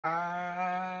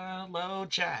Hello,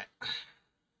 chat.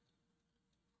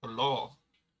 Hello.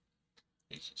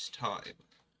 It's time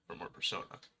for more Persona.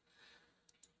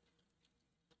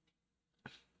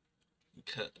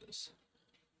 Because,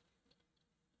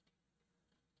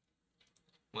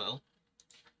 well,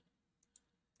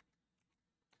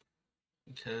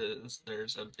 because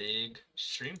there's a big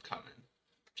stream coming,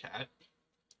 chat.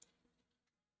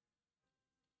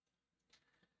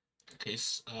 In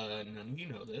case none of you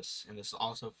know this, and this is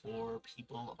also for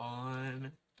people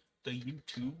on the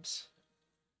YouTubes.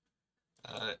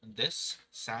 This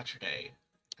Saturday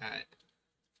at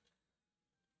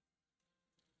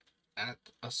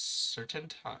a certain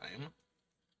time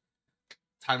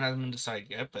hasn't been decided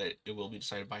yet, but it will be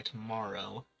decided by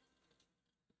tomorrow.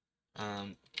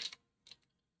 Um,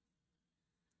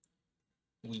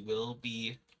 we will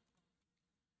be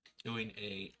doing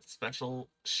a special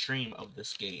stream of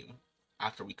this game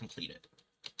after we complete it.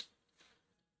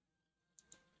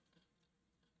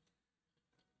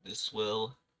 This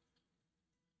will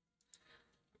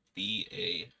be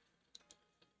a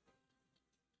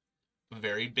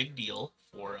very big deal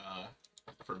for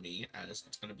me, as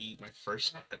it's going to be my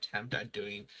first attempt at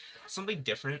doing something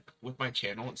different with my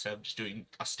channel instead of just doing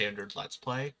a standard Let's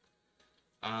Play.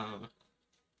 And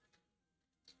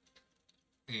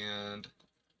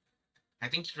I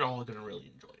think you're all going to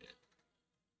really enjoy it.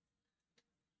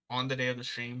 On the day of the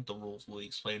stream, the rules will be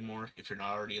explained more, if you're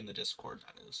not already in the Discord,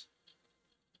 that is.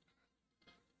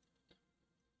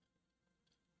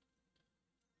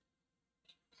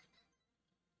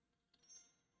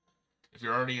 If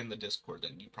you're already in the Discord,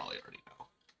 then you probably already know.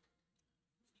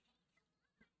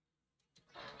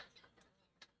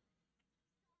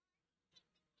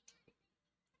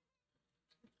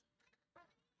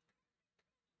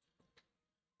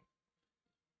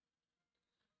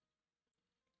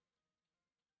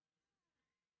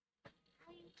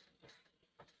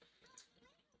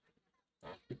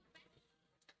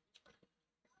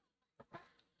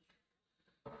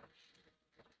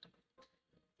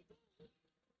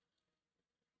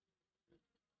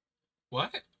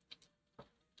 What?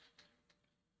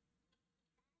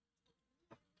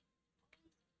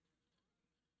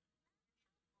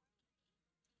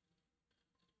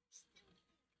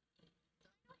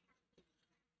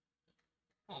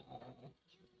 Oh.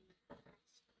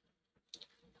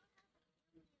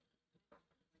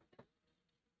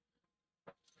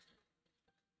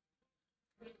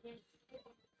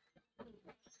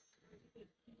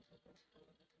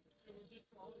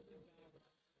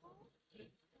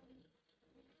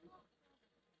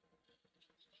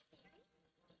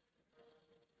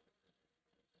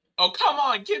 Oh, come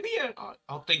on, give me a...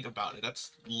 I'll think about it. That's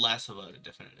less of a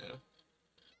definitive.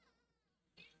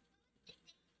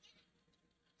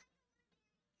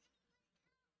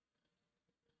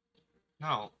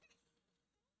 No.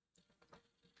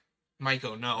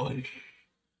 Maiko, no.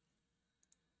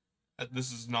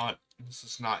 This is not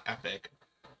epic.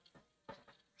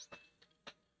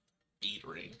 Bead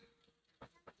ring.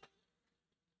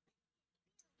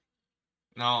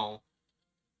 No.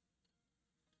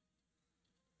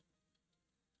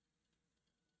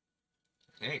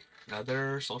 Hey,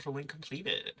 another social link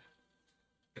completed.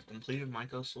 I've completed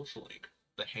Maiko's social link.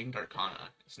 The Hanged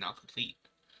Arcana is now complete.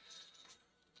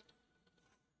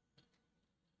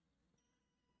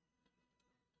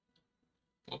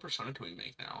 What persona can we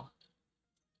make now?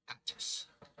 Attis.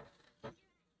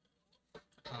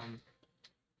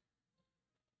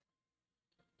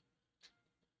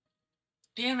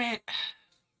 Damn it!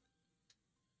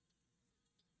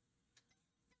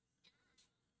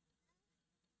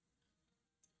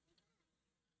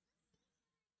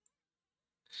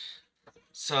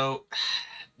 So,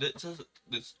 this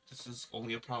is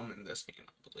only a problem in this game,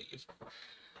 I believe.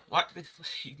 What?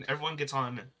 Everyone gets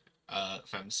on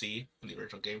FMC in the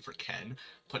original game for Ken,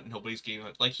 but nobody's game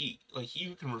like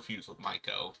you can refuse with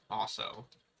Maiko also.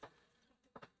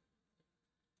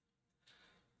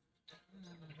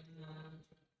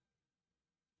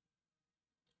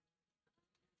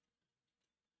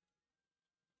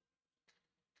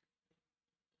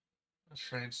 Let's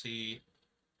try and see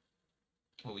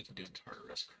what we can do in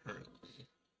Tartarus currently.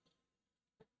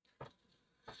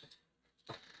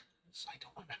 So I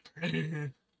don't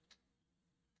remember.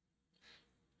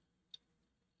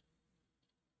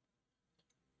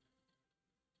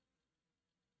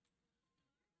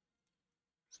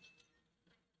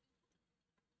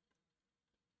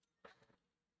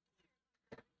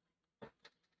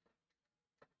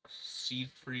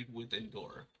 Siegfried with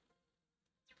Endor.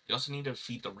 You also need to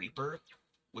feed the Reaper,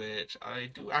 which I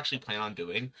do actually plan on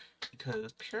doing,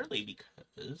 purely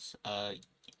because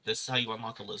this is how you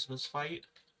unlock Elizabeth's fight.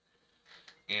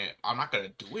 and I'm not gonna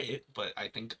do it, but I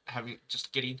think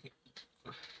getting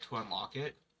to unlock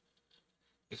it,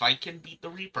 if I can beat the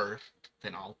Reaper,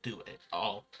 then I'll do it.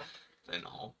 I'll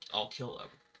kill him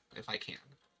if I can.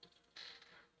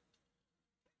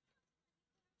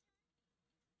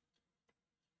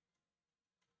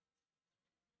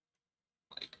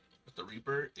 Like, if the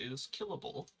Reaper is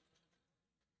killable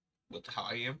with how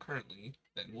I am currently,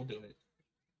 then we'll do it.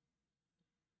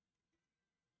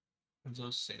 And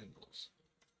those sandals.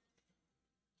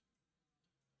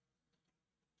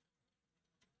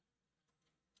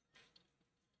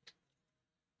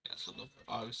 Yeah, so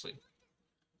obviously.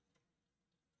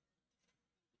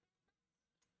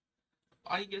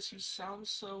 I guess you sound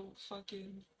so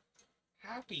fucking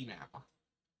happy now.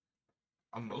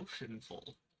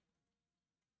 Emotionful.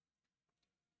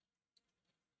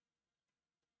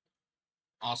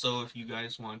 Also, if you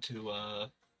guys want to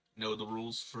know the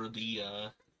rules for the uh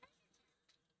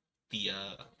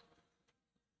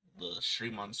the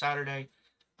stream on Saturday,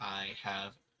 I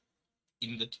have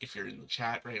if you're in the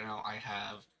chat right now, I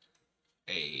have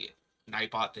a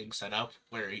Nightbot thing set up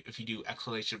where if you do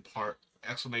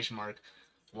exclamation mark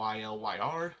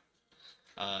YLYR,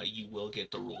 you will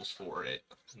get the rules for it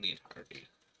in the entirety.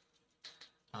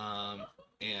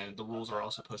 And the rules are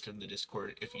also posted in the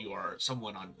Discord if you are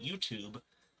someone on YouTube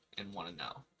and want to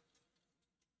know.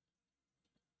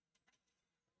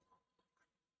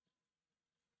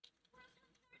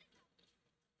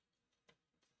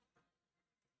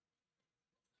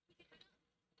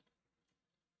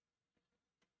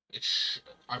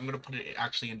 I'm gonna put it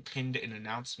actually in pinned in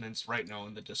announcements right now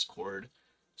in the Discord,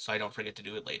 so I don't forget to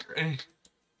do it later.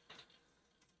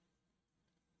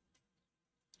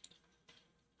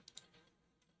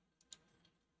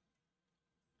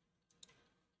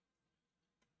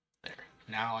 There.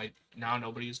 Now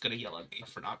nobody's gonna yell at me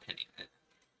for not pinning it.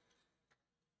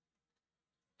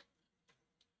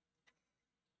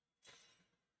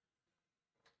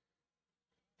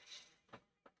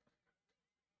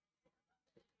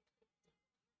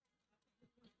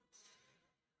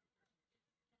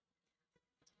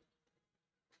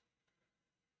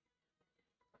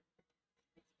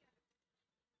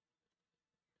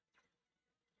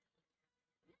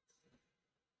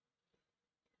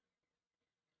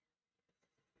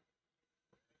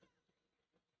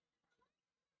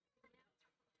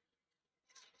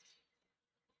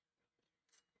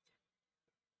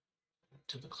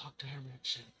 To the clock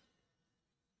direction.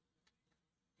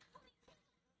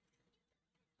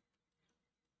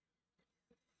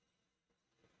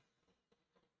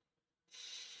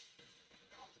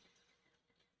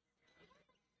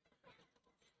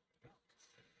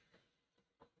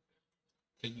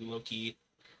 Thank you, Loki.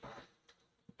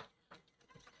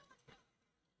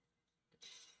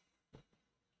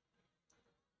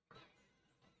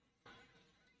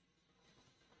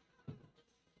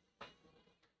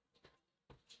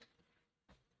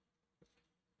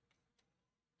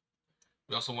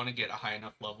 We also want to get a high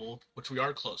enough level, which we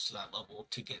are close to that level,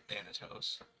 to get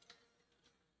Thanatos.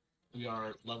 We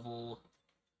are level...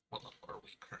 What level are we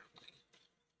currently?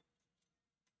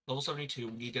 Level 72,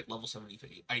 we need to get level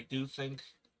 73. I do think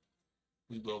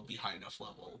we will be high enough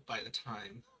level by the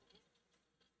time,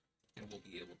 and we'll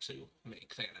be able to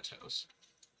make Thanatos.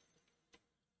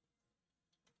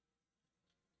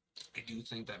 I do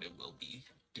think that it will be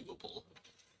doable.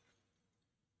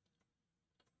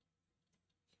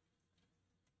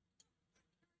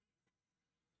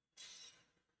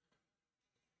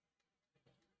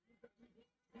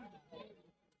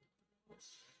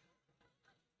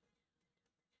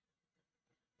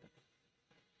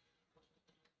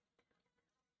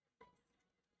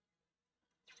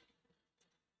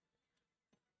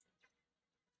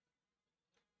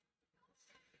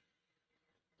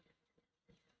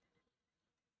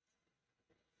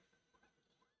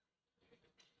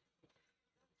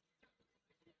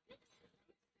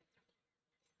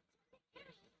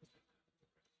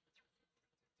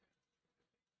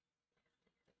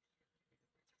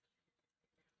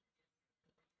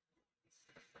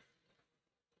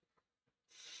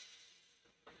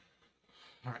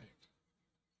 Alright.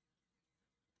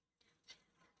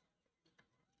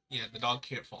 Yeah, the dog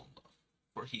can't fall in love,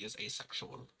 for he is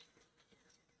asexual.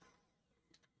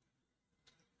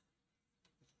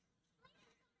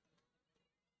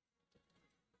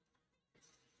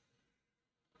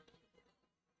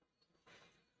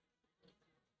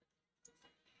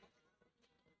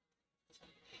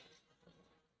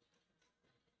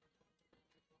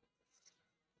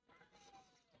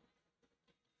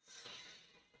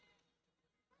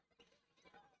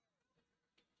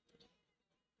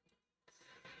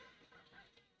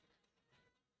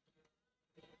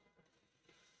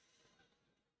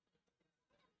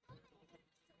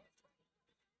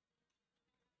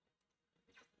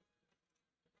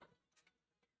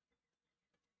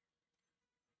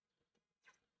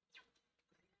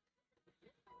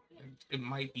 It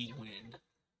might be wind.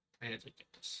 I had to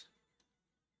guess.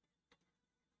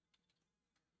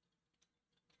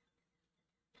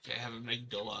 Okay, I have a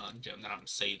Magdala gem that I'm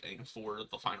saving for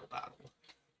the final battle.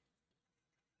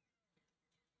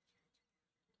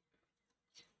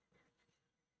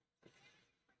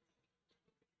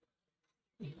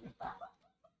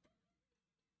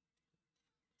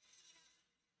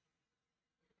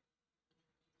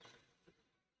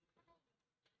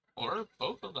 Or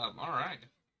both of them, alright.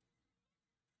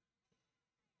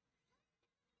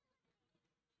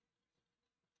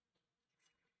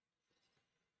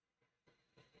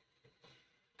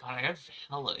 God, I have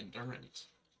hella endurance.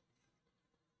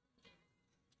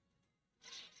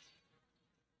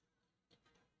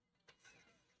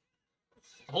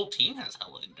 The whole team has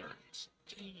hella endurance.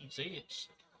 Jesus.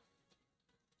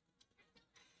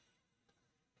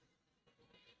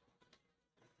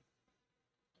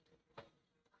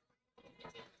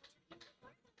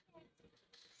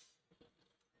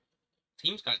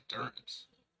 Team's got endurance.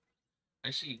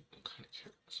 Actually, I'm kind of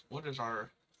curious. What is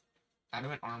our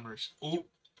adamant armors? Oh!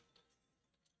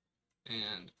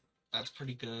 And that's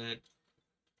pretty good.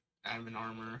 Adamant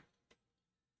armor.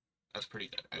 That's pretty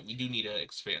good. We do need to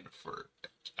expand for,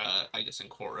 I guess, in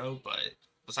Koro, but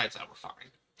besides that, we're fine.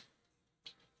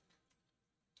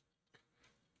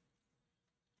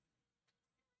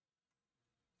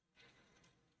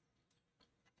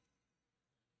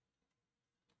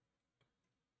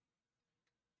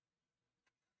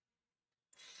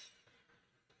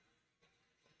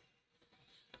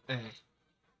 Hey.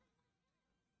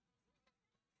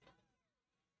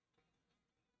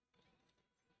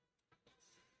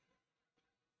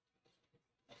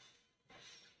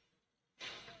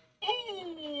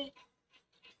 Ooh.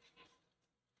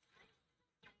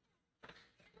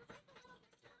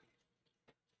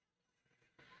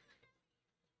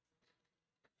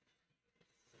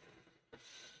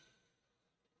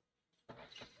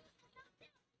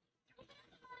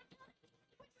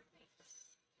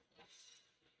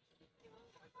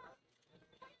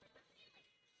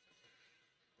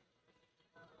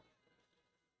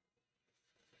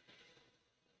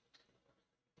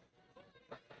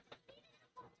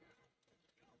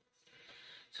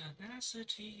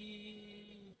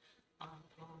 Tenacity, I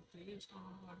hope it's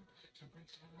hard to break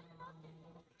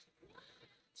down.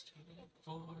 Standing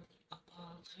for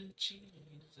apologies,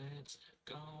 it's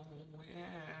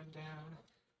going down.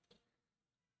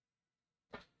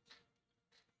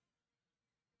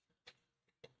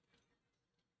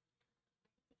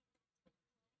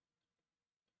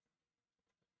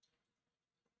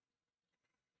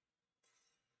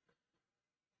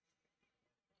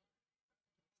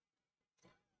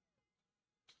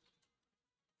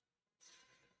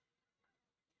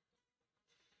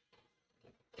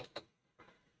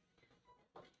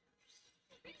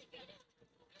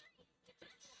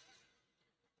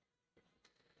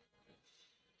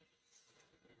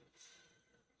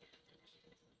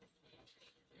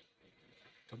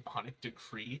 Demonic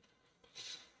decree.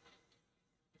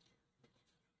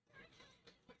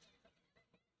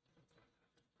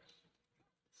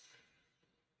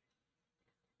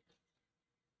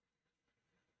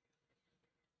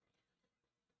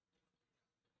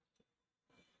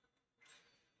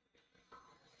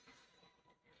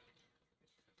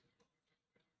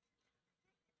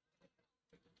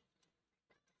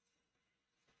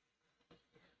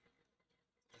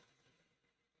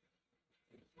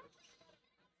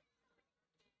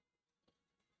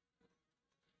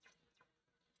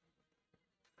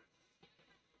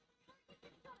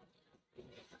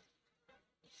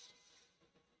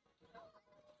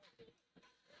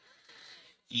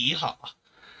 Yeehaw.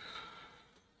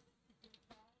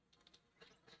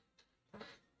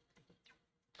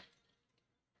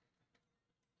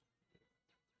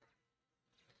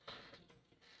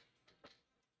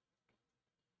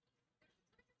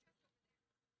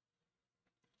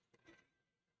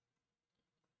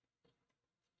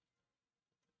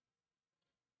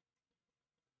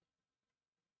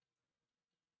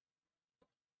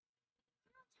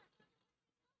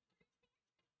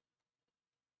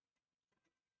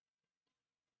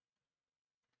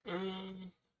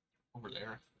 Over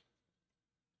there.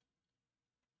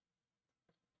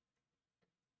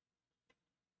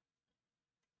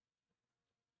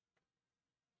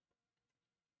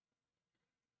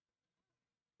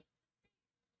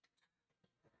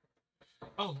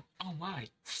 Oh my.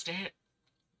 Stand.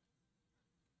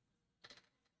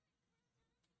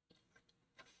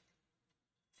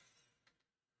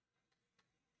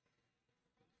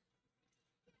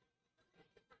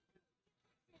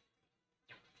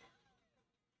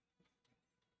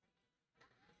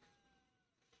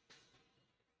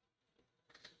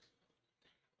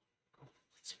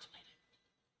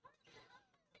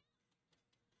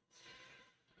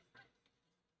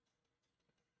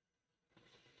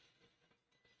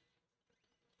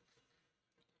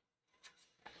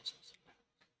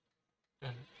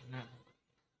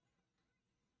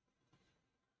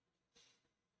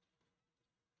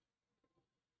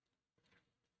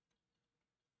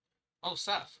 Oh,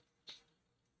 Seth.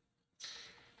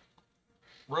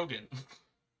 Rogan.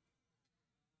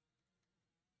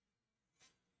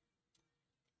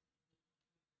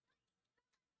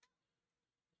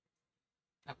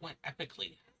 That went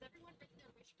epically.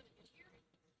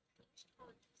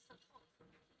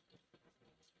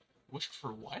 Wished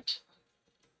for what?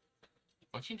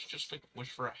 Why can't you just, like,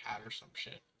 wish for a hat or some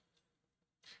shit?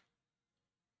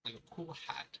 Like a cool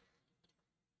hat.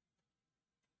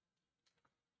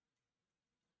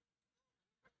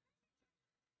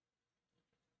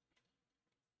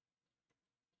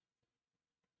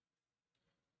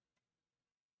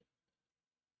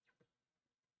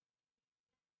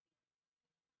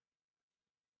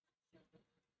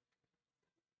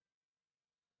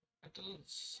 That doesn't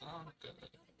sound good.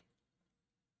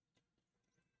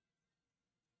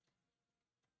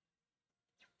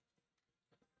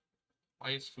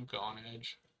 Why is Fuka on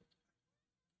edge?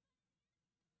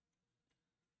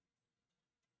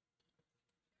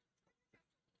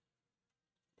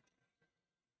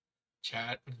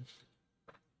 Chat.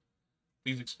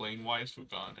 Please explain why is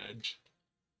Fuka on edge.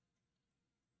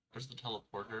 Where's the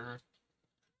teleporter?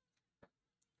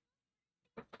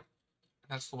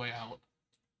 That's the way out.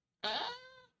 Ah!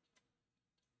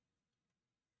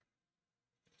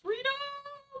 Freedom!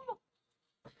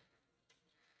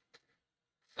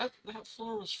 That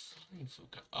floor was fine,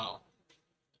 Fuka. Oh.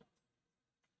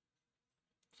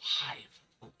 5.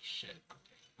 Holy shit.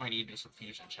 Might need to do some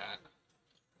fusion, chat.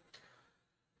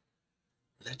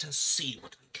 Let us see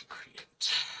what we can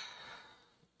create.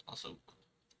 Also,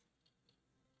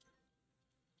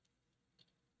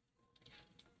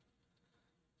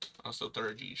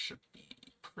 third G should be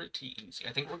pretty easy.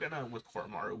 I think we're gonna, with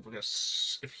Koromaru, we're gonna,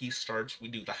 if he starts, we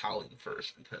do the Howling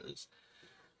first, because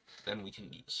then we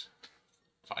can use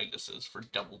Viguses for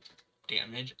double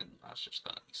damage, and that's just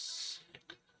gonna be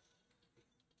sick.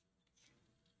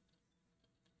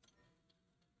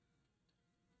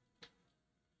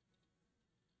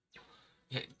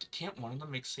 Yeah, can't one of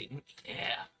them make Satan?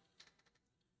 Yeah.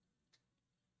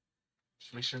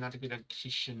 Just make sure not to get a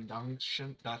Kishin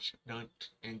Dangshin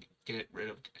and don't get rid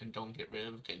of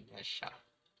Ganesha.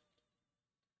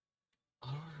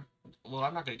 Well,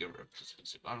 I'm not gonna get rid of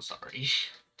Suzu. I'm sorry.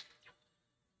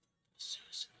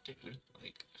 Suzu, dude.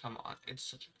 Like, come on. It's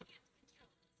such a good.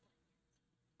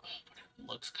 Oh, but it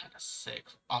looks kind of sick.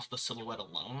 Off the silhouette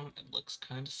alone, it looks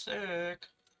kind of sick.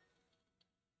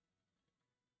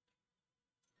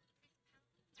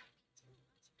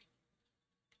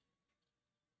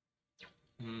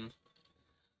 Hmm.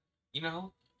 You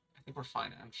know, I think we're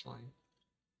fine, actually.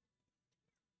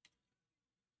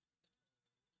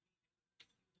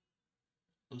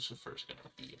 Lucifer's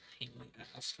gonna be a pain in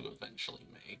the ass to eventually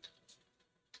make.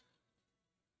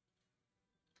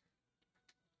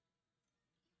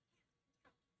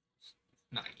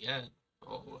 Not yet.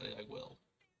 Oh, I will.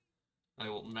 I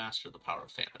will master the power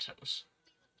of Thanatos.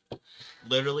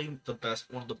 Literally one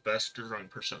of the best drawing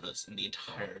personas in the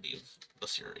entirety of the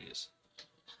series.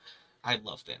 I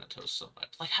love Thanatos so much.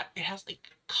 Like, it has,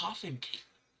 like, coffin cape.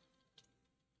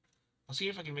 I'll see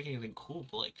if I can make anything cool,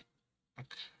 but, like,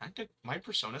 my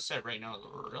persona set right now is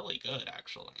really good,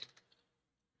 actually.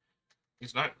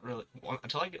 It's not really, well,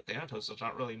 until I get Thanatos, there's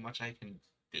not really much I can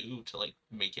do to, like,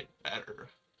 make it better.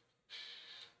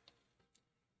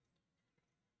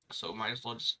 So might as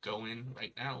well just go in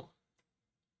right now.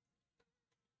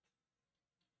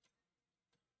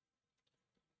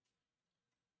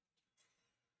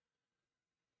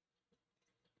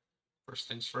 First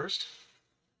things first.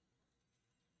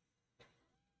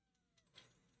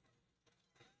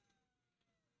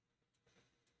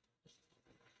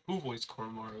 Who voiced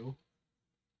Koromaru?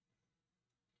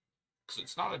 Because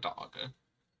it's not a dog.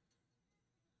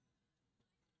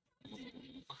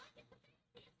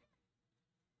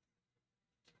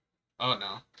 Oh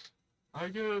no. I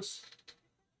guess.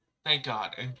 Thank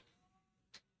God.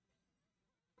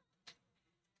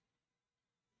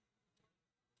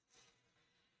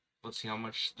 Let's see how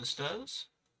much this does.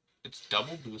 It's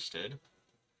double boosted.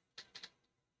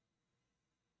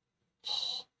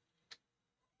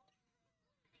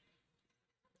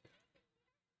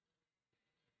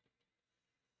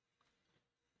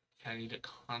 I need to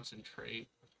concentrate.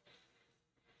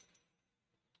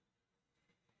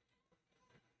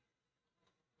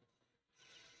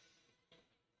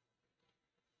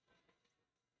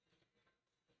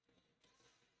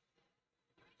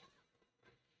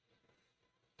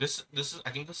 This is,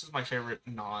 I think this is my favorite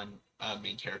non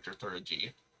main character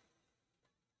Thurgy.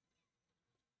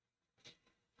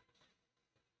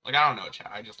 Like, I don't know,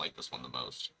 chat. I just like this one the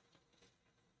most.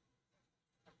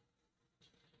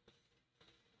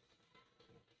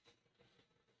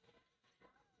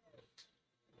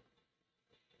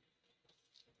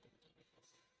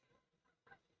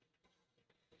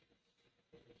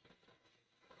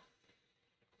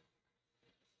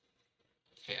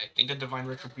 Okay, I think a Divine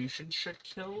Retribution should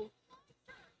kill.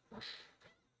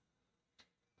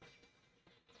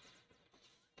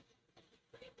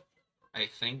 I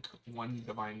think one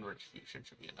Divine Retribution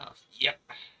should be enough. Yep.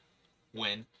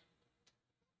 Win.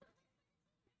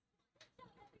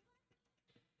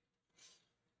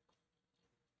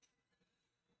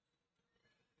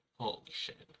 Holy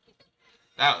shit.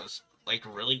 That was, like,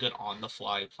 really good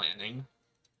on-the-fly planning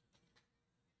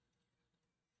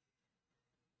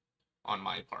on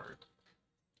my part.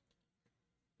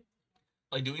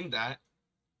 Like, doing that,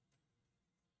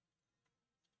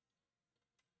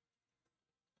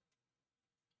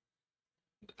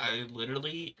 I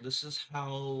literally, this is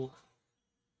how,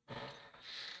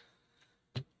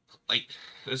 like,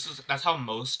 that's how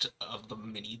most of the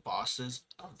mini bosses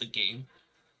of the game.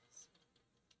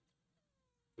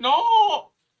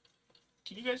 No!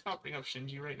 Can you guys not bring up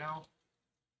Shinji right now?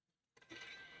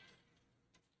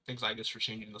 Thanks, I guess, for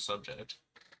changing the subject.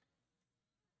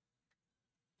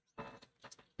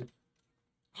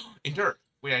 Endure!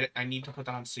 Wait, I need to put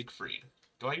that on Siegfried.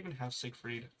 Do I even have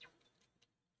Siegfried?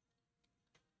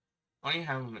 I don't even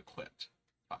have him equipped.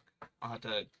 Fuck. I'll have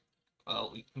to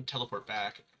we can teleport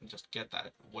back and just get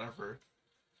that, whatever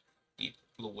the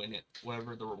win it,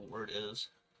 whatever the reward is.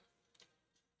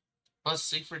 Plus,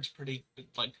 Siegfried's pretty,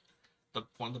 like,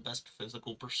 one of the best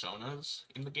physical personas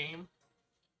in the game.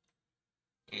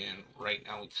 And right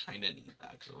now we kind of need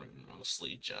that because we're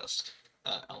mostly just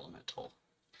elemental.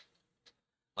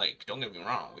 Like, don't get me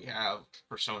wrong, we have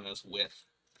personas with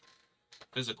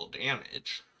physical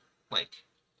damage. Like,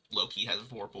 Loki has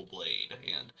Vorpal Blade,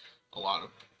 and a lot of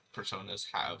personas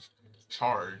have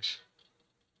charge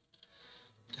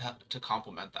to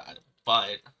complement that.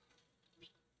 But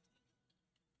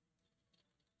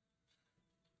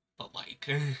like,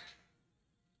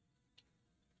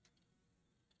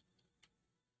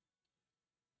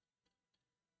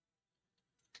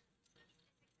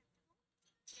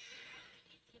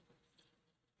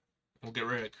 we'll get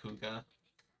rid of Kuga,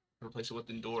 replace it with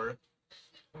Endor.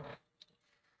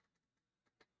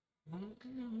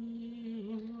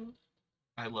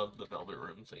 I love the Velvet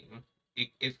Room theme.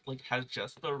 It like has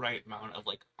just the right amount of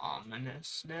like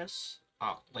ominousness,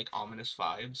 like ominous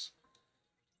vibes,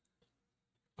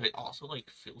 but it also like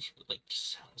feels like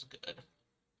just sounds good.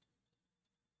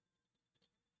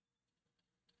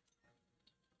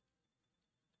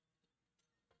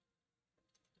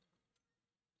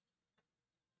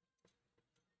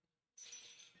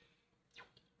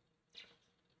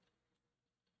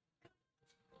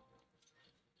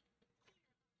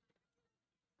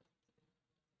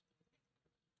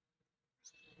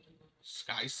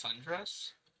 Sky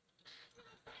Sundress?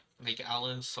 Make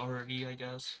Alice already, I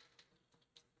guess.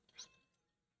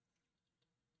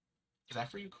 Is that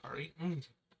for Yukari?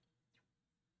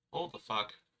 Hold the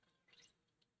fuck.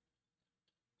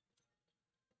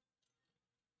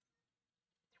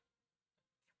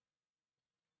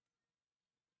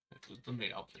 Who's the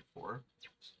maid outfit for?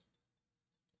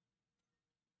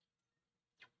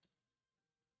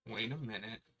 Wait a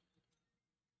minute.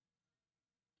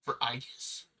 For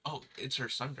Ice? Oh, it's her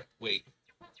sundress. Wait.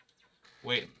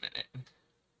 Wait a minute.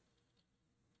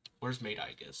 Where's Maid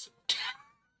Igus?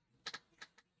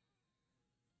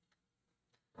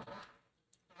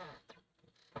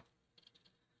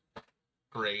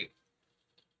 Great.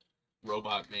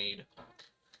 Robot maid.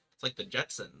 It's like the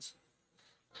Jetsons.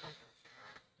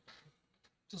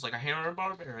 Just like a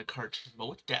Hanna-Barbera cartoon, but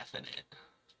with death in it.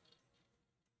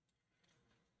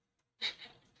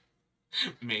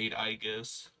 Maid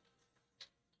Igus.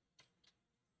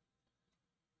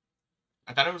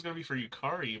 I thought it was gonna be for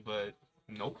Yukari, but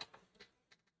nope.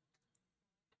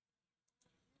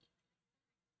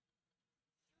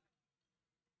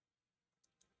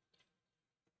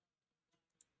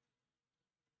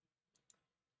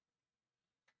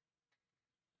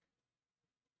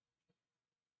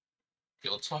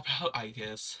 Okay, let's swap out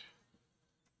Igus.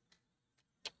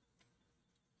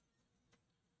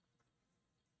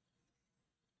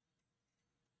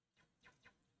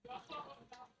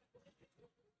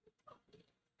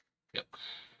 Yep.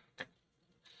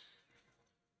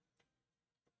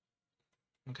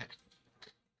 Okay.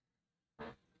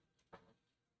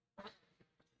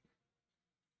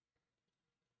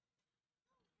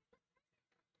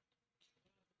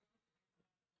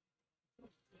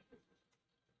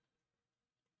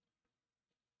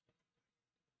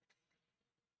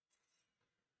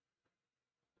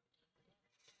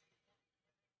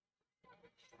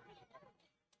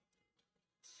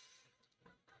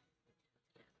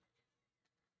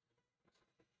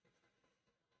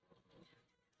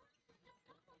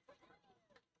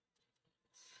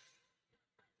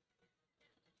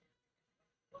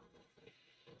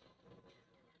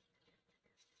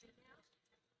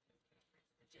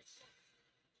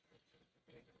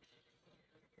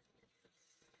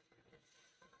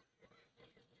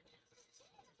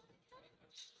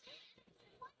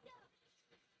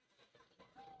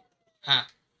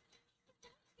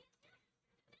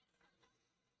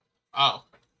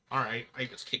 I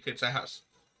just kick its ass.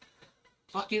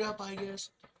 Fuck it up, I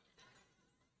guess.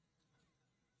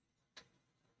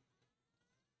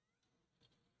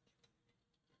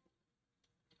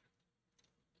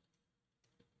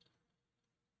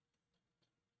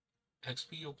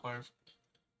 XP acquired.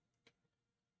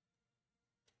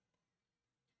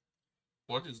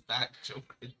 What is that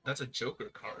joke? That's a Joker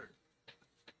card.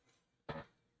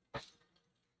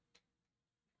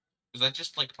 Is that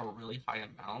just like a really high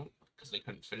amount because they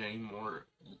couldn't fit any more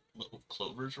little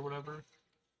clovers or whatever?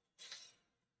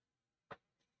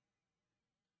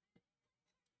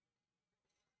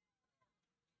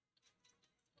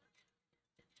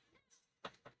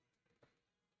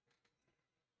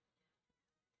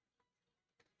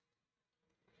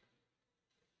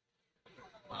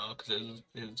 Because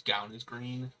his gown is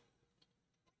green.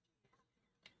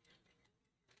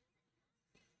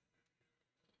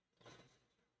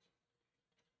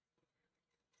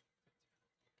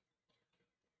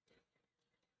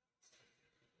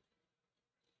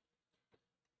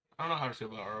 I don't know how to feel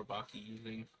about Arabaki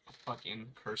using a fucking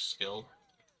curse skill.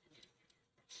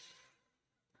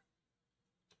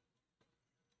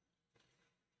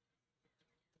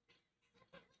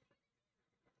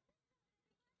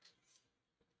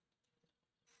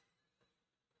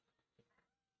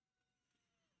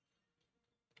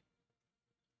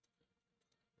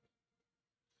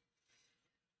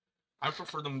 I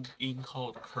prefer them being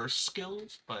called curse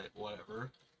skills, but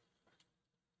whatever.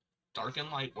 Dark and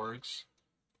light works.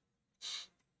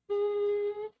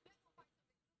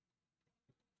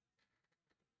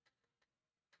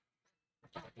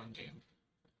 One game.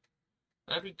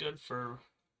 That'd be good for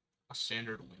a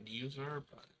standard wind user,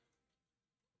 but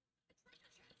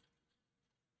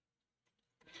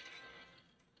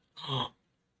oh,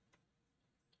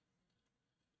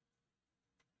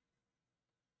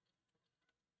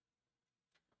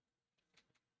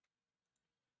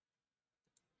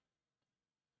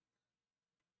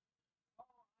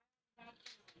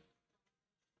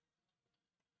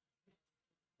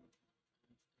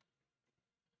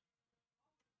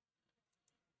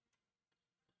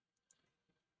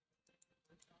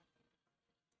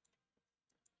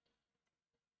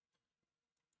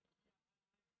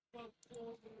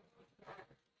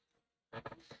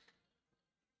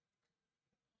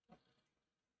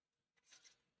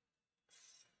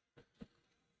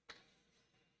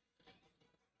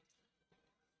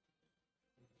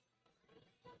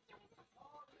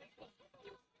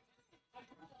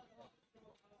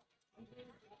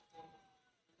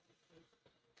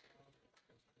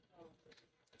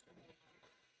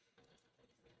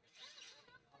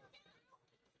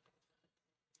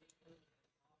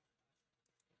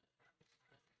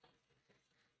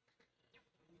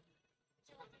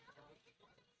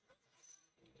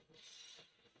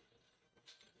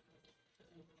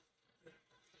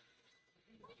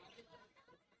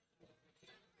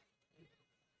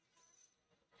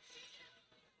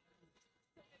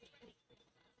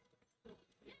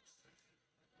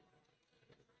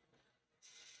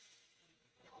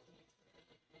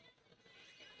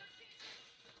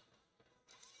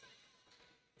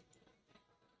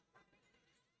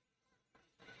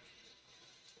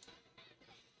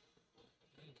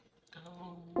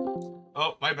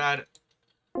 my bad.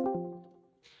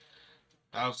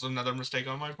 That was another mistake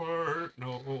on my part.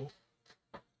 No.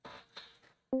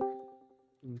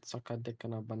 Suck a dick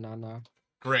and a banana.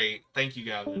 Great. Thank you,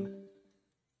 Gavin.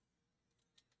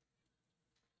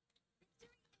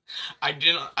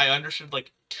 I understood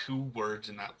like 2 words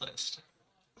in that list.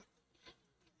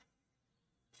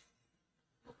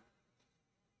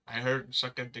 I heard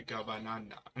suck a dick a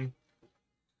banana. I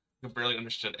barely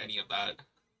understood any of that.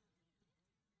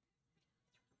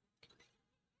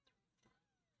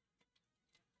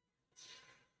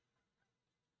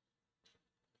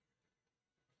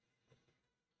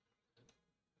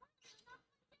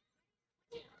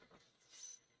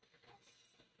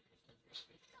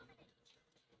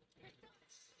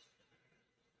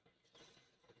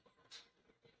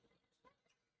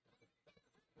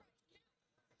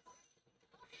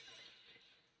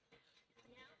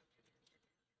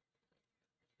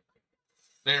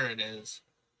 There it is.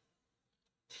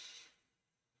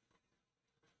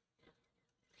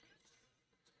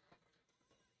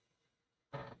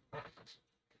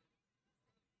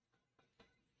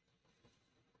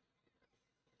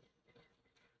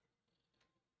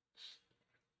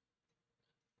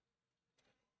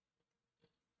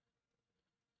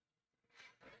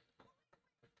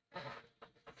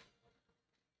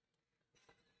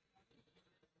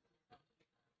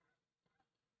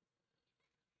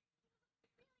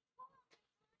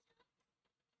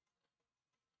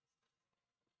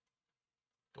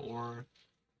 Door.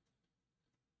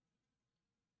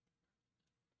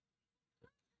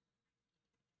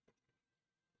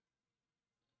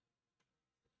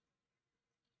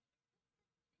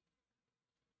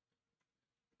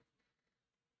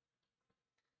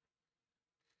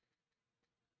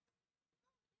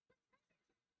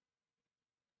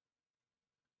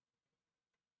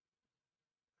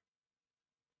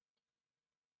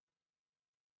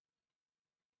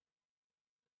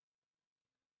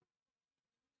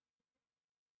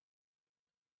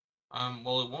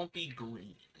 Well, it won't be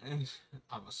green.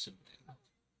 I'm assuming.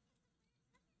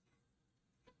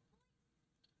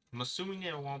 I'm assuming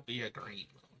it won't be a green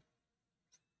moon.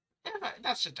 Yeah,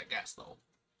 that's just a guess, though.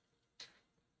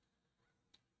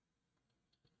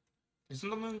 Isn't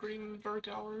the moon green in dark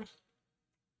hour?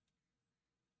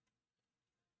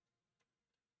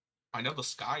 I know the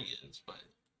sky is, but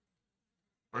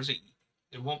or is it?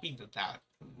 It won't be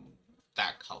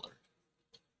that color.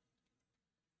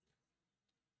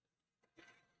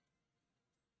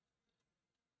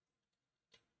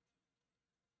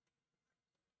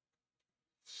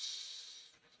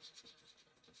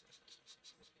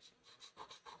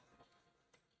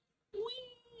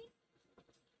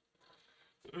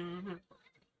 Run,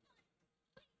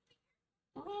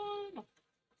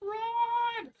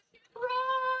 run,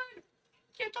 run!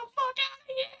 Get the fuck out of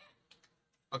here!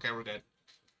 Okay, we're good.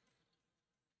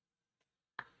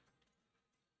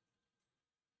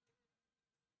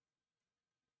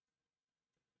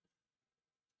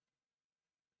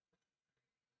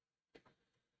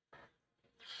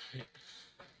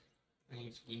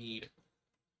 We need.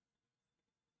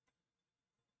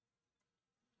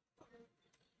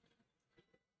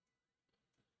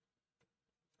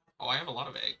 Oh, I have a lot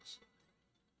of eggs.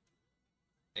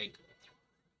 Egg.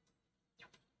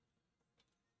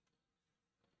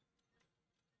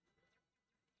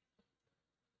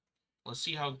 Let's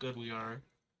see how good we are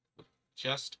with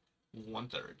just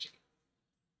 1/3.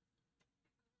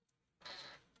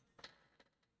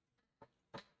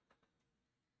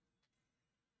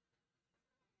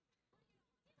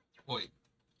 Wait,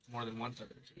 more than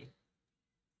 1/3,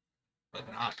 but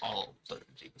not all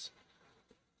 30s.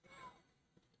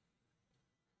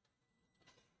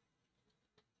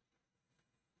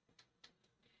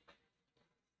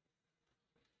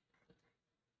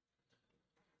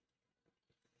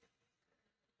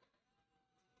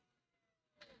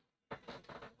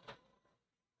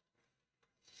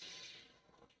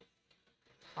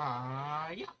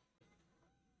 Yeah.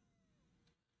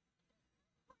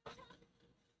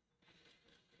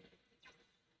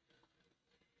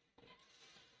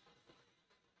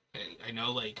 Okay, I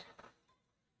know like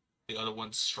the other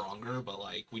one's stronger, but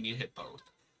like we need to hit both.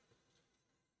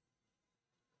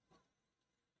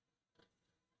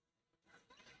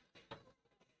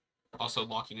 Also,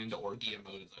 locking into Orgia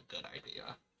mode is a good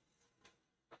idea.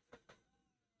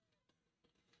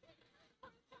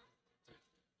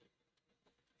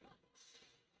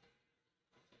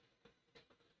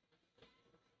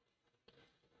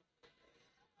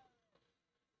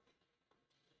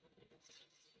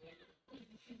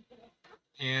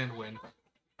 And win.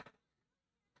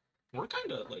 We're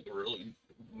kind of like really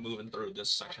moving through this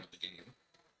section of the game.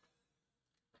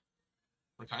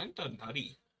 We're kind of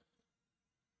nutty.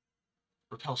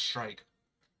 Repel Strike.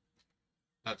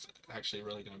 That's actually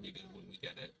really going to be good when we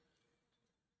get it.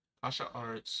 Pasha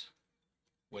Arts,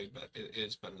 way better. It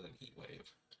is better than Heat Wave.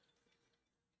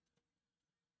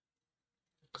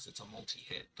 Because it's a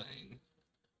multi-hit thing.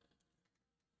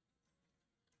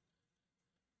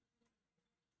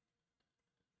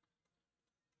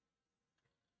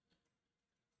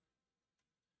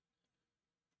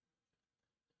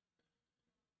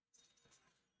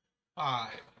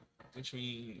 Five. Which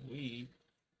means we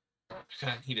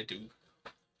kind of need to do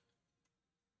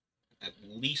at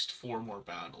least 4 more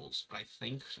battles. But I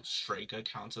think Strega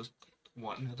counts as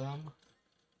one of them.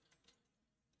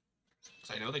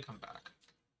 Because I know they come back.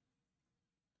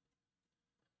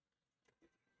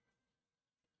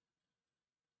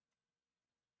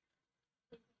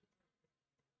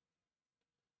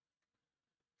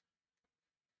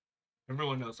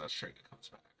 Everyone knows that Strega comes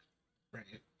back,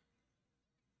 right?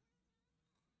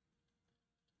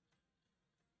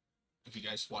 If you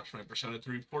guys watched my Persona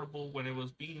 3 Portable when it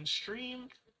was being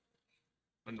streamed,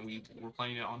 when we were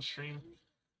playing it on stream,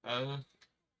 well,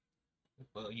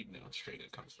 you know Strega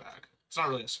comes back. It's not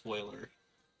really a spoiler.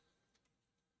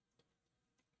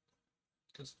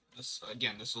 Because this,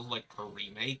 again, this is like a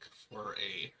remake for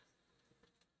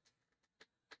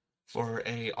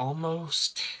a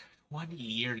almost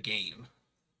 20-year game.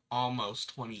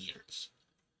 Almost 20 years.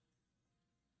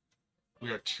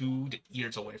 We are 2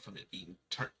 years away from it being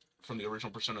from the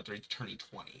original Persona 3 turning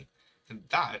 20. And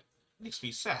that makes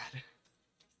me sad.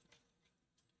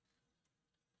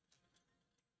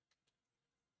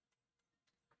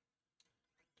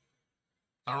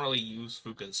 I don't really use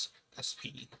Fuka's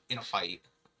SP in a fight.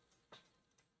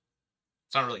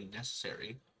 It's not really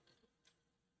necessary.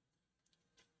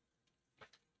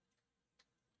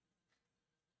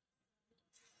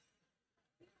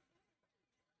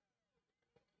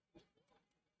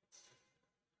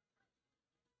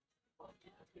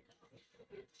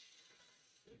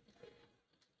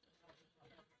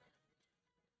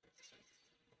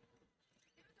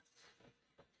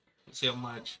 Let's see how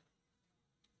much.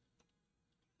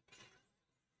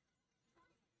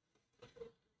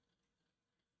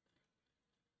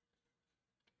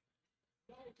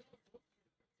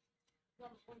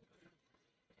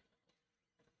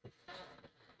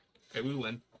 Okay, we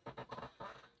win.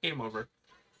 Game over.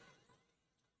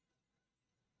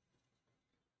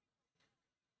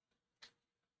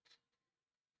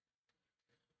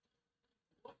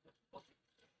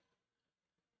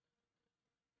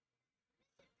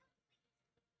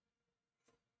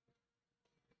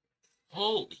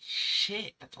 Holy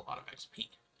shit, that's a lot of XP.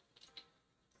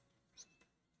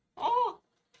 Oh!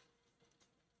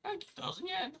 90,000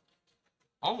 yen.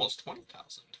 Almost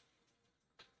 20,000.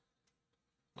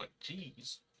 Like,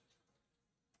 jeez.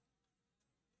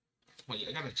 Wait,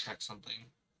 I gotta check something.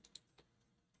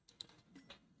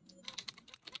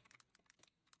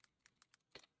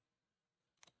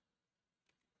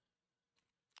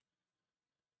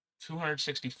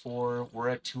 $264, we're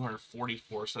at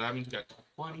 244, so that means we got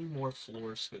 20 more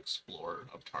floors to explore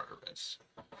of Tartarus.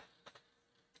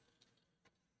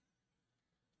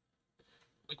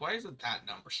 Like, why is it that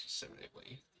number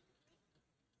specifically?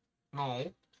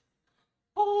 No.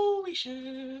 Holy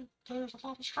shit, there's a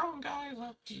lot of strong guys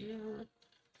up here.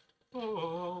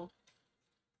 Oh,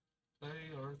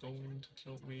 they are going to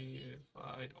kill me if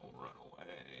I don't run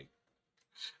away.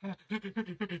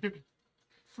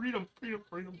 Freedom, freedom,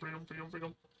 freedom, freedom, freedom,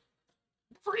 freedom.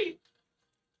 Free!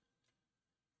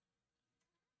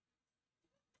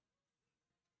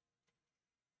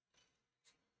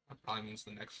 That probably means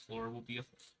the next floor will be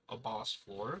a boss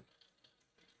floor.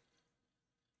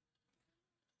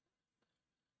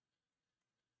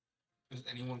 Is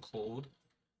anyone cold?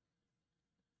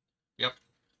 Yep.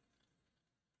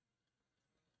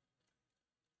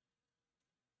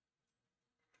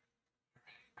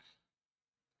 I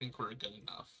think we're good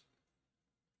enough.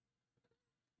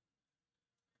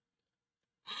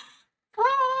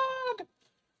 Frog!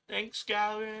 Thanks,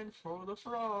 Gavin, for the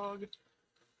frog.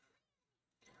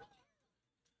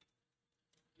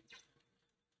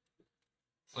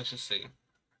 Let's just see.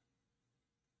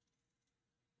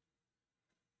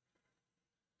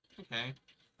 Okay,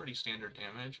 pretty standard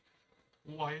damage.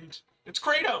 White. It's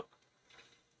Kratos!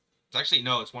 It's actually,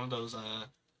 no, it's one of those,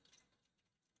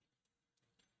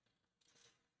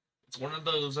 it's one of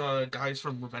those, guys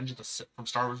from Revenge of the Sith, from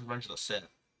Star Wars Revenge of the Sith.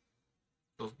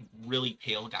 Those really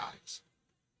pale guys.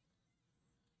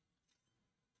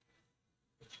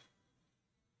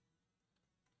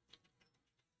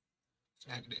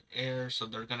 Stagnant air, so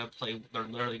they're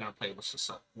literally gonna play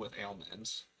with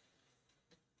ailments.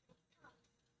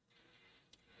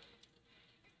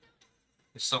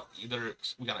 It's either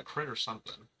we got a crit or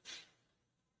something.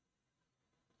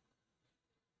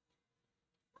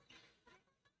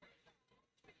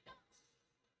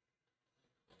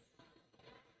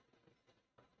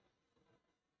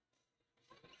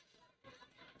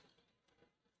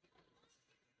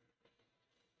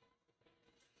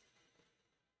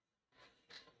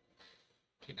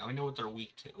 Okay, now I know what they're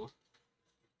weak to.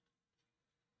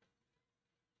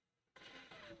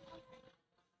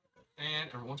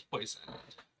 And everyone's poisoned.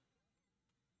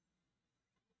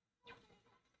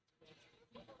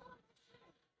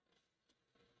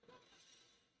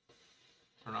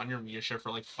 Turn on your media share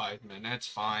for like 5 minutes,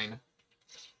 fine.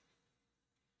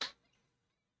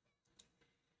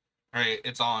 Alright,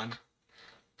 it's on.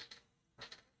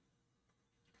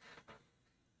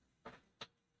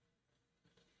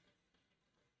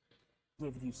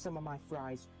 Give you some of my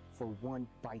fries for one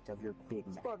bite of your Big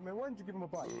Mac. Fuck, man, why didn't you give him a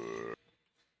bite?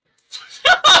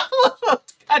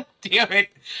 God damn it.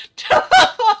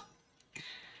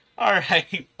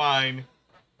 Alright, fine.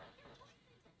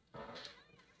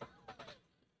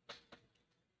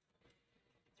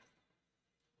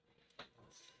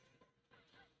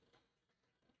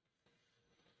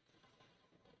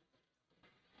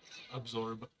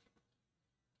 Absorb.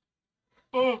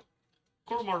 Oh!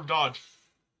 Koromar dodge.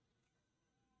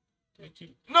 Thank you.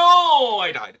 No!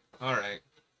 I died. Alright.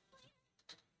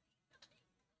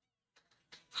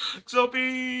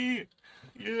 Xopi!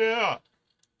 Yeah!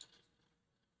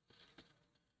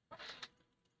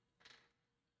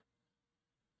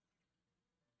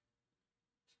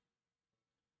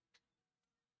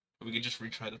 We could just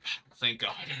retry the battle. Thank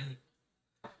God.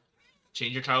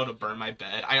 Change your title to burn my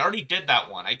bed. I already did that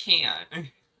one. I can't.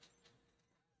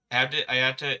 I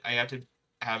have to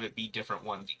have it be different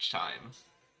ones each time.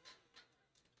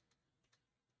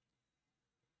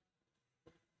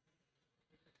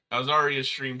 That was already a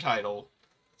stream title,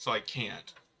 so I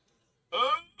can't.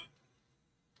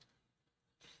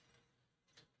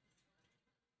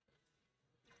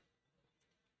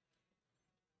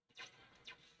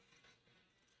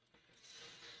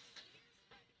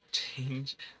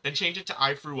 then change it to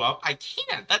I threw up. I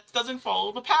can't. That doesn't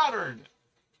follow the pattern.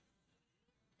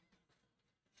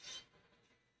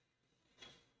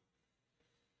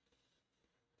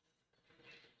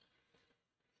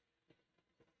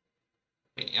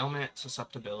 Okay, ailment,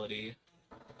 susceptibility.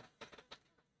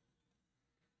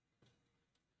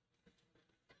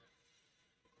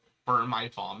 Burn my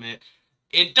vomit.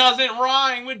 It doesn't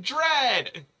rhyme with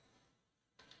dread!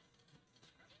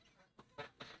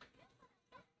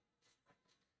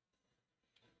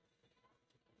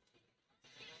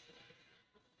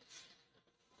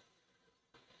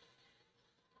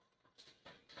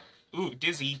 Ooh,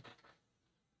 dizzy.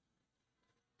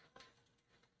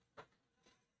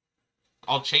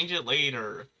 I'll change it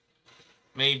later.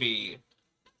 Maybe.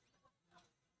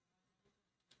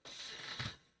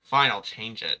 Fine, I'll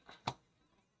change it.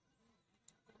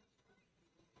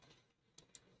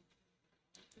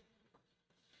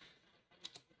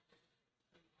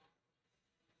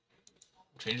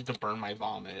 Change it to burn my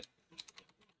vomit.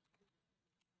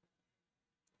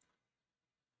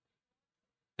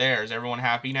 There, is everyone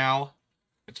happy now?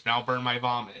 It's now burn my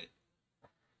vomit.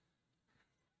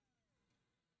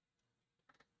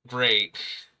 Great.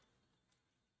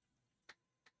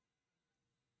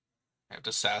 I have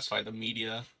to satisfy the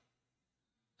media.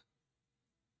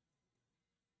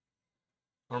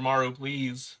 Koromaru,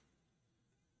 please.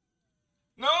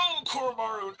 No,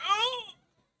 Koromaru, no!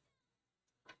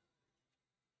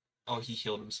 Oh, he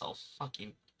healed himself.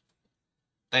 Fucking.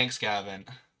 Thanks, Gavin.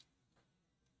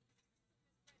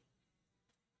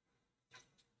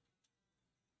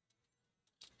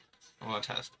 I want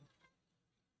to test.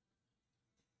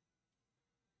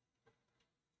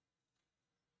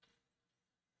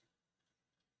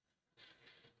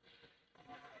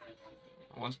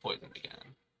 One's poisoned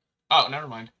again. Oh, never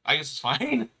mind. I guess it's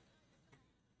fine.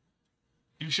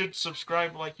 You should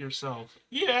subscribe like yourself.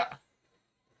 Yeah!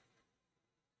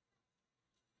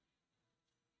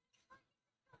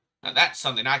 Now that's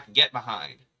something I can get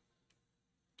behind.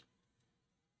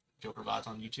 Joker VODs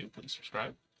on YouTube, please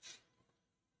subscribe.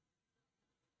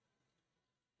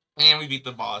 And we beat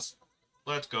the boss.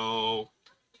 Let's go.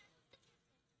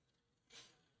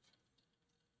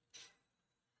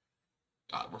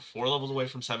 God, we're 4 levels away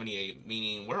from 78,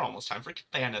 meaning we're almost time for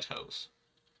Thanatos.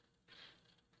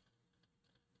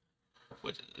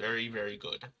 Which is very, very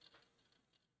good.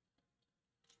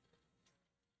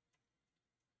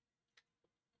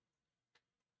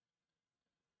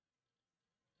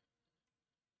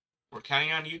 We're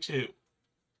counting on you too.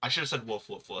 I should have said woof,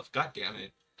 woof, woof. God damn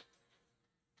it.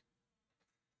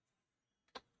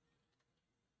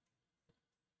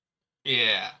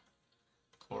 Yeah.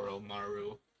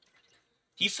 Koromaru.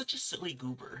 He's such a silly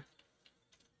goober.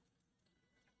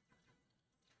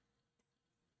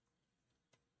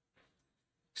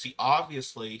 See,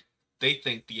 obviously, they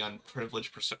think the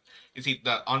unprivileged persona... You see,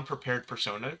 the unprepared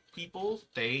persona people,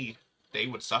 they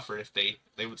would suffer if they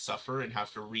would suffer and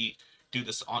have to redo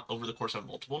this over the course of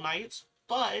multiple nights.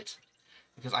 But,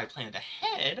 because I planned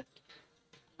ahead,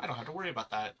 I don't have to worry about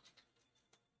that.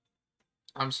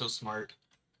 I'm so smart.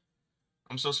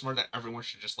 I'm so smart that everyone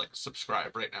should just, like,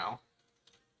 subscribe right now.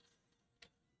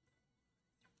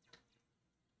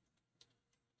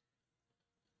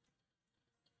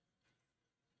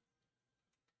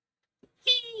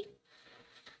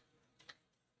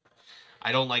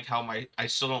 I don't like how I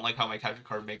still don't like how my capture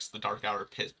card makes the Dark Hour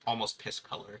almost piss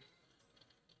color.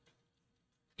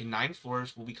 In 9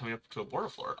 floors, we'll be coming up to a border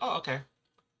floor. Oh, okay.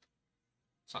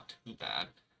 It's not too bad.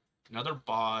 Another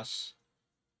boss.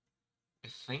 I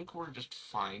think we're just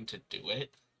fine to do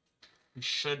it. We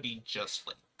should be just,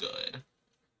 like, good.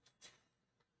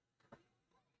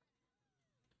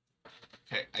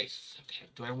 Okay, okay,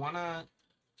 do I wanna...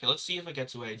 Okay, let's see if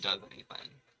Agetsue does anything.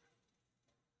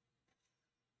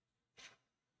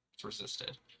 It's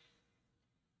resisted.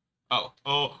 Oh,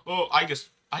 I guess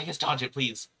dodge it,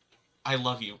 please. I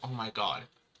love you. Oh my god.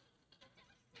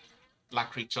 La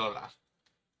Crichola.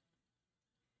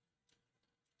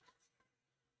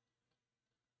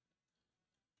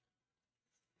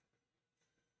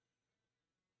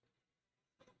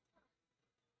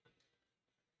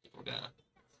 We're gonna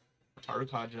Wataru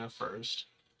Kaja first.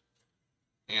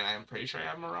 And I'm pretty sure I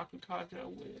have Maraku Kaja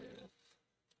with...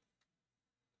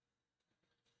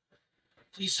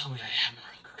 Please tell me I have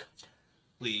Maraku Kaja.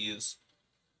 Please.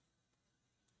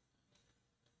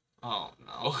 Oh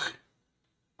no.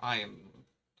 I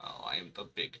am the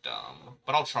big dumb.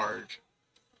 But I'll charge.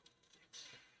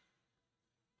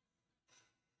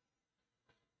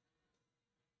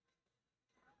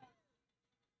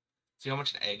 See how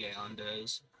much an Egg Aeon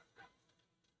does.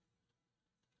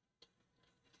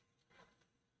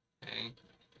 Okay.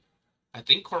 I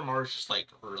think Cormar's just like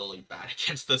really bad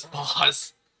against this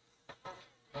boss.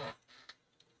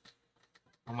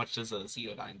 How much does a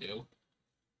Zeodyne do?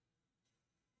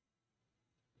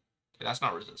 Okay, that's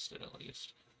not resisted at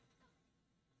least.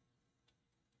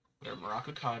 They're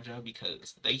Marakukaja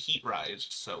because they heat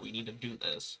rised, so we need to do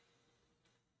this.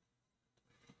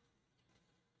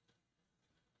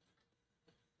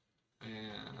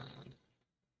 And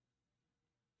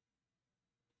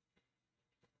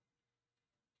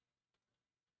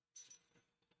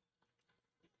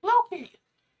Loki.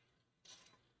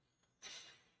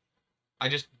 I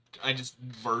just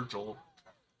Virgil.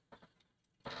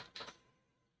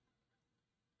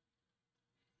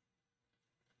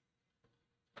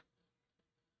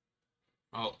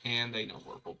 Oh, and they know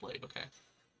Vorpal Blade. Okay.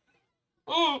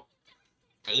 Oh,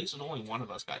 at least only one of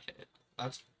us got hit.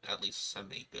 That's at least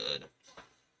semi-good.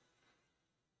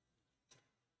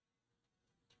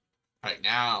 Alright,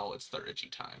 now it's the Richie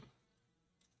time.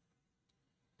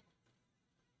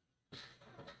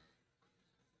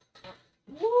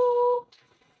 Woo!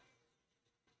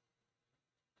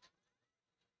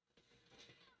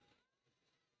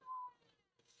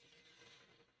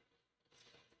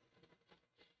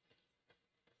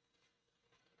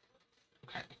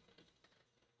 Okay.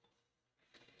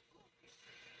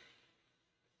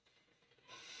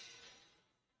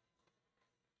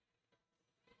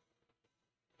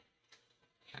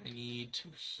 I need to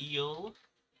heal.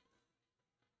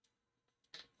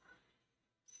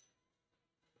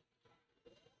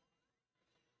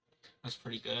 That's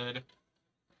pretty good.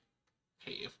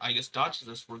 Okay, if Igus dodges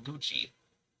this, we're Gucci.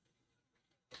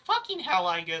 Fucking hell,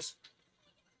 Igus!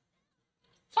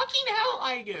 Fucking hell,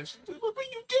 Igus! Look what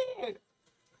you did!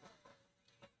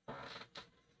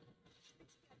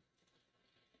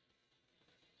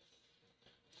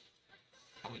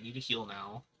 Oh, we need to heal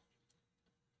now.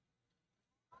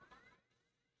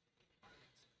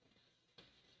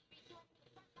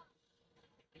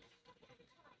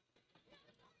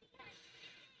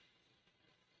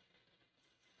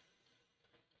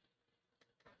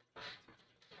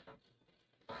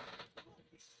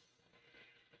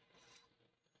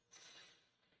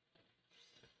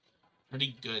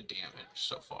 Pretty good damage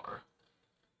so far,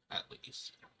 at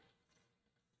least.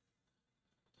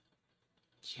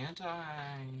 Can't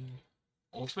I...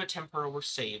 Ultimate Temper we're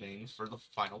saving for the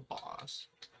final boss.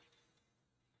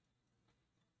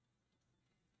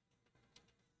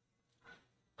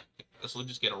 This will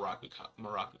just get a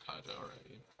Marakukaja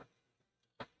already.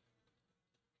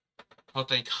 Oh,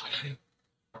 thank God.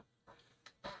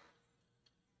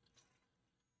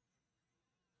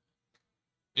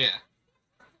 Yeah.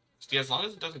 See, as long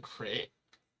as it doesn't crit,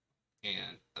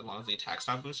 and as long as the attack's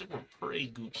not boosted, we're pretty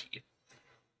Gucci.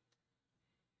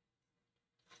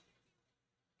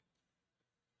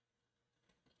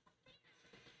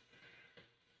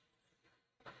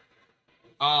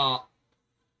 Alright.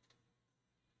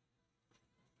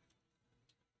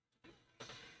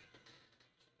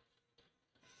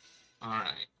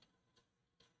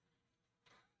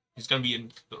 He's gonna be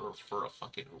in for a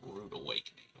fucking rude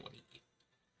awakening when he...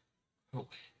 Oh.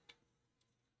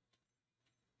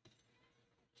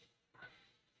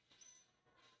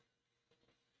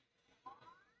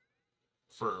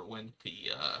 For when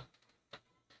the,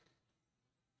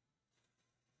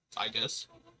 I guess,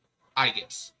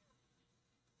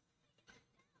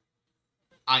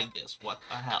 what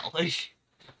the hell?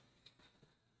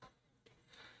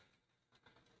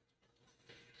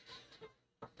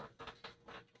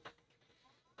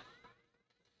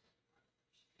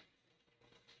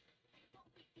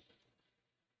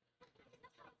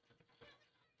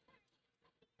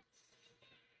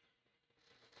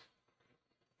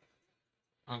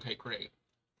 Okay, great.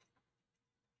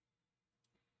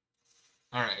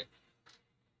 Alright.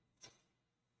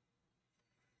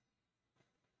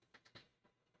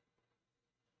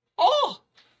 Oh!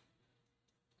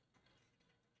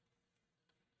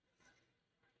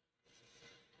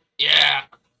 Yeah!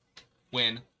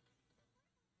 Win.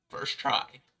 First try.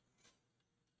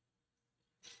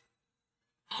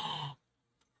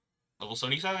 Level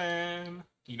 77.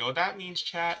 You know what that means,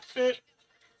 chat. Fit.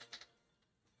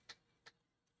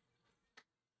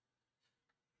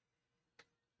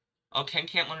 Oh, Ken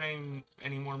can't learn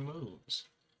any more moves.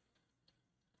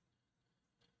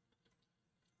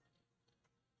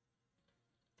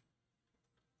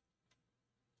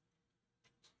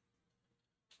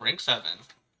 Rank 7.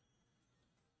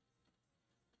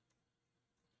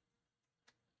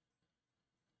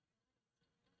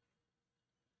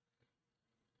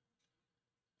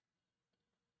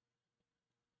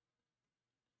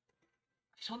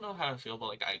 I don't know how I feel about,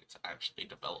 like, I actually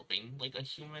developing, like, a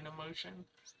human emotion.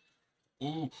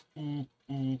 Ooh, ooh,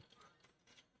 ooh,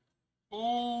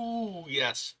 ooh,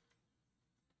 yes.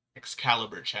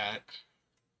 Excalibur chat.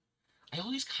 I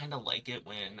always kind of like it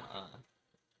when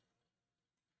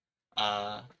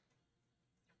uh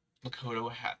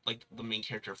Makoto had like the main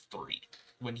character of 3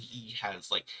 when he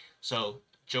has like so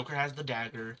Joker has the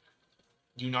dagger,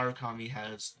 Yu Narukami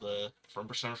has the from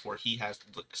Persona 4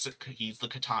 he's the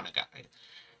katana guy,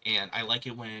 and I like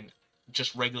it when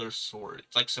just regular swords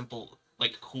like simple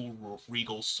like cool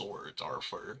regal swords are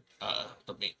for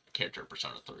the main character of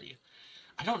Persona 3.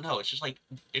 I don't know, it's just like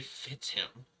it fits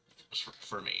him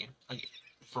for me like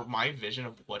for my vision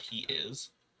of what he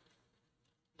is.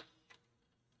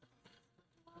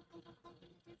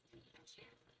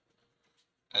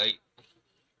 I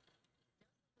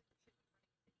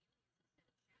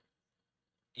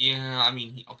Yeah, I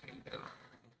mean, okay.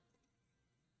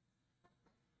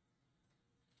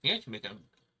 Yeah, I can make a.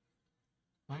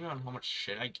 Depending on how much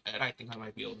shit I get, I think I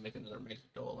might be able to make another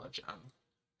Megiddola gem.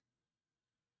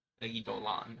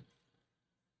 Megiddolan.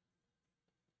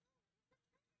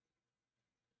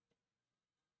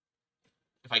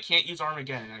 If I can't use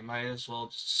Armageddon, I might as well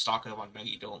just stock up on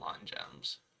Megiddolan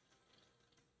gems.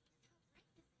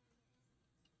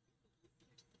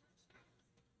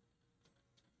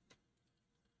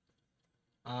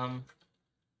 Um,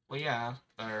 well, yeah,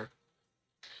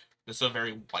 this is a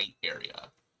very white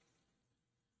area.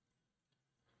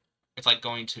 It's like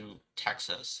going to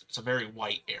Texas. It's a very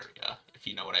white area, if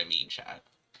you know what I mean, chat.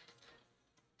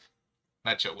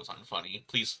 That joke was unfunny.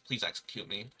 Please execute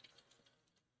me.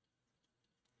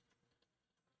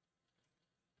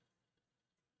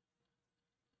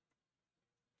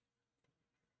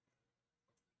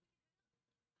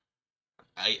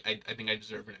 I think I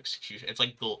deserve an execution. It's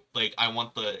like gold, like I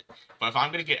want the, but if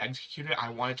I'm gonna get executed, I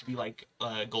want it to be like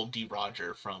Gold D.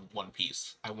 Roger from One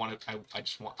Piece. I want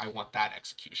that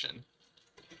execution.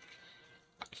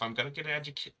 If I'm gonna get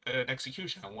an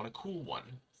execution, I want a cool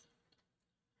one.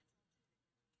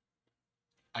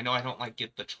 I know I don't like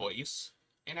get the choice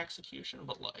in execution,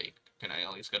 but like, can I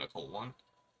at least get a cool one?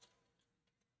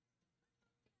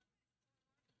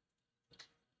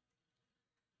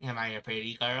 Am I a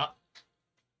pretty girl?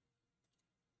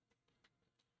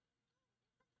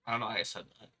 I don't know how I said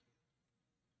that.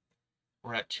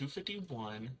 We're at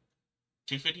 251.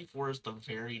 254 is the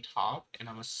very top, and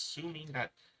I'm assuming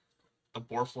that the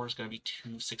bore floor is going to be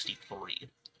 263.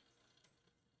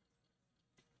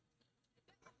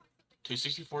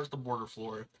 264 is the border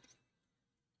floor,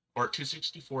 or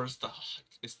 264 is the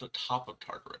top of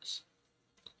Tartarus.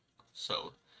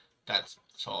 So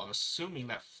I'm assuming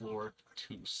that floor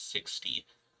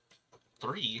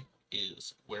 263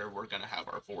 is where we're gonna have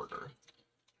our border.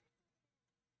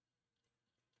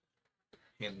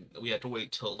 And we have to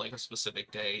wait till like a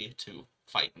specific day to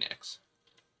fight Nyx.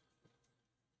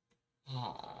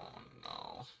 Oh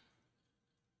no.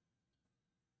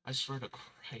 I swear to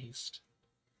Christ.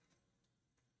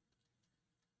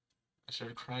 I swear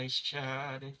to Christ,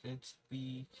 Chad, if it's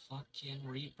the fucking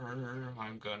Reaper,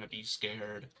 I'm gonna be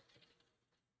scared.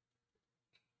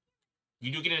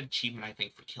 You do get an achievement, I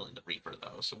think, for killing the Reaper,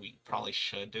 though, so we probably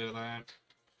should do that.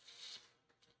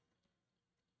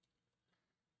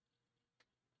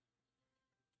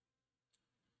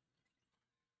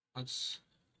 Let's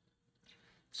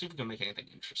see if we can make anything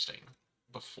interesting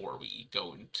before we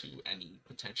go into any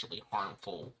potentially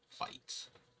harmful fights.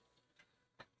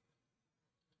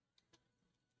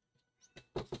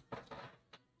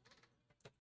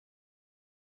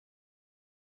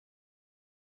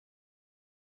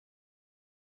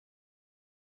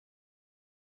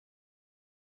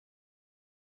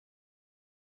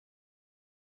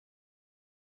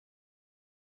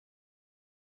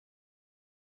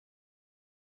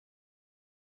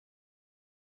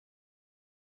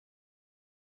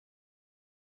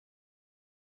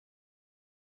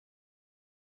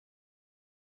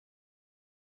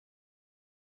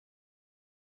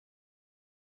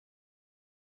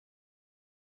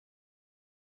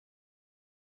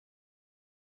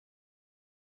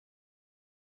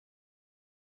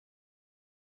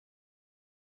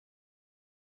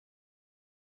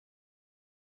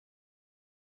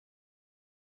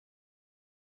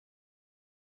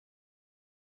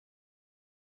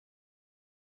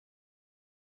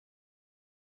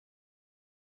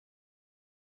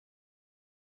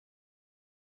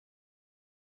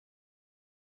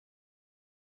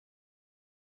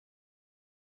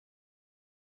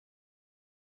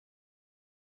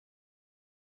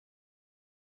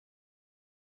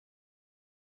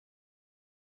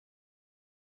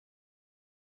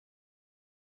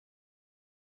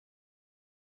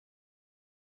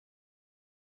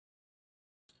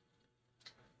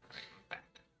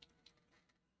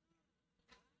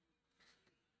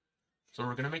 So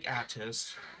we're gonna make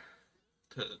Attis,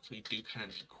 because we do kind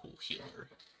of need a cool healer.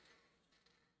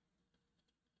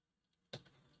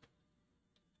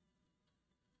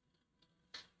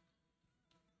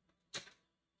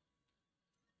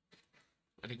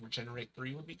 I think Regenerate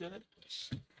 3 would be good.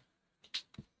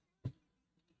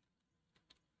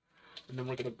 And then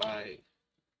we're gonna buy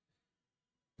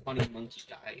Funny Monkey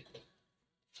Guy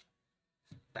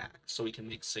back so we can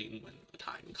make Satan when the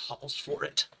time calls for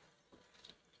it.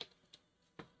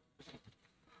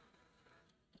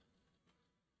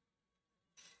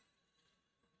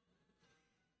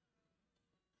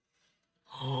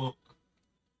 Oh.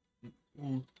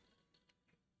 Ooh.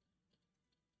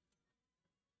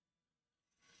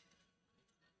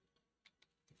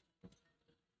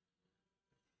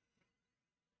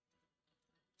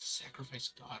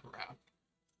 Sacrifice God Wrath.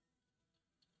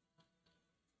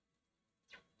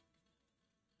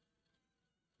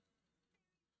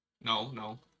 No,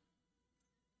 no.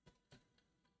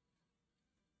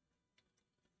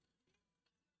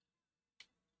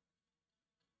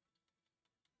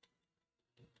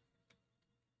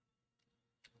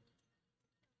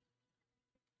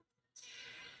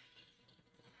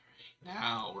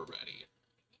 Now we're ready.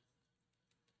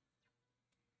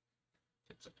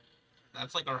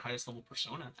 That's like our highest level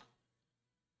persona now.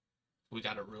 We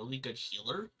got a really good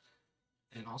healer,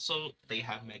 and also they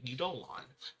have Megidolon.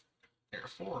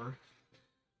 Therefore,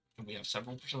 and we have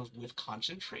several personas with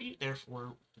concentrate,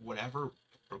 therefore whatever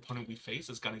opponent we face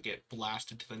is gonna get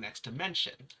blasted to the next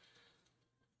dimension.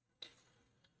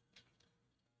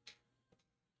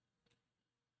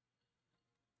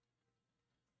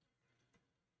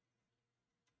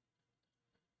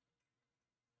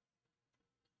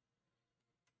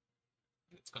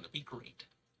 It's gonna be great.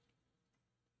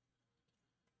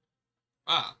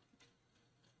 Ah.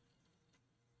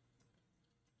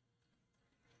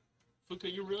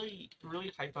 Fuka, you really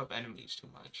hype up enemies too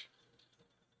much.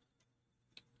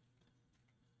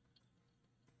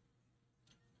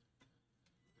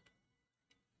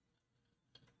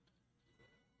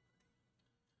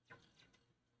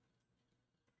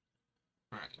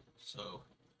 Alright, so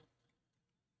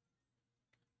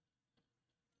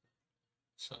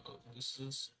this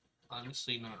is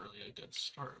honestly not really a good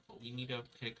start, but we need to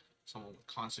pick someone with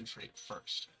concentrate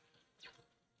first.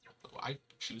 So I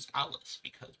choose Alice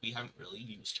because we haven't really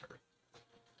used her.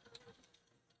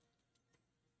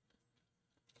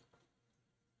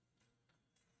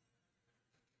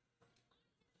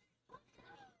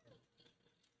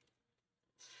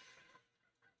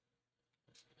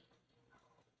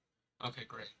 Okay,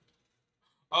 great.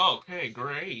 Okay,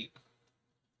 great.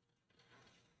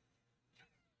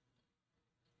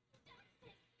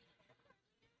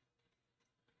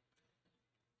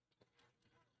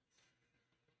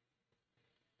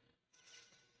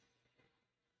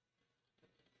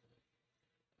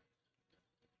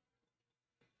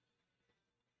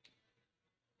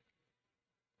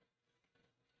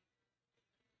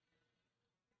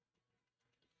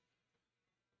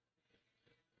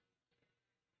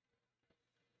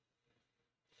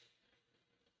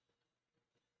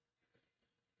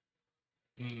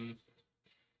 Mm.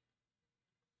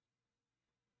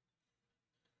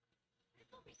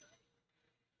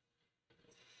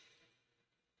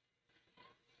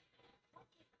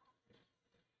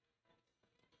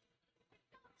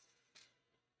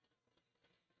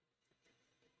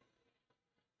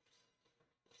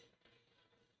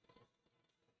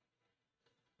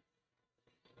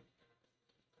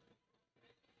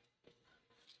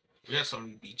 We have so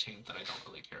many B chains that I don't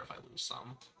really care if I lose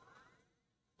some.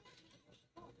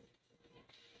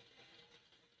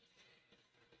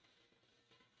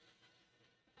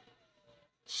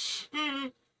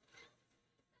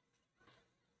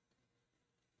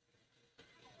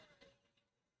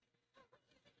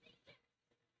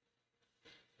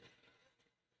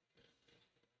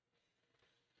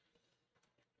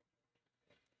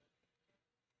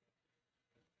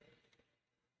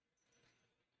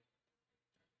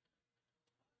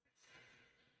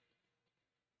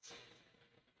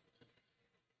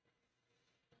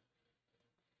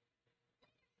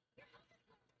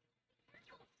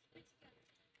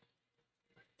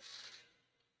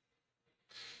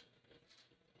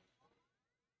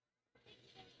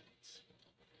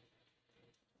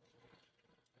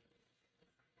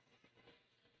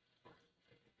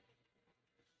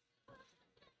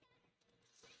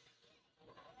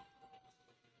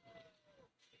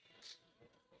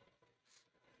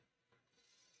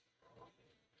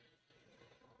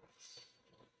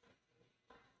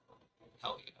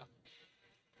 Hell yeah.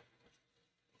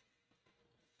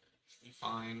 Should be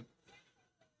fine.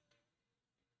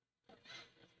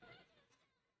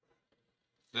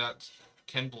 That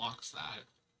Ken blocks that.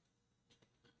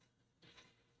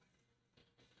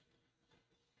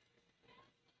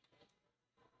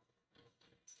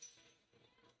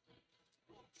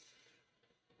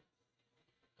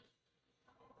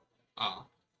 Oh.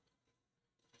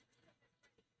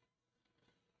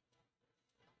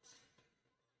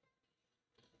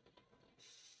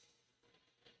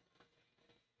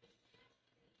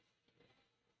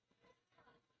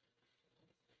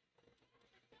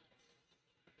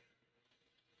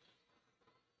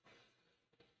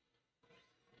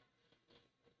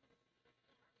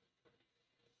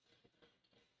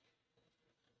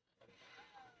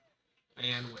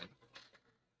 And win.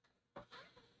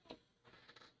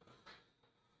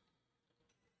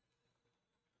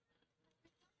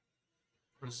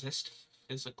 Resist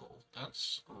physical.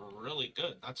 That's really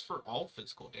good. That's for all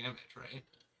physical damage, right?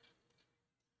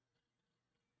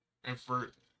 And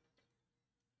for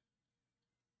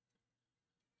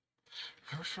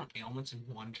recovers from ailments in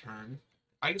one turn.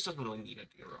 I guess doesn't really need a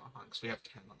Dira on because we have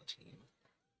 10 on the team.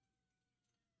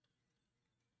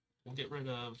 We'll get rid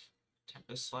of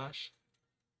Tempest Slash.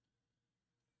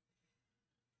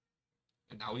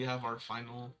 And now we have our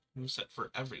final moveset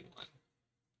for everyone.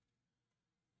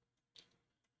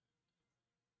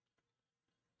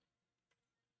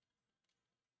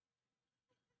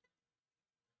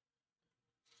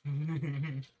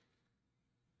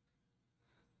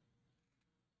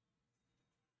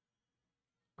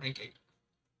 Rank 8.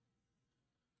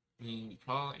 I mean, we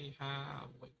probably have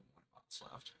like 1 bots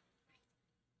left.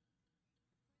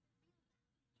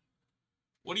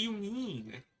 What do you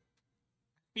mean?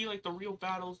 I feel like the real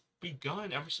battle's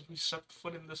begun ever since we stepped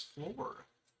foot in this floor.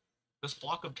 This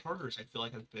block of Tartars, I feel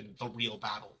like, has been the real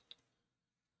battle.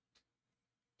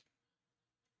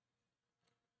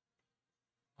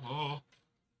 Oh.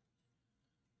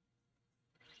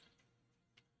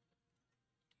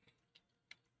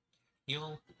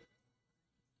 Heal.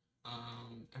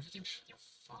 Everything should be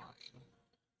fine.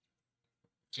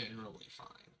 Generally fine.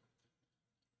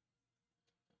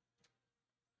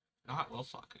 Not, well,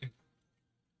 fuck.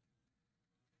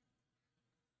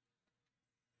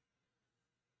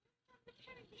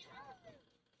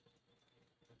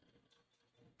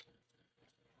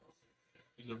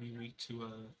 You're gonna be weak to,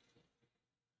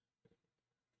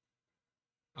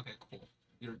 Okay, cool.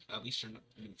 You're, at least you're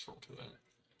neutral to it.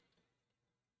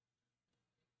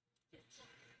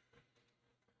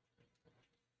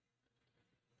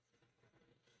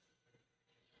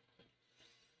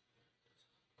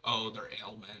 Oh, they're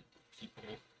ailment people.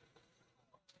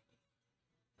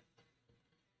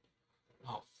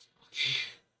 Oh, fuck.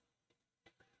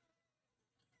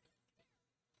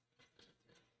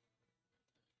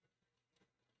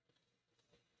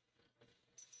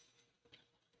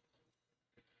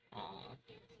 Oh.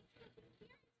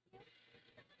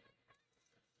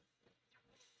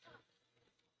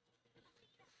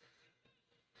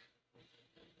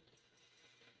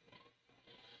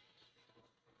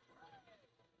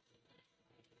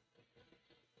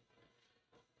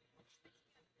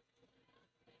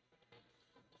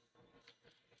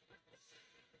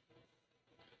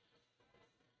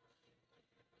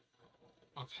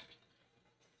 Okay.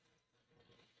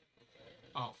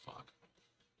 Oh, fuck.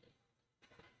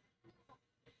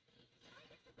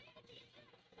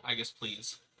 I guess,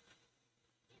 please.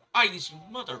 I guess, you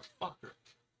motherfucker.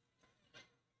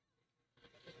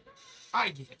 I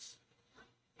guess.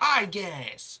 I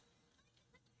guess.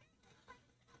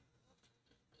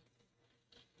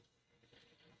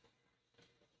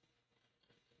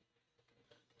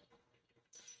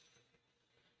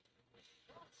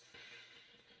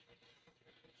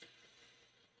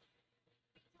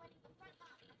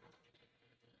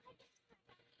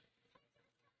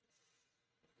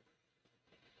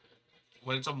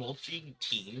 When it's a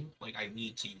multi-team, like, I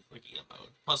need to use Ordeal mode.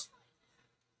 Plus,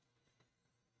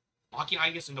 locking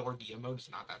Aegis into Ordeal mode is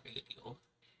not that big a deal.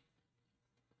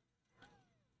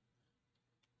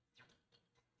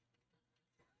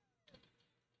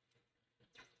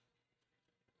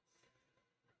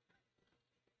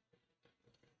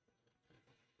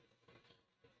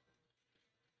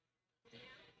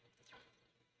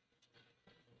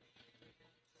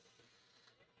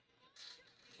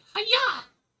 Hiya!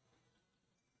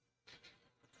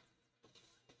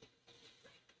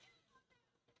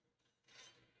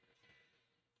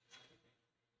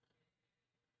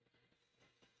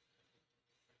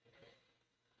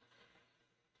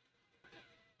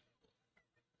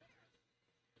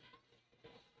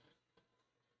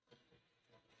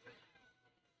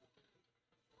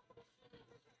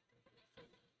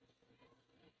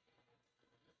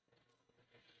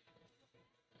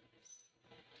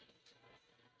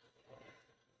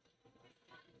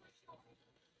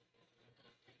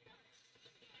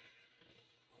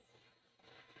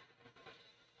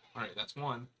 Alright, that's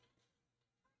one.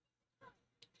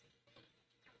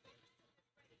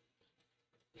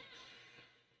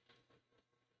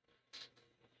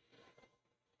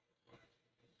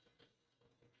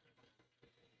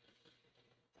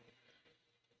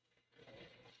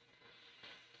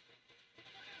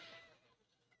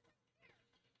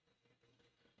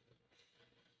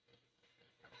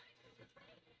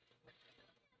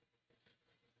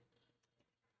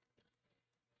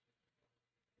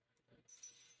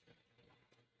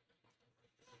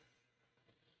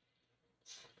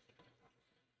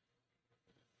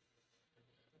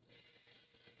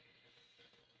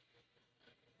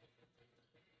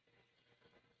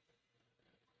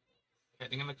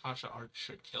 Hitting in the Kasha arc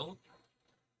should kill.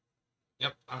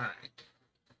 Yep, alright.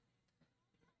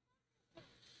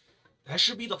 That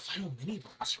should be the final mini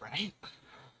boss, right?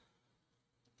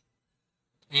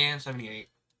 And 78.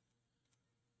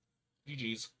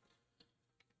 GG's.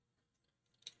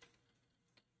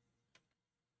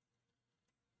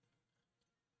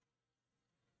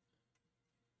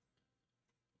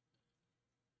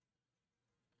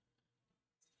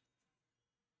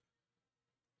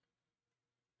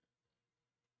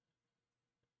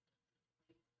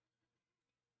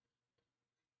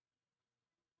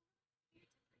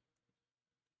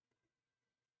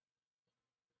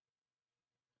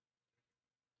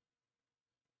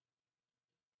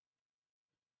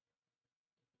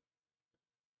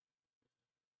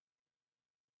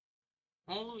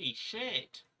 Holy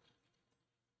shit!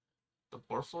 The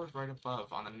board floor is right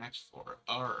above on the next floor.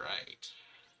 Alright.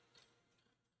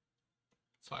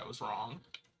 So I was wrong.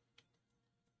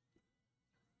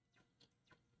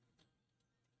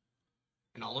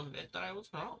 And I'll admit that I was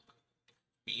wrong.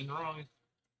 Being wrong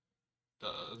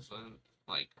doesn't,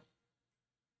 like,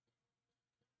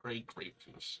 great grape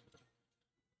juice.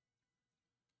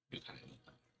 You kind of need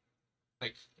that.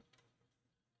 Like,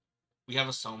 we have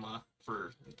a Soma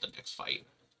for the next fight.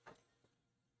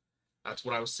 That's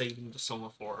what I was saving the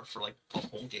Soma for like, the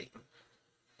whole game.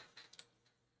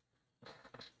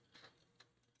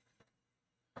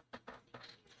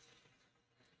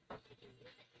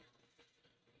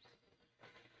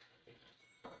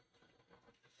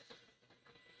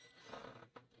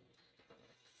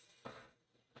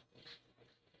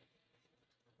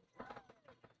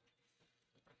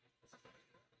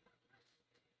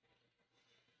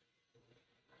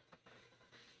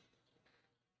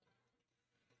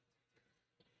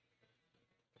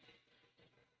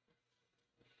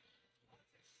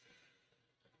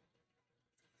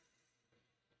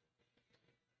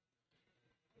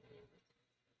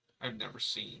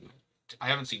 I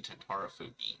haven't seen Tentara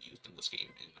food being used in this game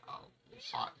in a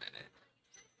hot minute.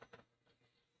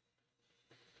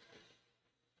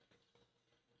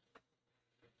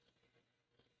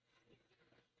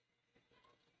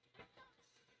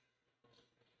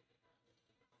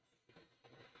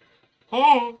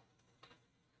 Oh!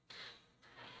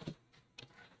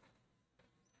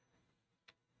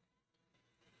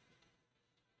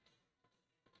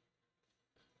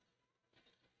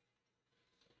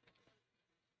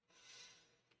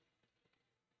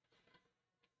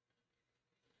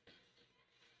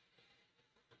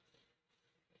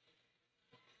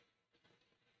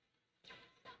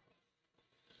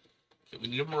 Okay, we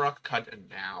need a Maraca cut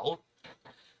now.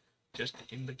 Just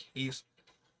in the case.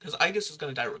 Because Igus is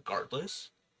gonna die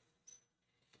regardless.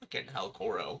 Fucking hell,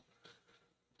 Koro.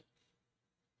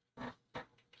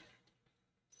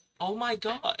 Oh my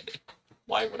god!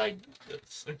 Why would I do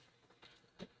this?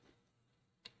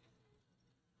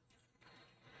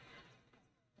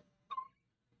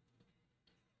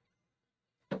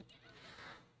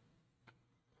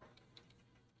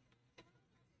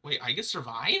 Wait, Igus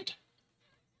survived?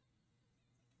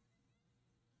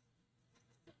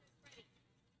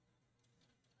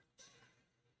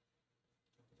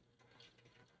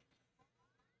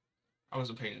 I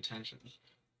wasn't paying attention.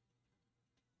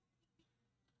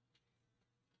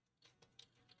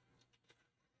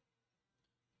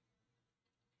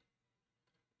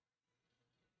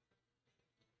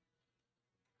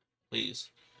 Please.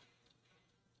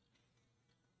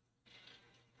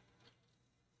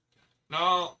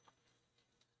 No!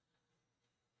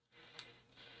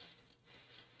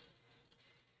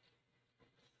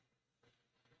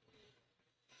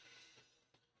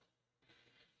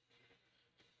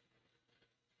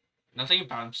 Nothing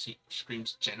about him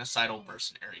screams genocidal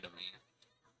mercenary to me.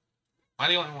 Am I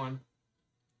the only one?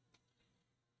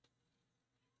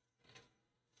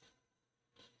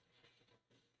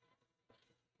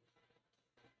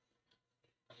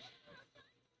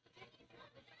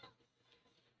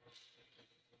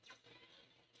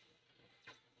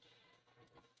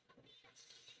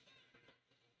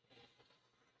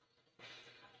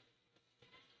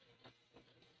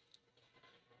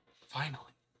 Finally.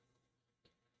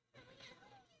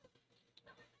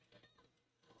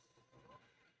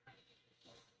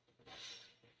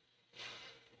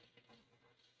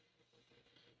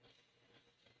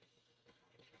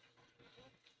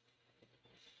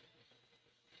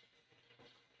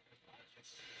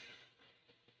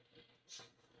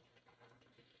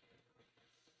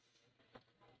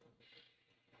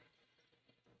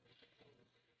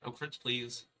 No crits,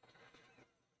 please.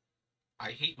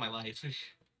 I hate my life.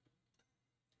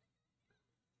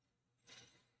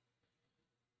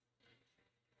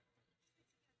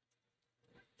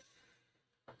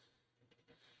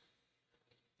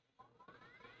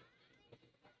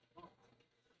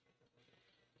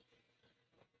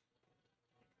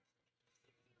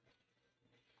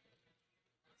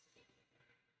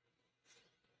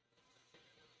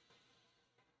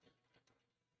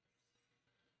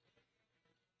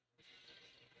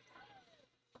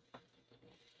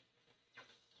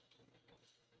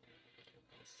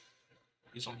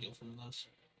 Please don't heal from this.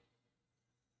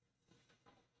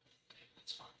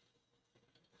 It's fine.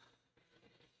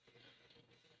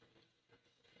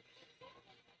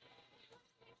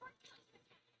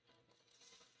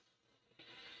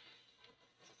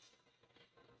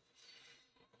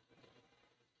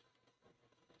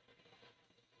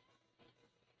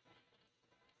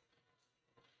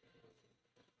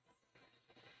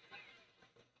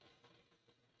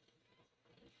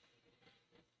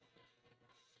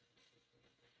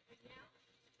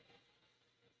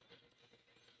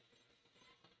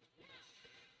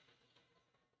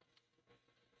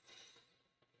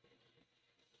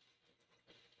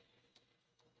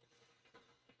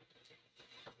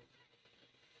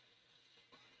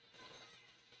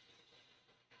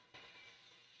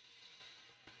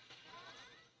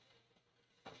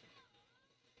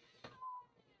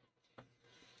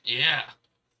 Yeah.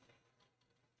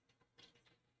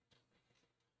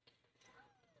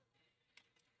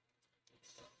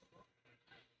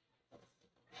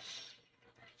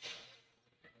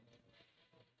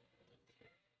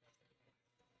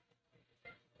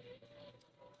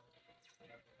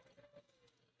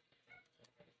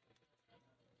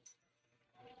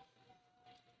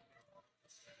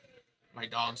 My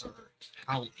dogs are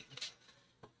howling.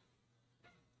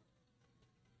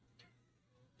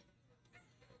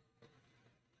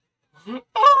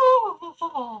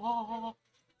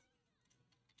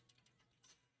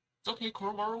 It's okay,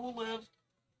 Koromaru will live.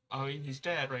 I mean, he's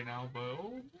dead right now, but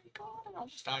oh my god, I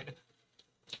almost died.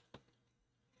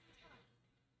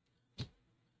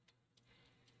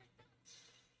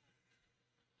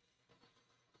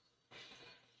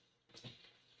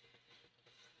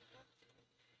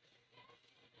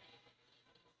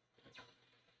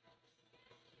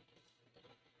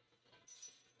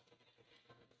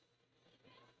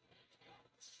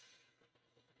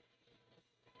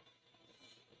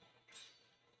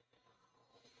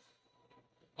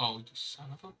 Oh, you son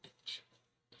of a bitch.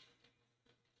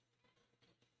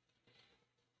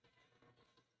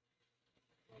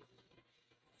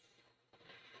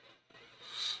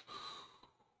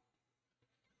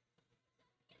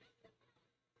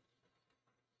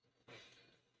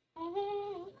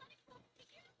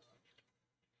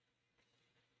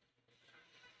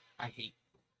 I hate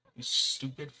you,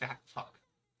 stupid fat fuck.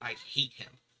 I hate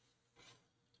him.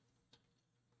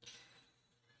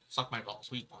 Suck my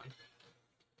balls, we won.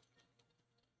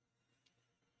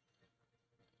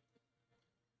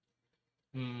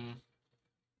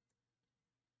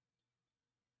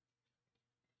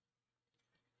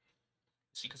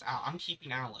 See, because I'm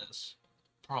keeping Alice.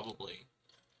 Probably.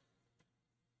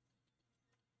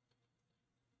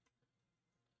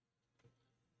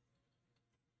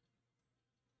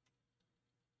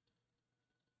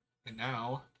 And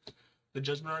now, the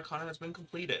Judgment Arcana has been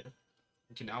completed.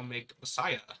 We can now make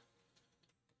Messiah.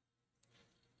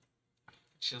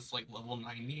 Which is like level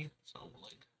 90, so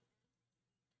like...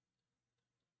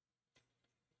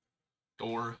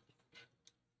 Door.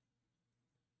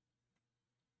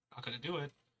 Not gonna do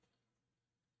it.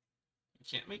 You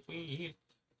can't make me.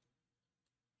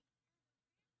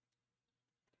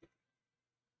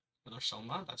 Another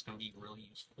Soma, that's gonna be really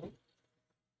useful.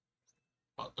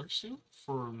 Butler suit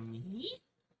for me?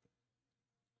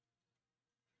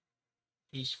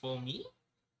 He's for me?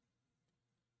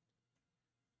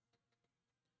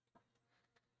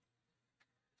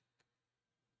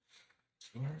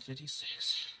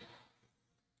 $256.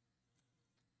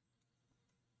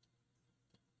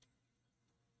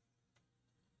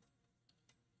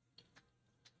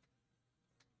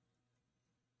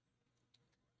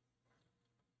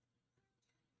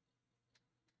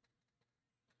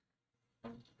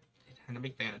 Time to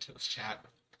make Thanatos, chat.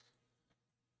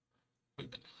 We've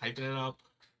been hyping it up.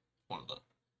 One of the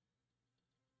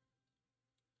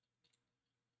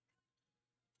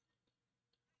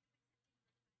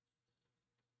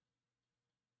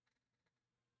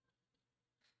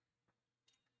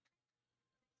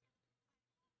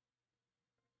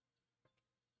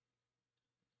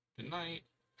good night.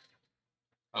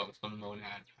 Oh, it's the Monad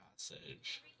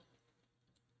Passage.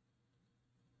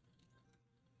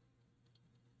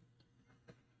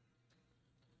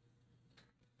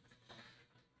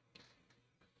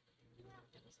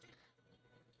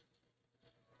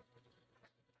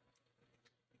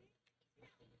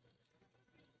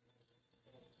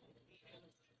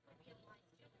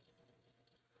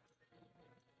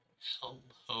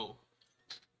 Hello.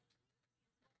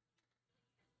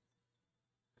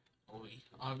 Oh, we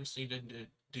obviously didn't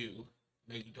do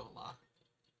Megidola.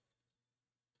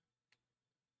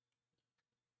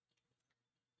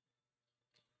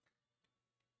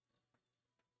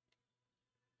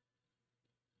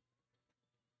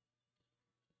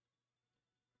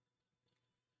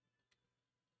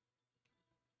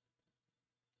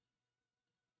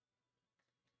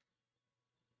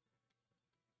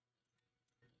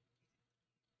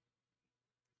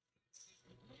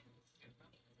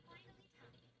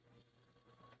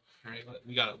 Alright,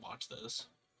 we gotta watch this.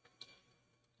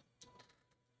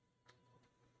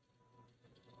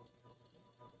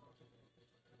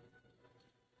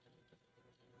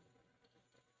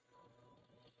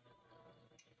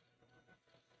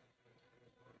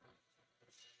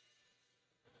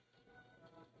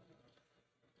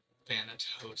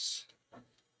 Thanatos.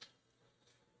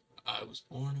 I was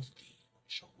born of thee, I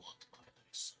shall walk by thy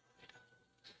side.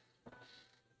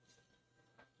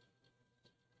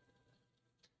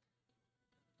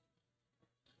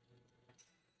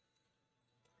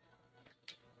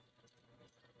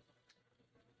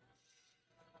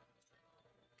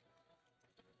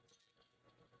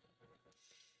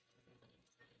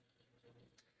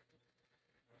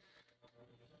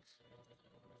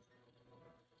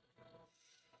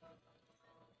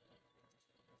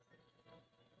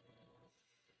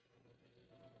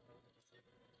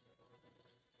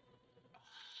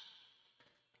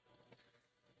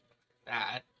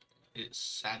 That is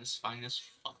satisfying as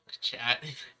fuck, chat.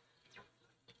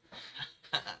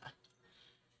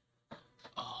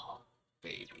 Oh,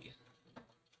 baby.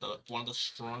 One of the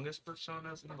strongest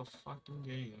personas in the fucking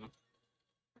game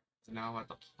is now at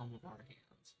the palm of our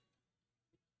hands.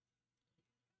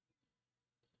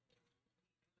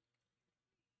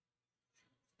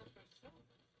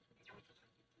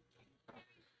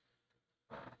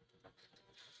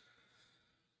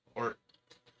 Or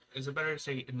is it better to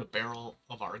say in the barrel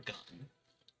of our gun?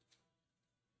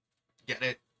 Get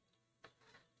it?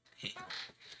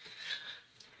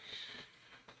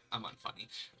 I'm unfunny.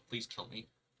 Please kill me.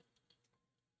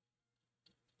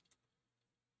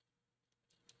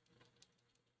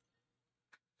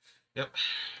 Yep.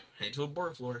 Heading to a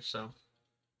board floor, so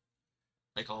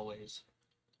like always.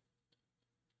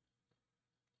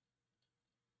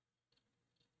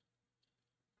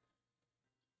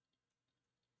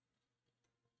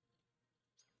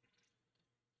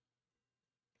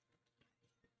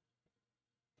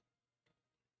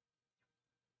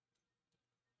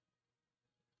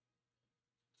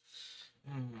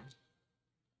 Hmm.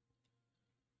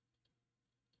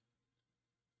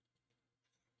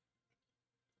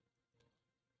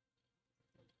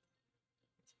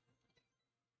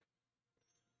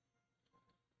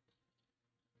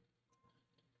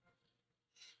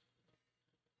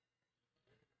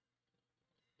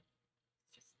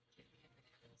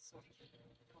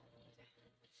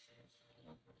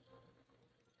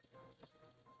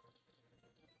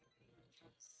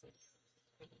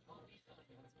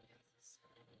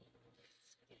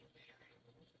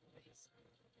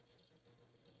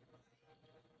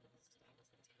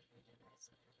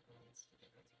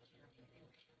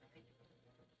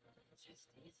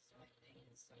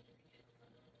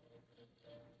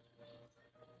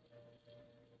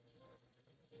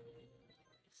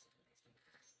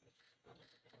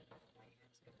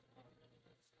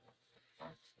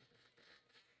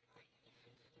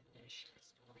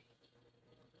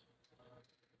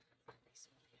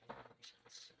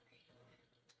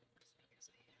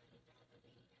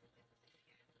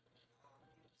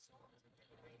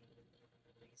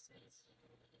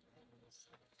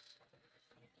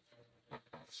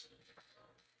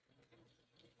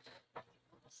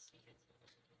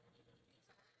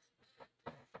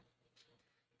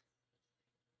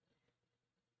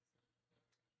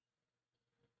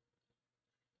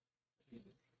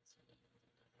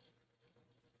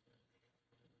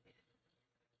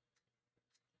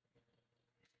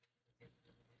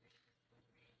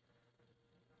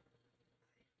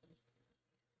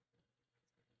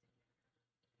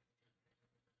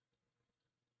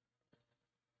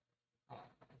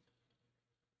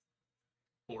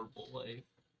 poor boy.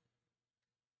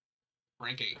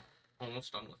 Rank 8.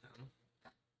 Almost done with him.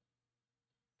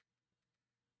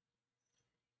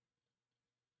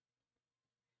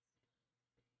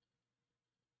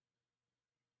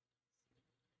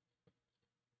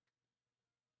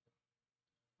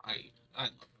 I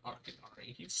love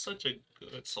Arcanari. He's such a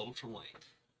good social link.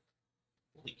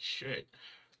 Holy shit.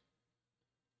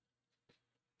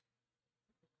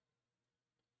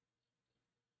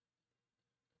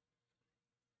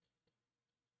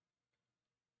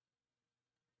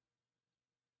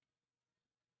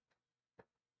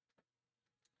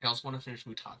 I also want to finish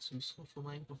Mutatsu's social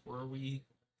link before we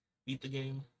beat the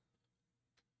game.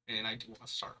 And I do want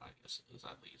to start Igus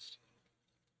at least.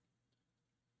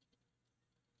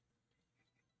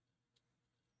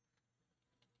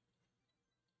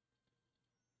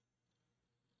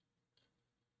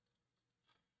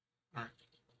 Alright.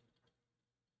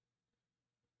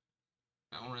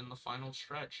 Now we're in the final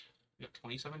stretch. We have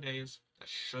 27 days. That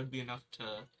should be enough to...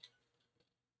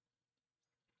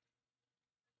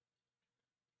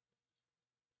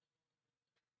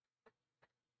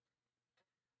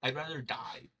 I'd rather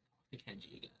die to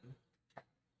Kenji again.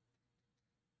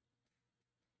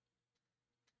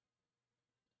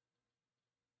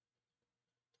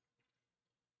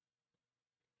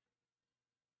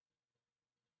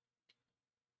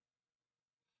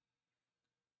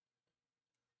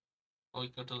 I'll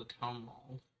go to the town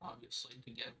hall, obviously, to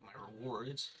get my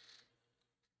rewards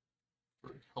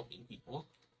for helping people.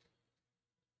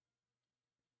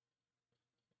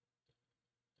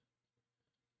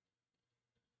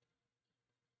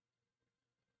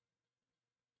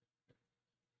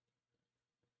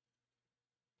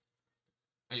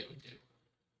 Oh yeah, we do.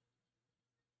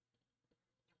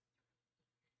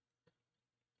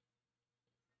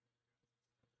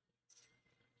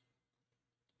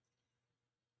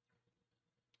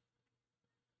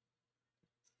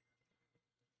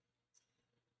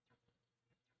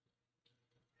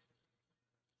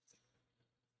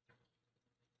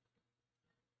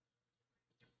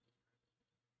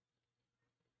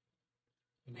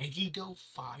 Megiddo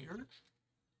Fire?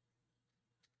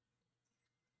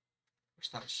 Wish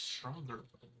that was stronger,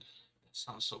 but that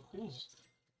sounds so cool.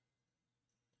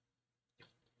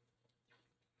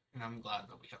 And I'm glad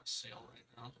that we have a sale right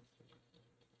now.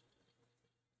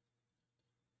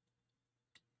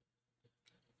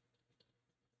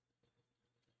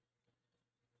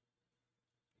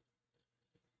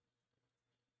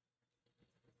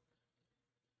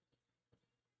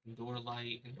 Indoor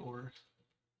light, indoor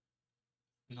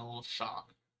null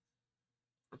shock.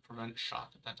 For prevent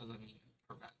shock, that doesn't mean it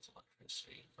prevents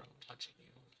electricity from touching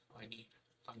you. I need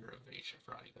thunder evasion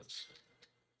for Igus.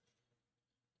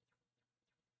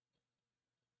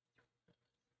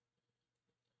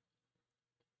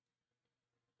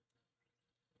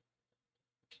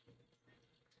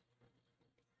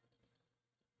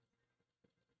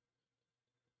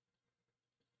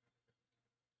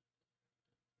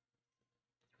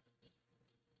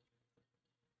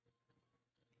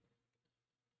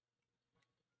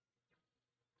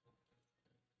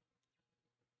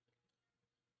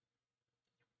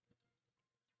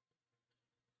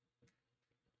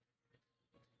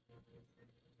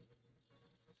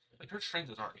 Like, her strength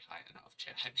is already high enough,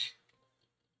 Chad.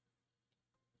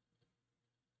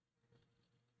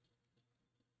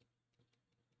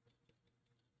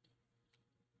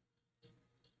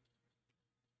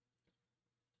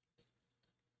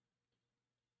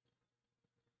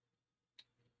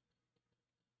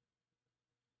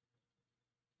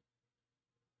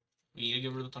 We need to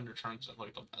give her the Thunder Charm because that's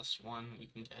like the best one we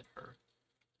can get her.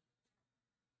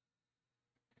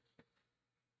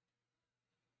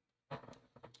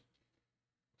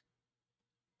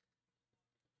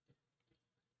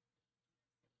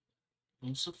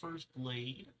 Lucifer's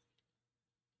Blade.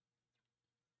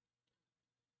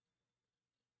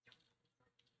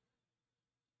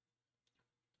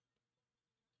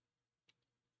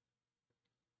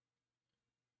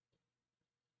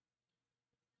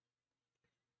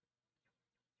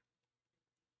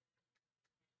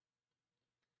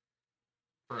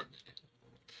 For a minute.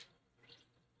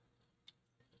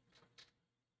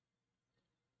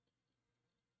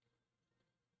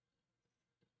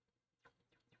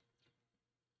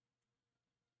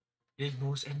 It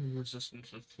ignores any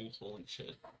resistance of full holy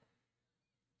shit.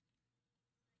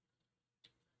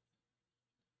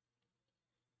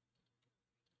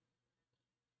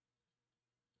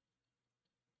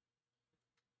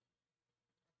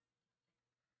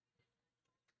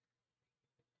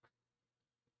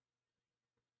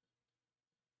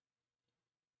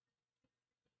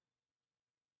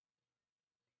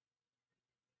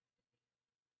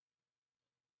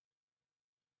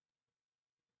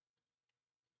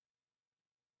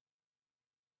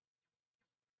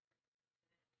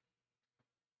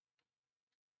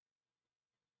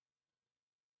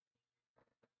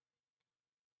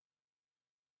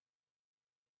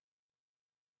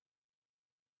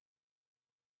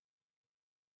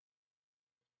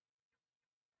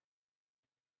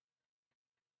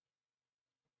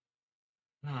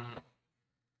 Hmm.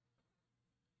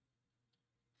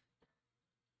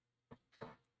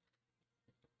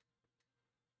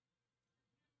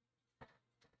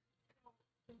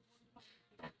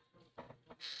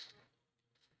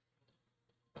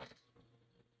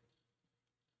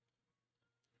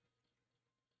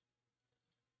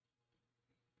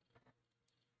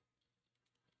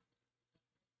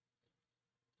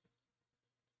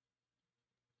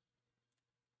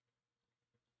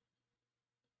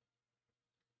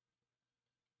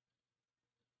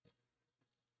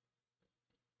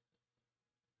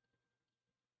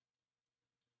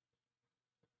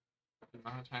 The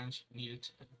amount of times you needed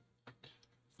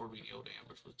for radio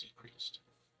damage was decreased.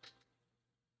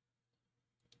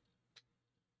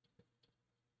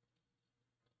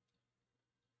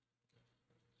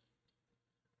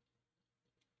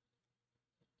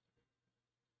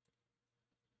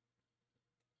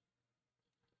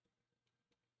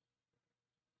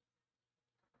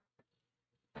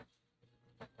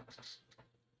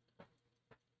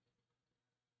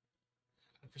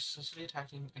 Persistently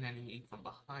attacking an enemy from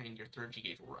behind, your third G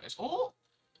gauge will rise. Oh!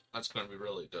 That's going to be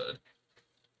really good.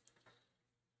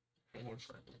 I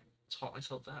taught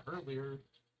myself that earlier.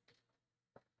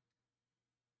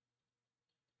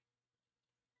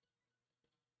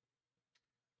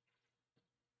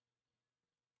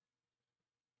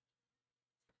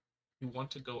 You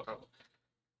want to go out.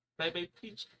 Baby,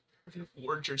 please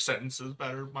word your sentences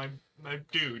better, my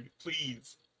dude,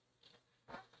 please.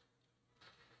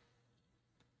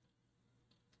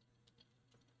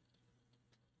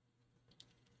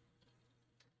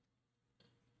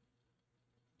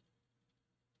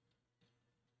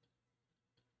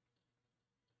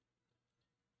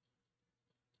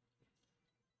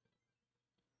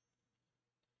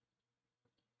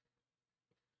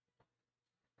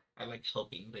 I like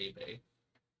helping Bebe.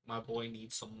 My boy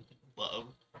needs some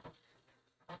love.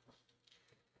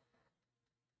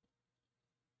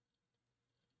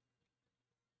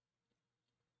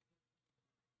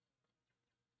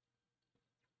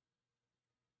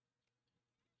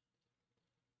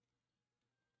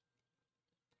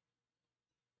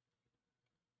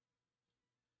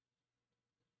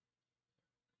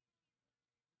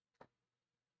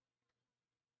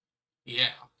 Yeah.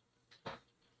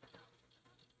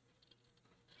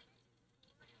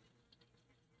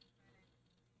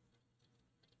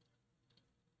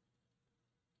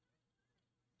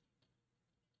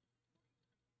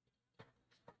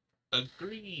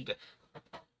 Agreed.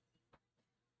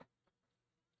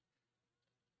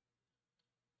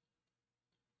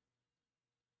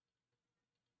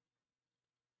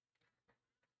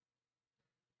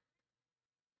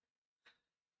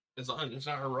 As long as it's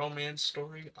not a romance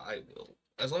story, I will.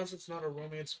 As long as it's not a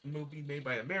romance movie made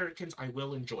by Americans, I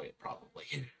will enjoy it,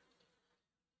 probably.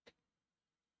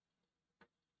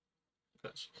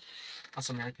 Because us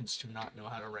Americans do not know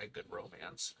how to write good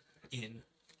romance in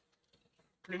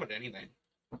pretty much anything.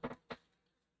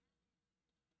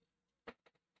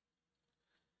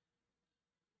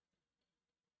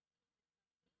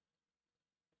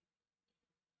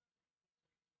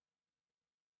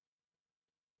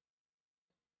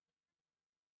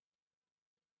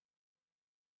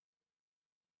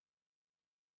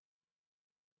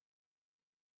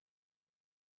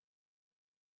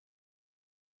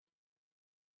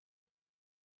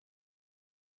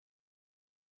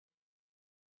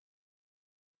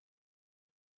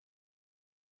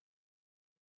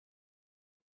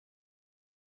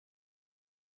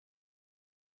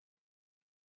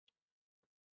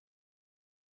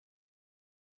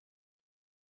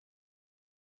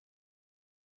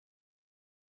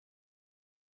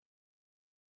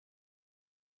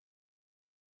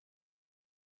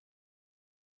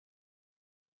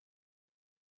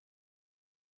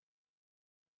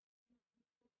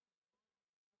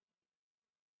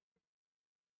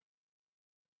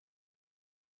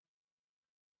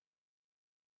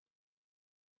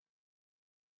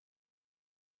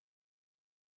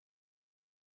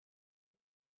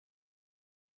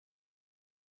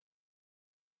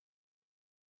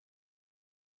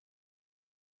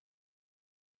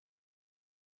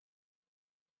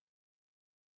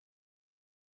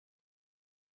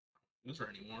 Use her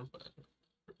anymore, but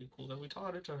pretty cool that we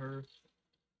taught it to her.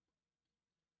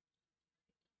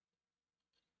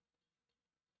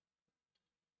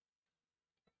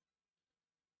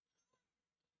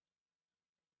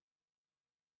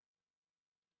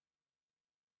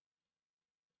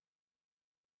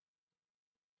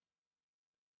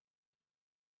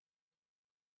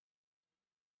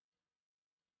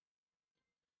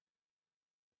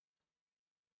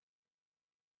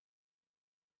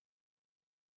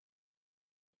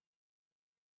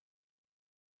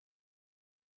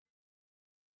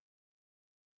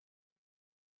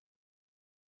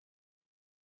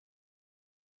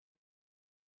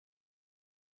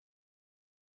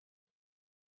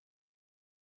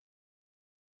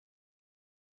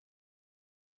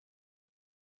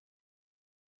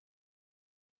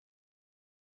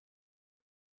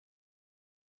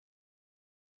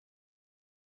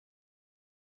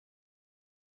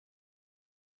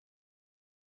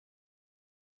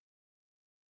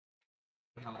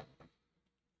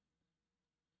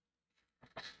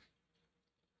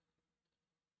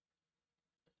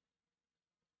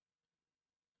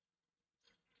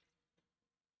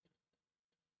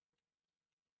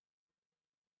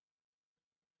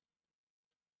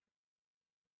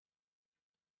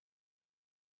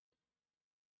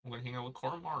 I'm gonna hang out with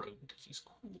Koromaru because he's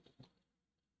cool.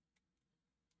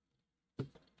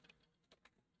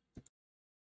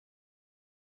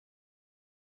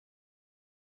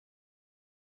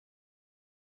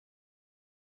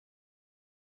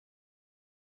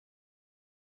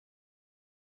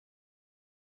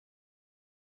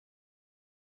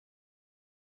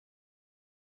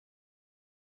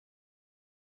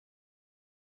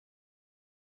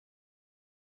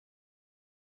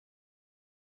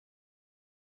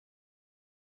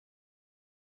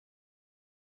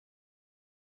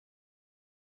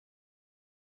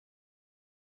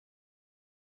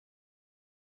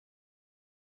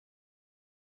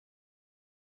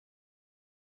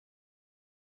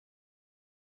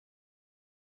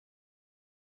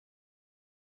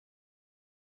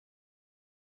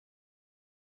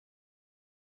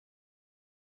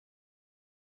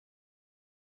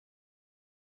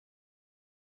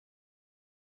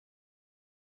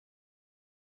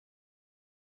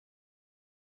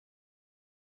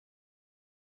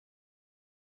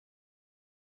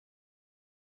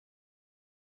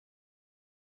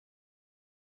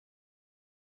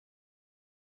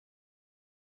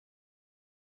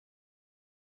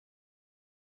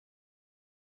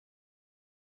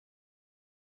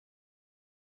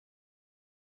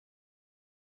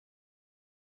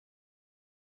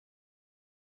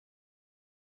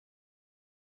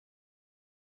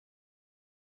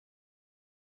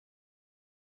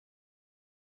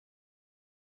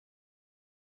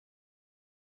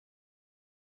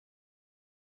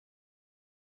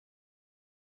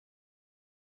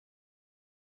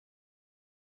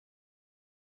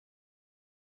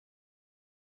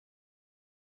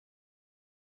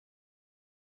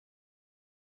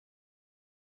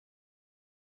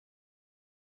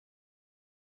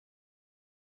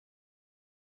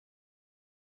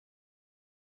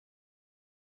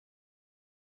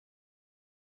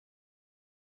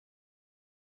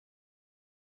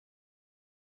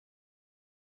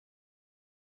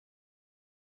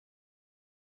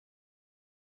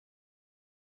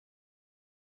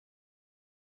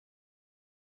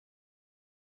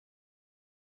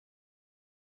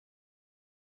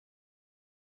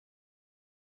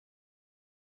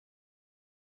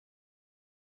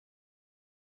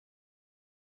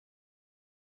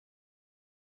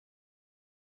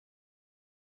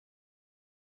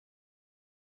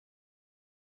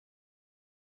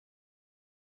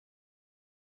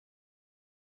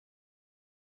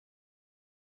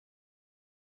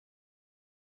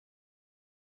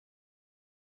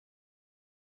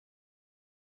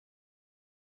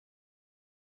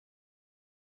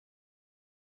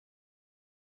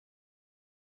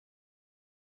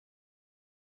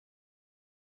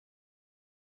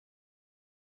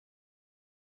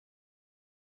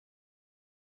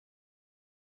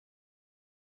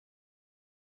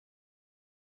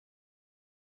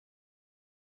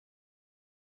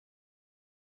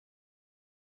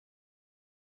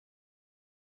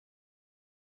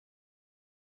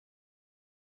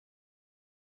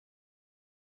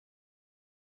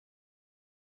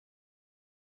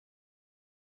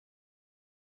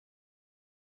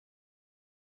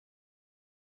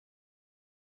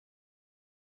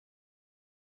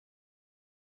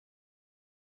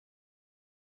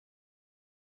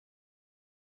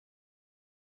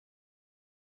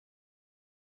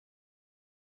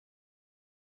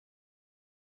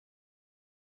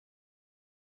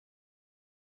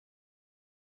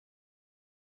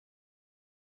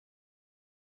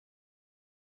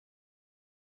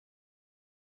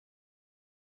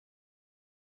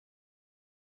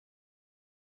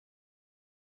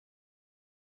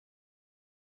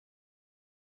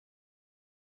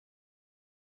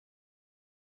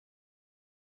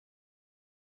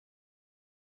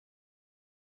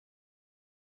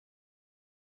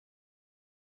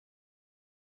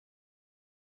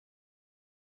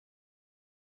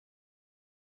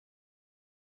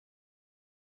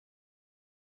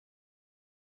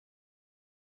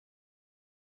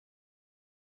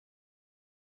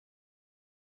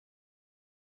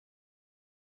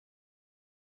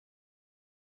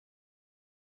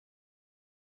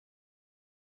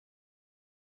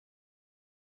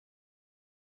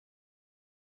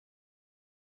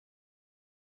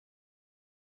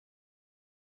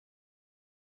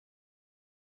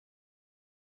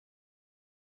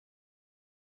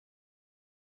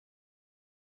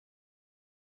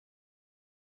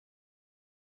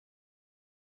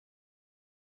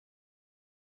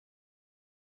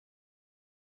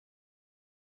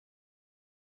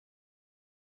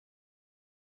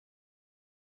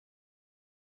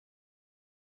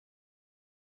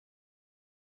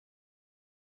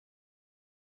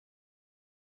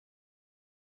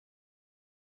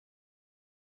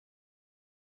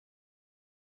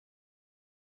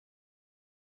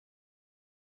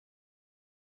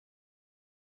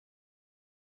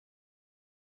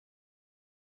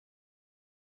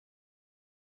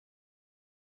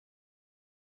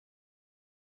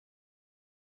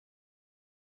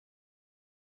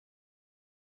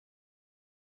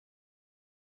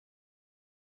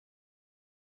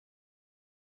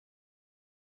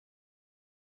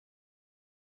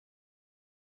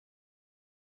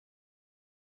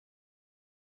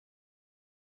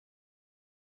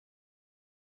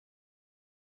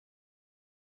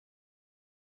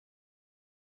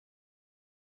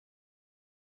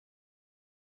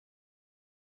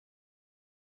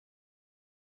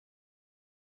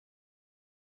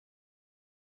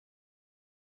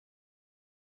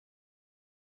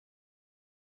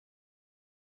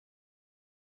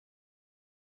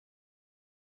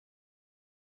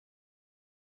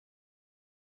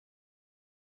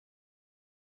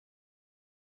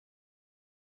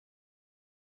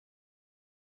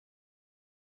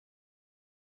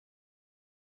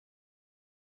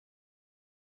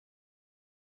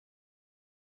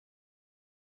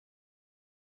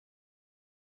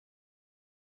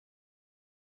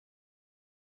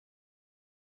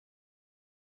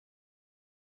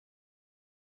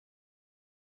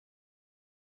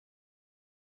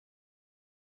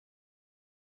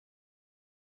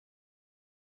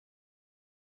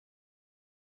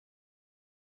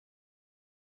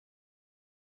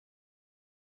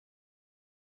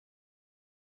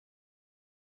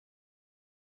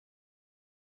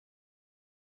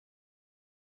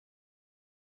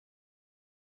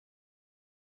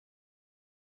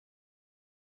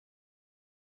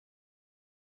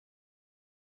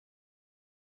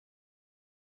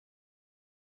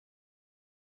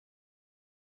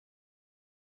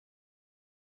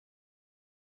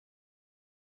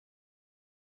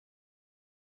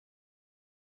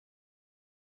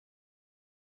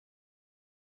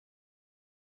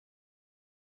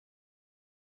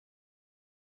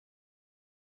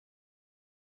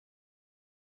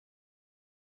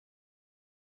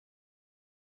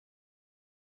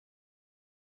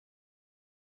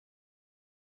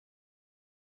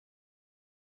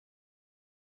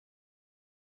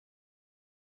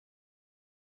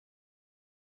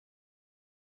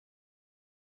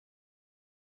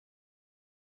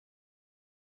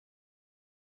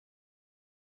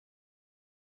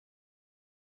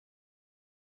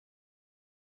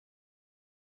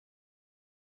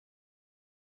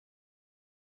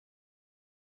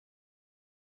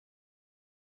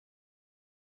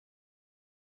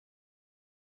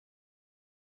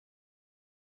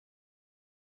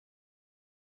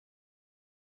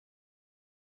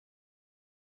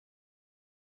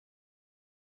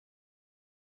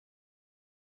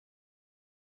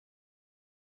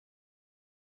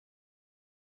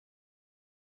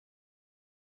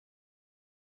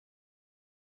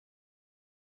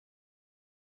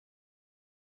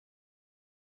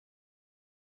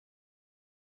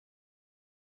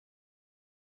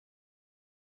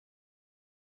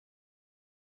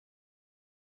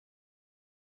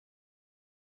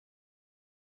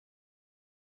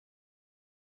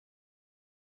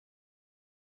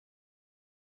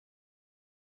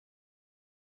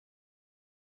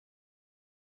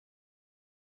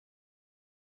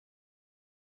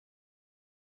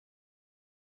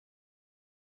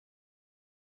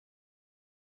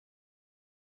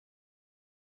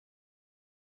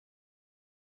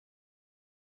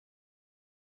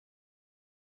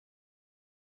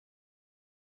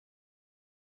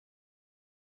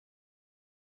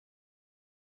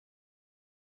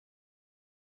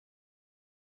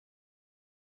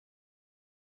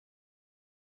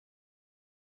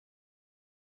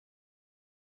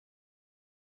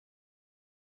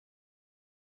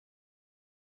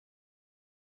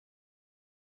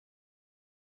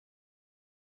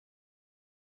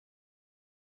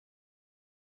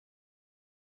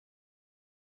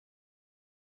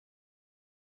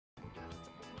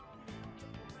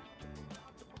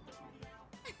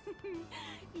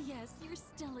 yes, you're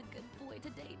still a good boy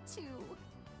today, too.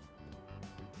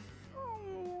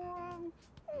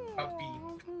 Puppy.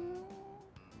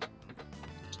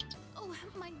 Oh,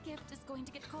 my gift is going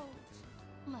to get cold.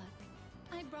 Look,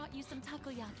 I brought you some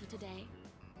takoyaki today.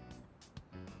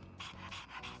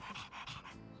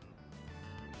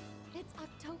 It's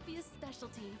Octopia's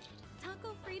specialty.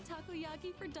 Taco-free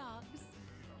takoyaki for dogs.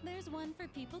 There's one for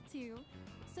people too.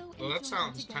 So Well, that enjoy them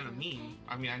sounds together, kind of mean. okay?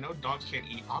 I mean, I know dogs can't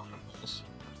eat octopus.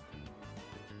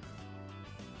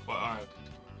 But,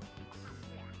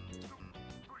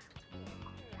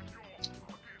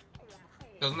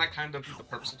 doesn't that kind of be the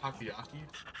purpose of takoyaki?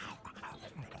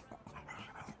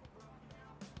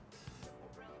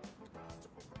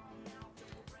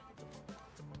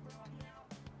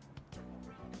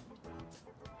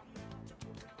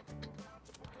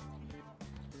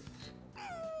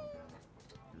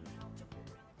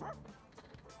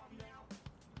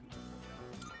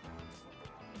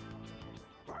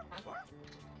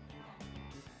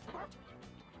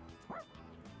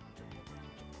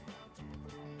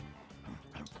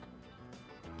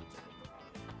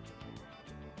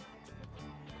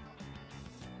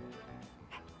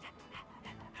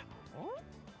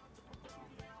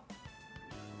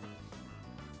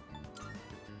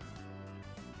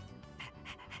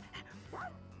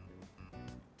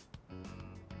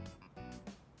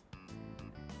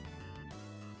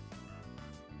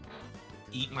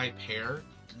 Eat my pear?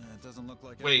 It doesn't look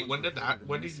like. Wait, anyone's when did that? reported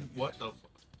When did? missing What yet.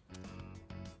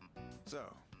 the? So,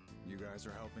 you guys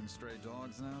are helping stray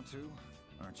dogs now too?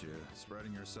 Aren't you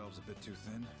spreading yourselves a bit too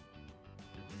thin?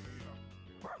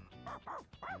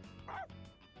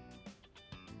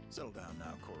 Settle down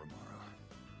now, Koromaru.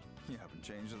 You haven't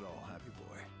changed at all, have you,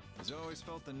 boy? He's always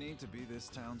felt the need to be this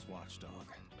town's watchdog.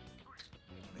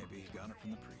 Maybe he got it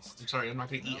from the priest. I'm sorry, I'm not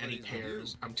gonna Now eat that any he's with you,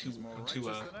 pears. I'm too he's more too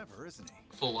righteous than ever, isn't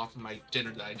he? full off of my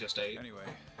dinner that I just ate. Anyway,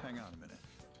 hang on a minute.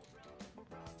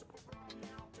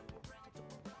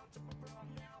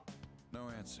 No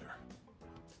answer.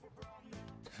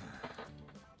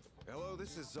 Hello,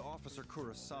 this is Officer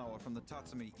Kurosawa from the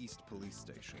Tatsumi East Police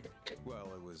Station.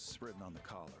 Well, it was written on the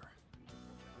collar.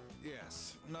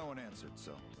 Yes, no one answered,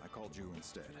 so I called you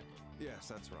instead. Yes,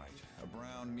 that's right. A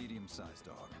brown, medium-sized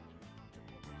dog.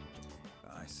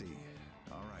 I see.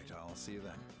 All right, I'll see you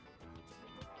then.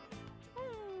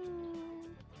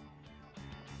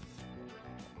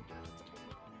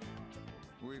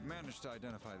 We've managed to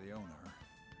identify the owner.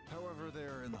 However,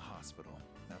 they're in the hospital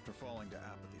after falling to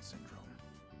apathy syndrome.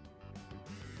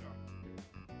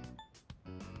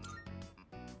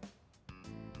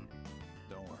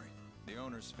 Don't worry. The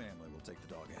owner's family will take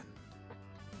the dog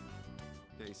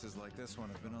in. Cases like this one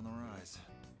have been on the rise.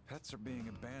 Pets are being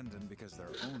abandoned because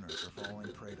their owners are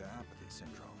falling prey to apathy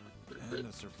syndrome. And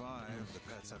to survive, the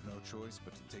pets have no choice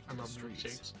but to take I to the love streets.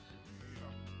 milkshakes.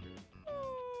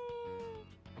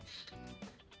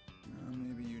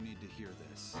 Maybe you need to hear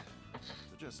this.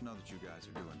 But just know that you guys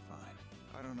are doing fine.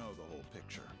 I don't know the whole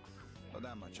picture, but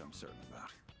that much I'm certain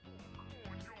about.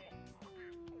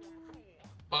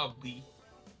 Bubbly.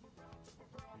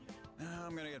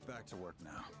 I'm gonna get back to work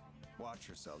now. Watch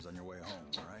yourselves on your way home,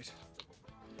 all right?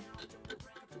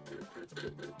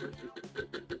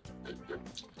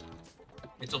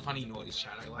 It's a funny noise,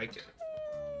 Chad. I like it.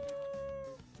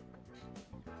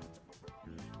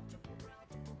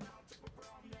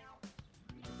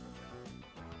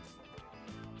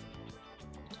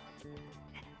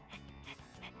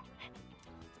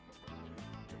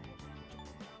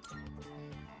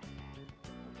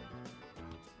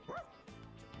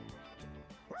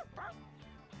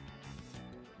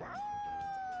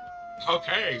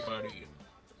 Okay, buddy.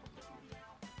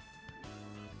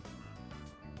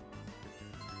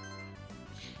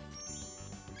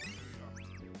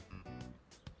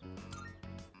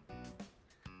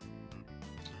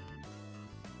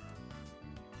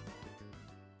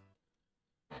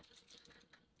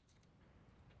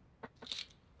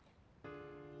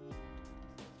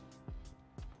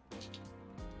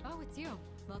 Oh, it's you.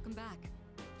 Welcome back.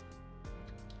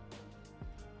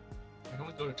 I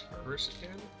don't go to Terrace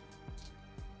again?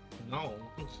 No.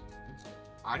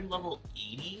 I'm level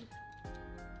 80?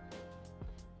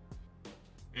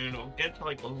 And I'll get to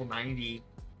like level 90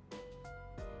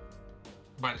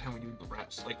 by the time we do the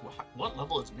rest. Like, what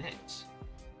level is Nyx?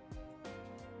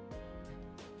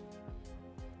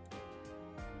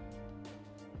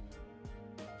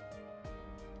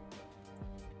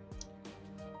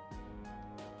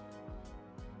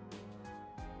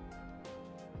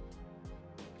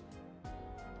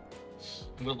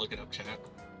 I'm gonna look it up, chat.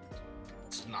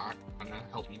 It's not gonna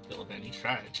help me build any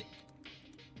strategy.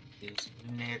 Is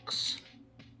Nyx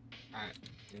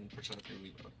in Persona 3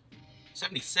 Reload?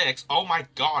 76? Oh my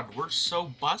god, we're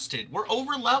so busted. We're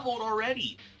over leveled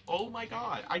already. Oh my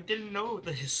god, I didn't know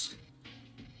this.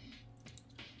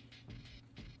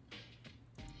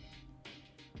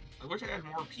 I wish I had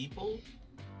more people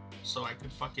so I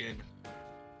could fucking...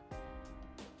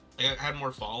 Like, I had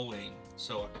more following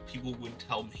so people wouldn't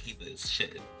tell me this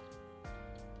shit.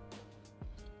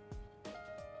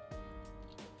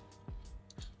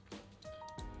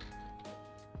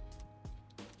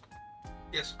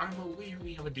 Yes, I'm aware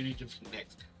we have a duty to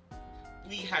next.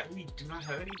 We do not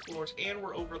have any floors and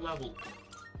we're over leveled.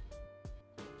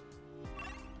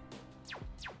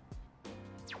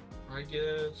 I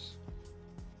guess.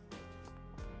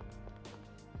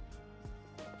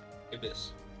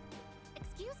 Abyss.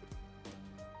 Excuse me.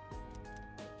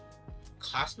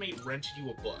 Classmate rented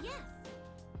you a book. Yes.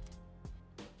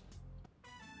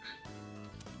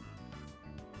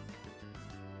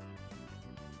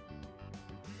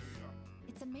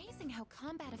 It's amazing how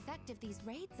combat effective these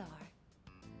raids are.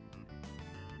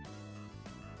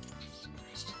 Jesus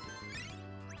Christ.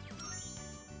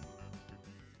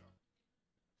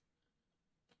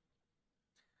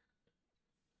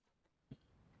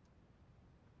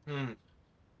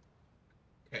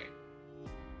 Okay.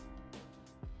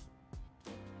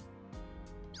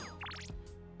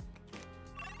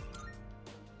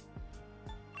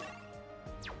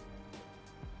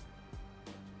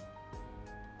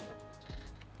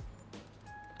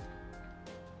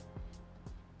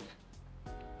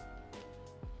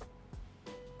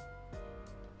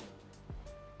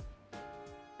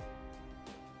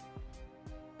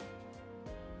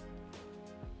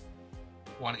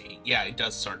 Yeah, it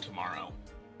does start tomorrow.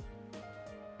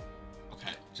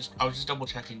 Okay, I was just double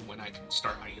checking when I can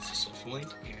start my ISS social link,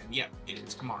 and yeah, it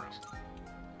is tomorrow. I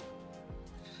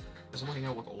just want to hang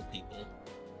out with old people.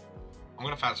 I'm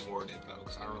gonna fast forward it though,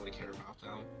 because I don't really care about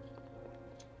them.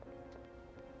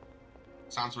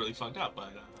 Sounds really fucked up, but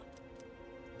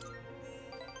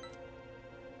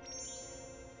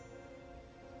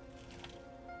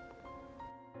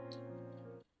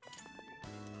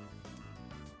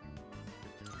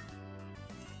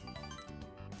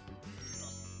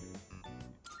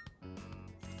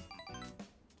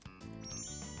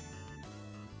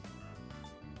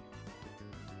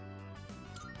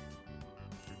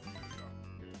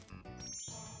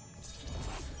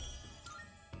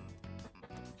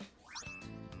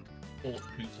old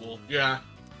people. Yeah.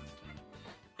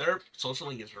 Their social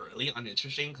link is really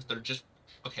uninteresting because they're just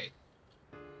okay.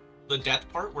 The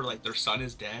death part where like their son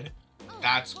is dead,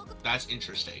 that's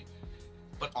interesting.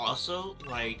 But also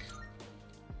like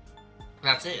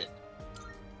that's it.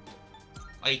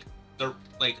 Like they're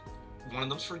like one of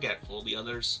them's forgetful, the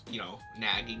other's, you know,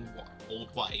 nagging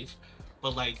old wife.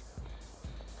 But like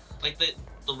the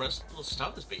rest of the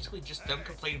stuff is basically just them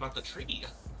complaining about the tree.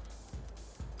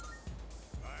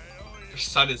 Your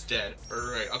son is dead.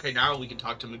 Alright, okay, now we can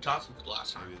talk to Mutasu for the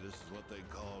last time. Maybe this is what they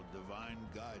call divine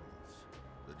guidance.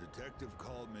 The detective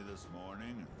called me this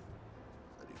morning and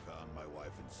said he found my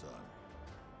wife and son.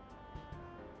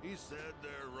 He said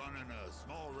they're running a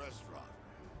small restaurant.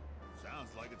 Sounds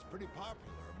like it's pretty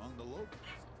popular among the locals.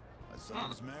 My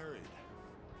son's married.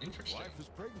 Interesting. Wife is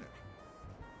pregnant.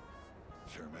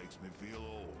 Sure makes me feel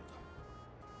old.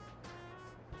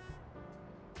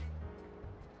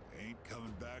 Ain't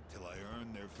coming back till I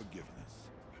earn their forgiveness.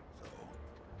 So,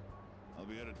 I'll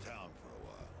be out of town for a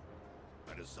while.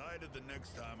 I decided the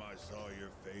next time I saw your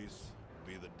face would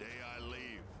be the day I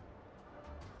leave.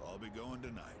 So I'll be going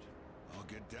tonight. I'll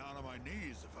get down on my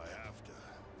knees if I have to.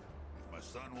 If my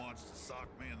son wants to sock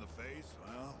me in the face,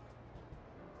 well,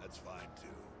 that's fine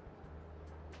too.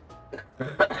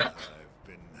 I've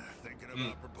been thinking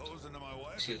about proposing to my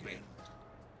wife Excuse me. again.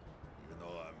 Even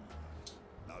though I'm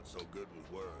not so good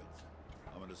with words,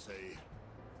 I'm gonna say,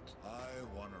 I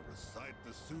want to recite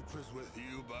the sutras with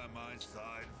you by my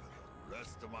side for the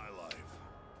rest of my life.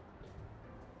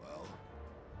 Well,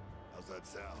 how's that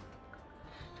sound?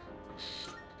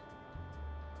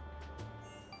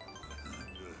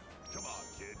 Come on,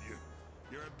 kid,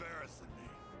 you're embarrassing me.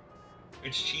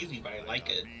 It's cheesy, but I like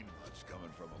it. Not mean much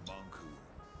coming from a monk who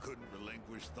couldn't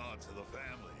relinquish thoughts of the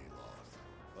family he lost.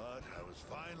 But I was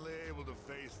finally able to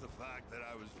face the fact that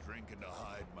I was drinking to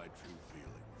hide my true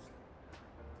feelings.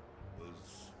 It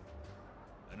was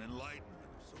an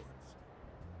enlightenment of sorts.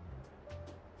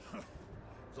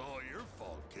 It's all your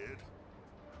fault, kid.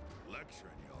 After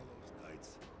lecturing you all those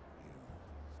nights, you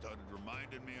started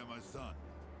reminding me of my son.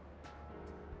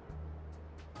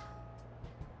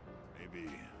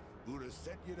 Maybe Buddha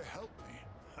sent you to help me.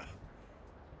 I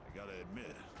gotta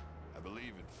admit, I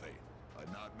believe in fate. If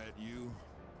I'd not met you,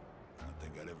 I don't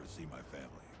think I'd ever see my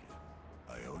family again.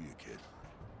 I owe you, kid.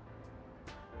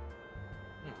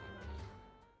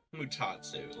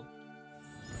 Mutatsu.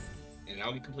 And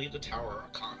now we complete the Tower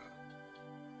Arcana.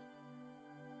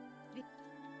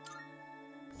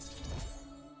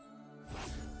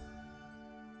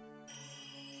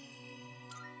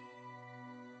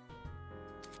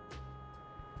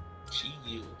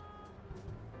 Chi-Yu.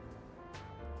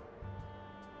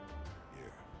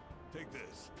 Here, take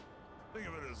this. Think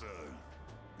of it as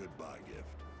a goodbye gift.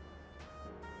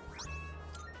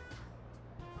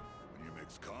 When you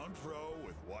mix Cointreau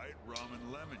with white rum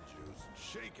and lemon juice and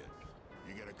shake it,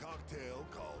 you get a cocktail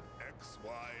called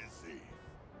XYZ.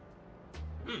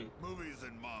 Movies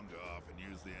and manga often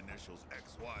use the initials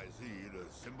XYZ to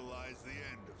symbolize the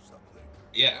end of something.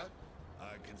 Yeah.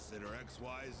 I consider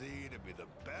XYZ to be the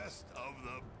best of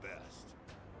the best.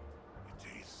 It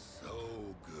tastes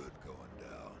so good going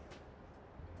down.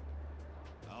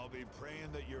 I'll be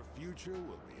praying that your future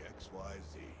will be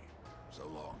XYZ. So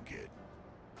long, kid.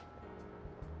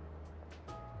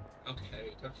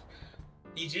 Okay.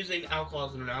 He's using alcohol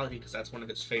as an analogy because that's one of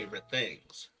his favorite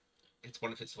things. It's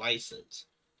one of his vices.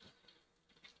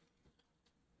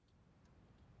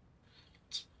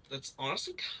 That's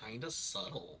honestly kind of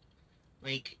subtle.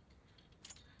 Like,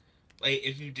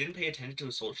 if you didn't pay attention to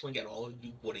his social link at all,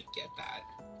 you wouldn't get that.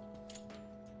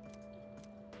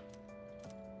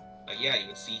 Yeah, you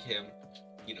would see him,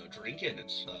 you know, drinking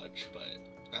and such, but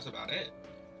that's about it.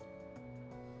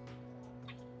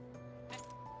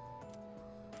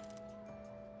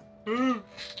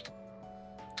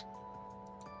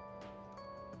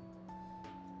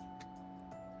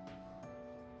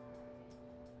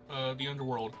 The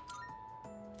underworld.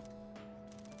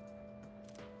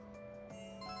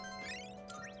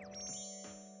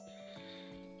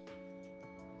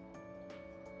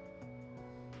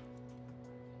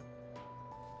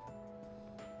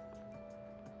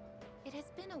 It has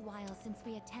been a while since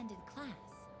we attended class.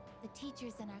 The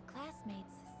teachers and our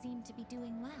classmates seem to be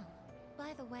doing well.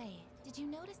 By the way, did you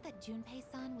notice that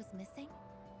Junpei-san was missing?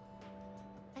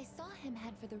 I saw him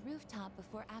head for the rooftop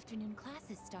before afternoon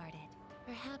classes started.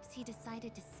 Perhaps he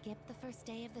decided to skip the first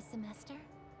day of the semester?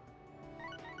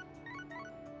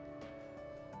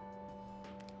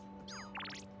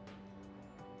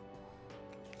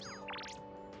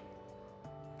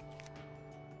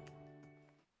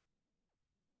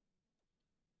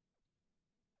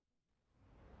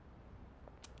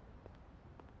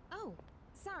 Oh,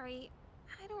 sorry.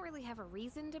 I don't really have a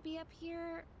reason to be up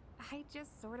here. I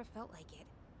just sort of felt like it.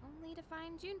 Only to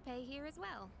find Junpei here as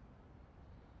well.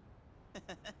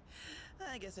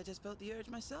 I guess I just felt the urge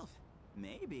myself.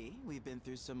 Maybe we've been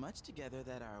through so much together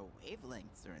that our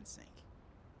wavelengths are in sync.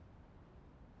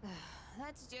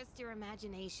 That's just your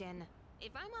imagination.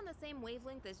 If I'm on the same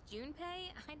wavelength as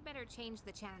Junpei, I'd better change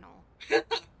the channel.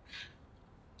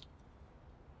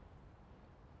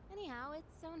 Anyhow,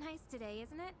 it's so nice today,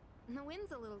 isn't it? The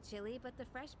wind's a little chilly, but the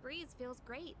fresh breeze feels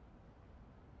great.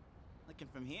 Looking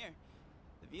from here,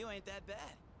 the view ain't that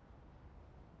bad.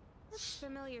 It's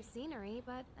familiar scenery,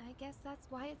 but I guess that's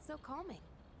why it's so calming.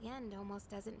 The end almost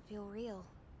doesn't feel real.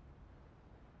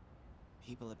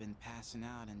 People have been passing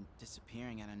out and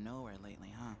disappearing out of nowhere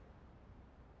lately, huh?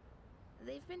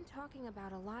 They've been talking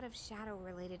about a lot of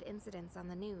shadow-related incidents on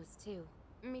the news, too.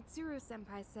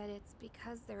 Mitsuru-senpai said it's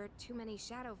because there are too many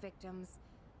shadow victims.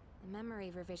 The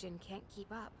memory revision can't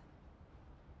keep up.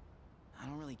 I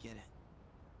don't really get it.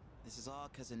 This is all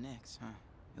 'cause of Nyx, huh?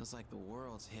 Feels like the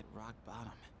world's hit rock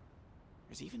bottom.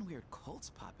 There's even weird cults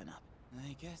popping up.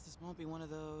 I guess this won't be one of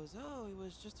those, oh, it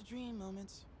was just a dream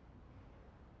moments.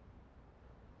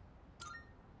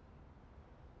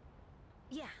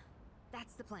 Yeah,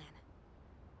 that's the plan.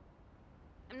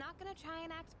 I'm not gonna try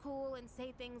and act cool and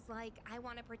say things like, I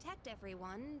want to protect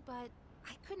everyone, but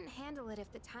I couldn't handle it if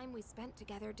the time we spent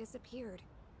together disappeared.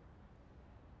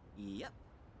 Yep.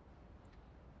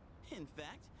 In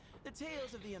fact, the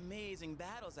tales of the amazing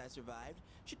battles I survived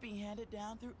should be handed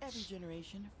down through every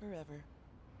generation forever.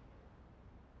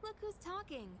 Look who's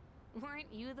talking.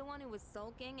 Weren't you the one who was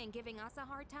sulking and giving us a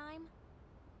hard time?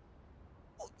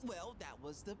 Oh, well, that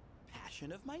was the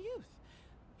passion of my youth.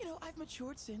 You know, I've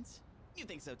matured since. You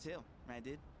think so too, right,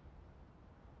 dude?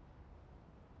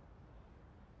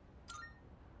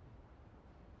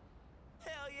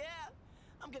 Hell yeah!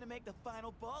 I'm gonna make the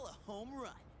final ball a home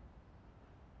run.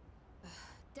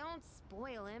 Don't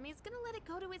spoil him. He's gonna let it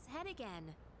go to his head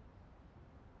again.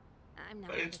 I'm not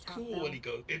But going it's to talk, cool though. when he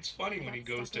goes. It's funny I when he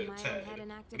got goes stuck to in his my own head. head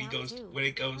and acted When he out, goes, too. when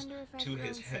it goes Wonder if I've to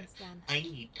his grown head. since then. I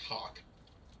need talk.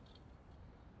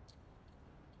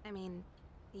 I mean,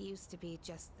 it used to be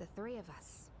just the three of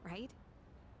us, right?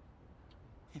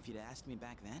 If you'd asked me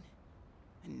back then,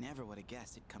 I never would have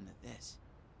guessed it'd come to this.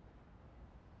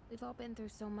 We've all been through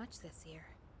so much this year.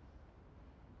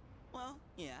 Well,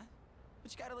 yeah,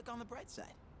 but you gotta look on the bright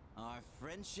side. Our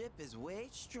friendship is way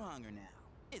stronger now,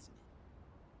 isn't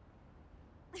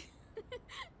it?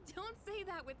 Don't say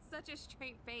that with such a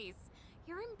straight face.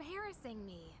 You're embarrassing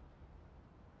me.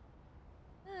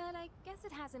 But I guess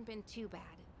it hasn't been too bad.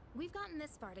 We've gotten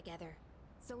this far together,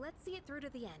 so let's see it through to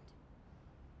the end.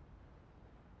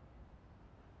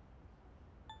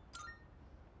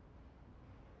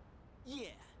 Yeah,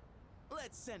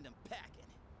 let's send them packing.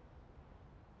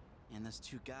 And those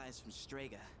two guys from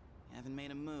Strega haven't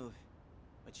made a move,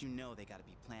 but you know they gotta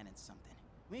be planning something.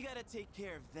 We gotta take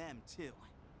care of them too.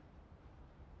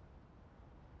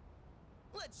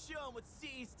 Let's show them what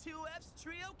C's 2F's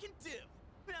trio can do.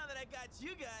 Now that I got you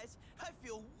guys, I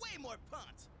feel way more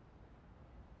pumped.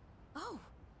 Oh!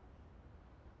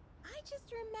 I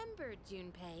just remembered,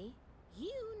 Junpei.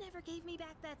 You never gave me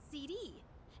back that CD.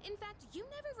 In fact, you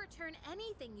never return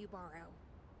anything you borrow.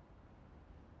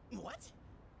 What?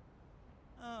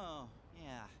 Oh,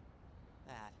 yeah.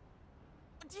 That.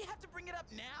 Do you have to bring it up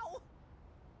now?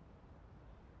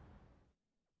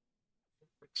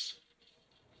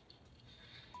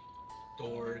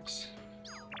 Dorks.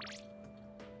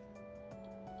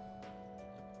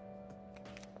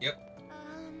 Yep.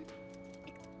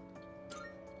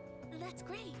 That's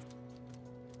great.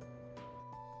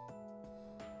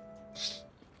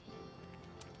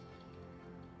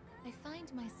 I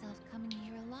find myself coming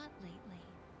here a lot lately.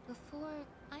 Before,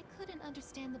 I couldn't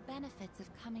understand the benefits of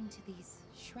coming to these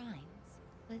shrines,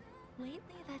 but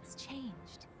lately that's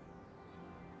changed.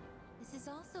 This is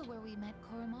also where we met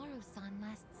Koromaru-san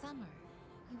last summer.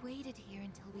 We waited here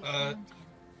until we found him.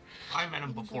 I met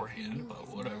him even though he beforehand, knew but his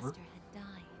whatever. master had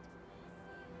died.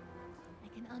 I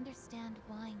can understand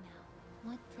why now.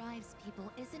 What drives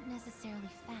people isn't necessarily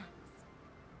facts,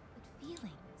 but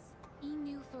feelings. He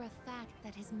knew for a fact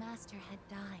that his master had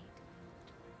died.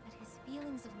 But his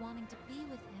feelings of wanting to be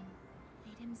with him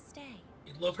made him stay.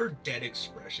 I love her dead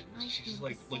expression. I She's feel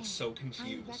like the looks same. so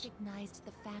confused. I recognized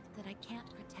the fact that I can't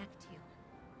protect you,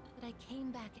 but I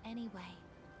came back anyway.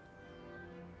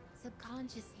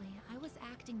 Subconsciously, I was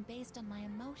acting based on my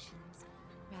emotions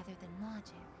rather than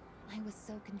logic. I was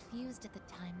so confused at the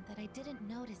time that I didn't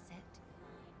notice it.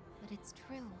 But it's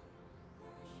true.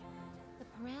 The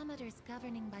parameters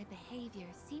governing my behavior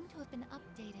seem to have been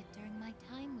updated during my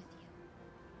time with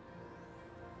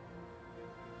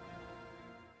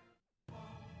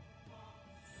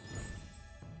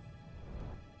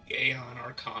you. Aeon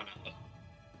Arcana.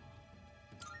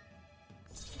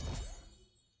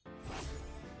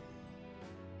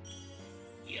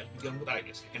 Yeah, begun with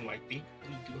Igus, and I think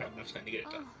we do have enough time to get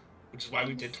it done. Which is why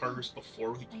we did Tartarus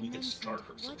before we could start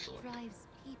her social What life. drives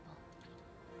people?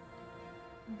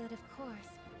 But of course,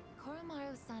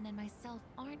 Koromaru-san and myself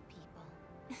aren't people.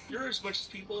 You're as much as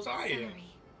people as I am.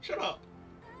 Sorry. Shut up.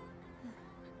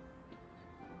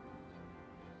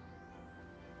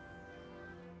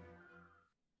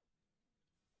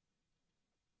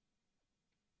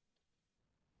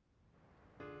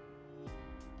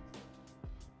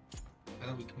 Now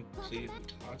that we completed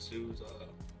Tatsu's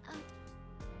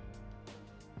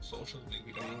social league,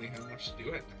 we don't really have much to do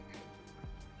at night.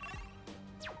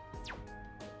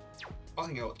 I'll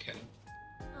hang out with Ken.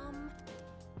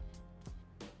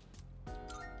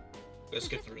 Let's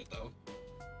get through it though.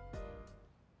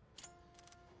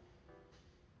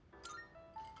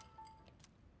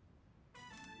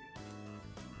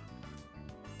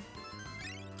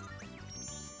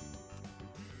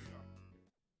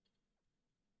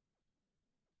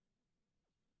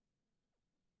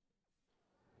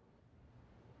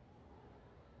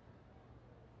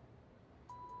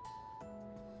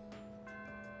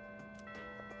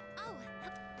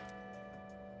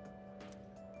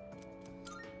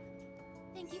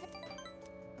 Thank you.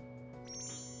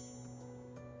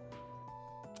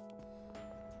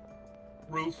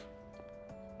 Roof.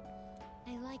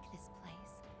 I like this place.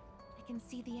 I can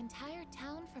see the entire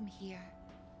town from here.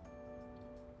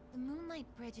 The Moonlight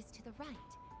Bridge is to the right,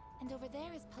 and over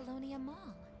there is Polonia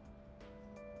Mall.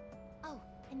 Oh,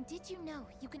 and did you know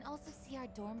you can also see our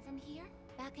dorm from here?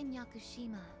 Back in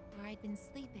Yakushima, where I'd been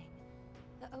sleeping,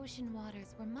 the ocean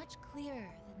waters were much clearer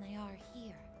than they are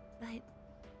here. But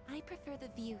I prefer the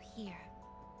view here.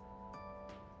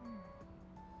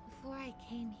 Before I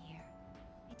came here,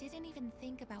 I didn't even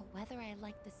think about whether I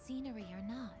liked the scenery or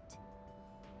not.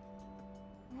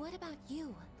 What about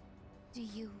you? Do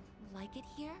you like it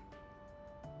here?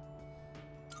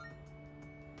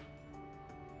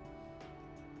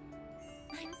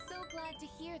 I'm so glad to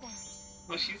hear that.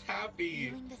 Well, she's happy.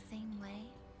 Feeling the same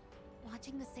way?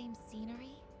 watching the same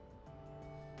scenery.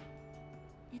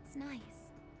 It's nice.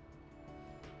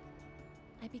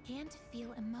 I began to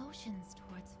feel emotions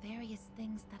towards various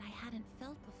things that I hadn't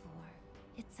felt before.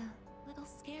 It's a little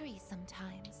scary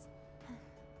sometimes.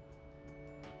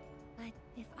 But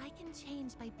if I can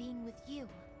change by being with you,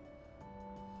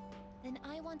 then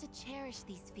I want to cherish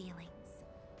these feelings.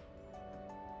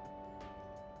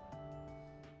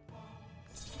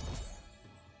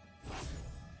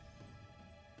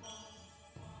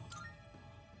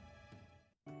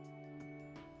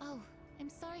 Oh, I'm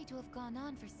sorry to have gone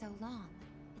on for so long.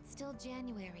 It's still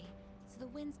January, so the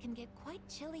winds can get quite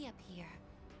chilly up here.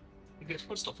 I guess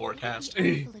what's the It would forecast?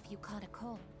 be awful if you caught a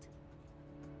cold.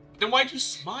 Then why'd you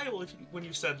smile when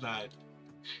you said that?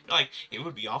 Like, it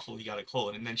would be awful if you got a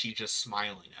cold, and then she's just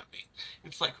smiling at me.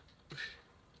 It's like,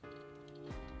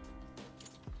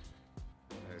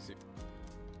 I see.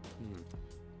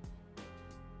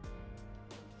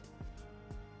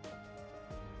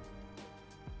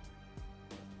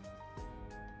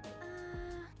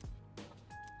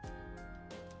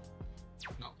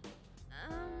 no,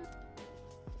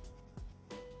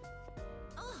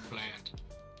 Oh, bland.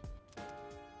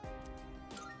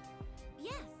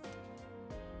 yes.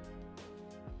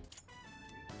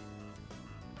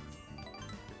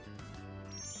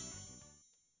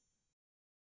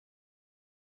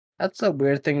 That's a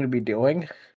weird thing to be doing.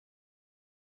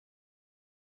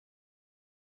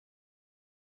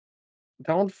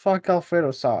 Don't fuck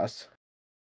Alfredo sauce.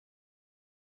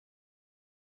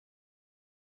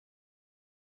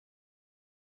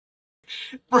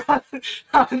 Bruh,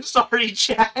 I'm sorry,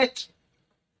 chat.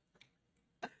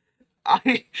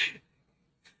 I...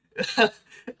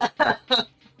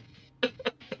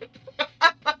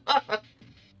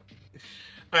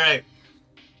 Alright.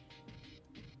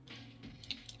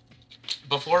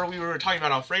 Before we were talking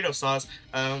about Alfredo sauce,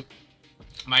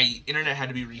 my internet had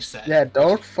to be reset. Yeah,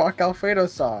 don't fuck Alfredo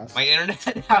sauce. My internet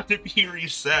had to be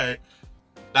reset.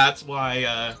 That's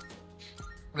why,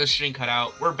 the string cut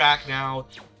out. We're back now.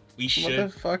 We should...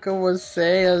 Motherfucker was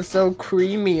saying so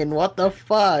creamy and what the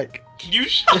fuck? Can you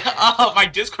shut up? My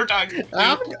Discord dog.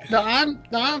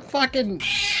 I'm fucking.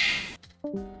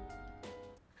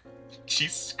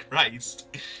 Jesus Christ.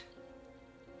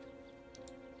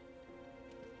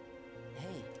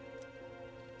 Hey,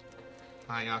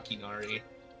 Hi, Akinari.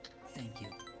 thank you.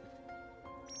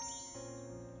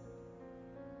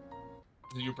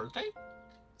 Is it your birthday?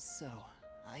 So,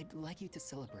 I'd like you to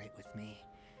celebrate with me.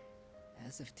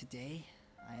 As of today,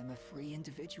 I am a free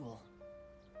individual.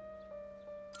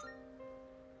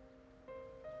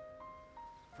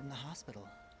 From the hospital.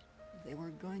 They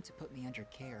were going to put me under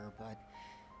care, but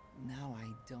now I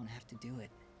don't have to do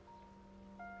it.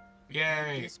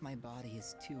 I Yay. guess my body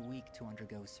is too weak to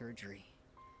undergo surgery.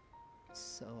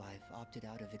 So I've opted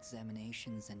out of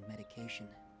examinations and medication.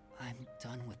 I'm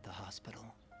done with the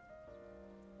hospital.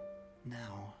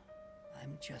 Now,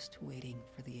 I'm just waiting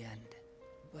for the end.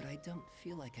 But I don't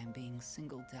feel like I'm being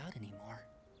singled out anymore.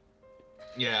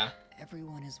 Yeah.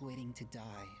 Everyone is waiting to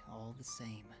die, all the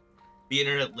same. The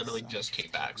internet literally Some just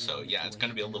came back, so really yeah, it's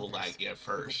gonna be a wait little than others. laggy at But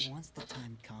first. once the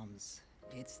time comes,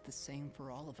 it's the same for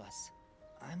all of us.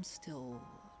 I'm still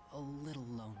a little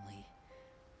lonely,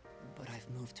 but I've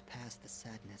moved past the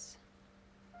sadness.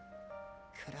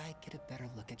 Could I get a better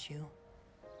look at you?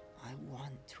 I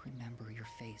want to remember your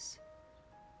face.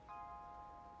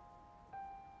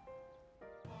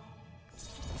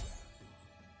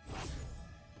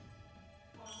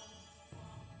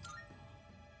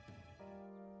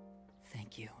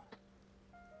 Thank you.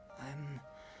 I'm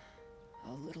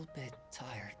a little bit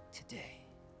tired today.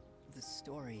 The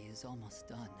story is almost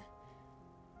done,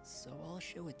 so I'll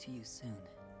show it to you soon.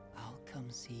 I'll come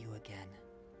see you again.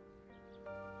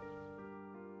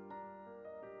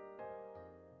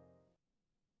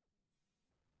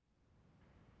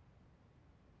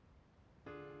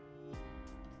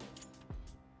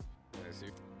 I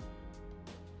see.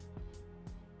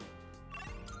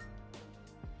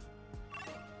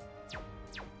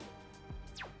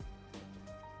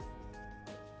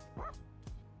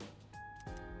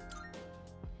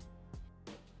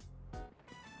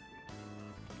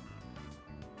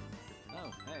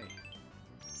 Oh, hey.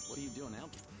 What are you doing out?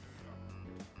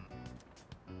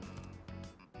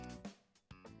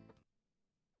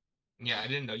 Yeah, I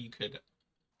didn't know you could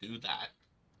do that.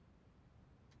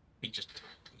 You just,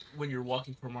 when you're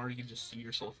walking from Mario, you can just see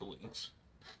your social links.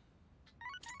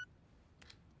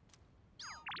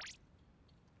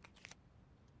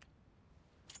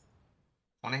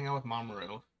 Wanna hang out with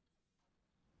Mamoru?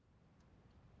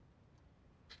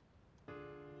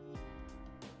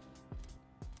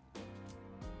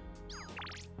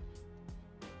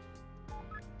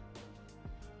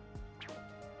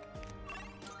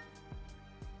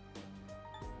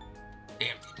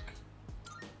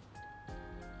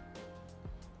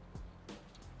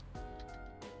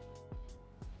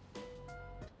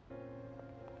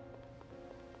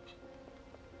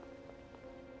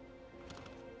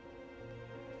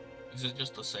 Is it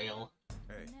just a sale?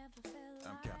 Hey,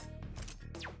 I'm Captain.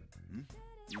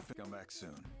 You think I'm back soon?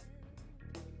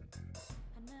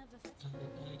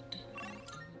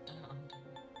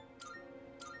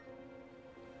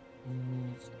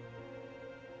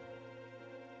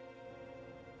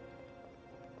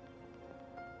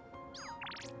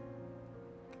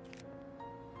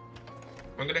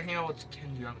 I'm gonna hang out with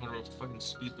Kenji. I'm gonna fucking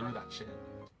speed through that shit.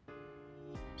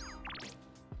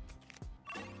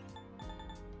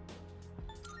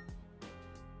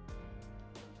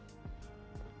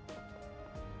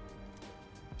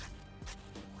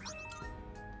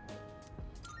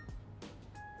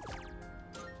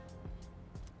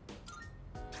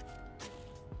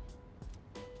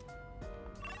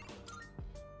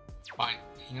 Fine,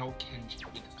 hang out with Kenji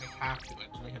because I have to.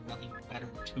 I have nothing better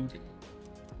to do.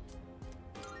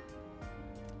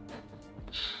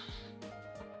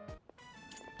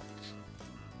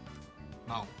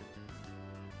 No.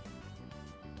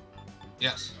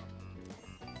 Yes.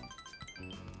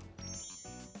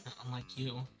 Unlike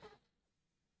you.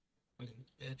 Fucking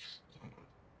bitch.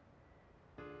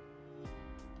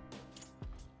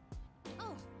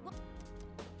 Oh, what?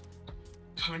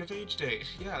 Coming of age day.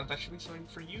 Yeah, that should be something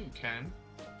for you, Ken.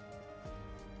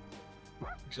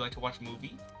 Would you like to watch a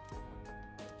movie?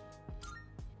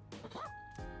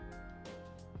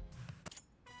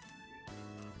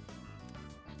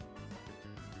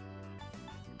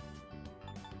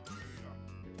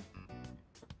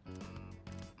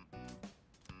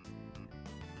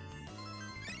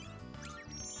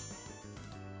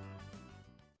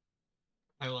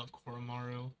 I love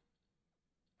Koromaru.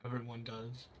 Everyone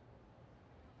does.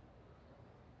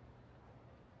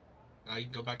 Now you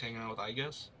can go back to hanging out with I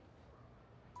guess.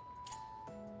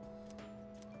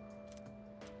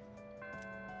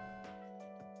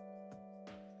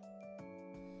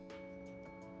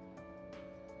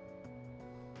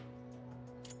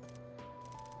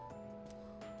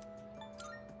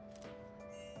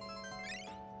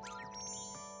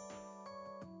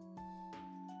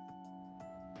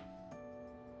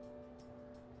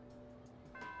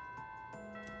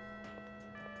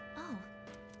 Oh.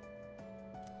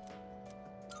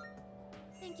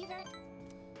 Thank you very...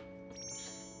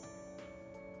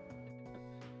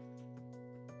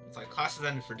 It's like class is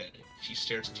ended for dead. She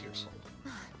stares into your soul.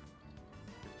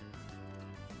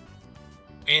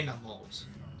 And I'm moles.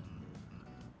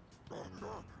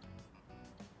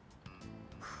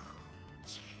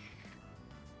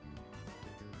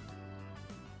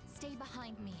 Stay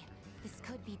behind me. This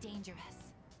could be dangerous.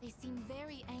 They seem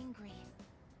very angry.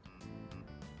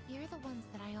 You're the ones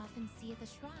that I often see at the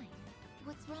shrine.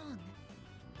 What's wrong?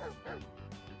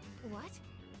 What?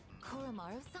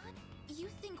 Koromaru-san? You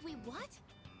think we what?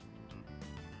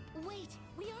 Wait,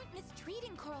 we aren't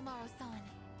mistreating Koromaru-san.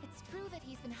 It's true that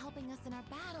he's been helping us in our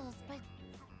battles, but...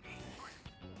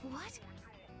 What?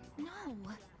 No.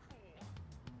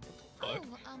 Fuck.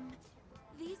 Oh,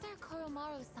 these are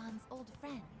Koromaru-san's old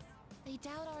friends. They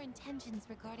doubt our intentions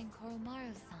regarding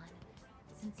Koromaru-san,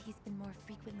 since he's been more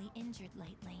frequently injured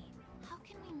lately. How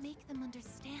can we make them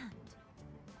understand?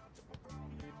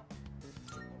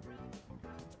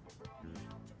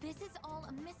 This is all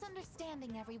a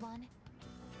misunderstanding, everyone.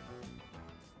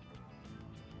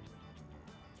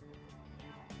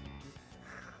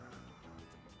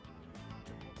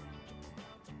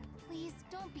 Please,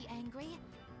 don't be angry.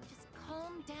 Just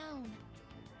calm down.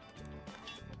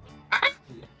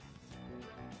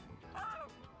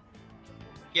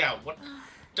 Yeah, what? I'm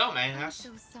Dumbass.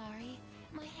 so sorry.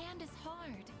 My hand is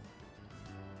hard.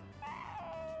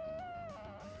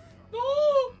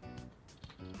 No!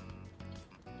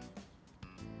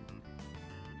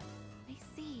 I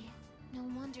see. No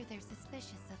wonder they're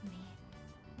suspicious of me.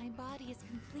 My body is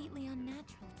completely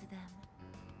unnatural to them.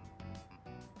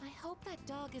 I hope that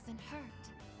dog isn't hurt.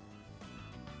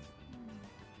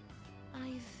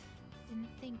 I've been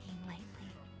thinking lately.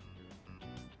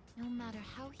 No matter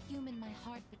how human my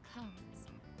heart becomes,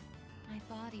 my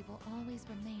body will always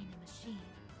remain a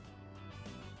machine.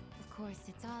 Of course,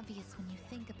 it's obvious when you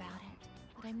think about it,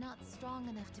 but I'm not strong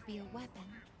enough to be a weapon,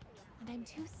 and I'm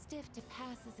too stiff to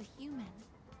pass as a human.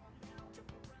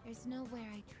 There's nowhere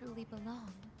I truly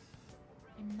belong.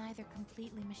 I'm neither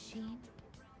completely machine,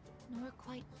 nor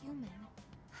quite human.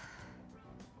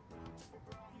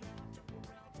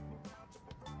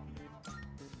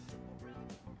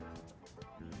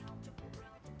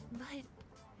 But...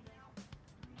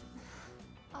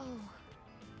 Oh,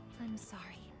 I'm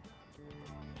sorry.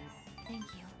 Thank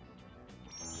you.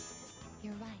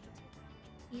 You're right.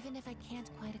 Even if I can't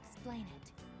quite explain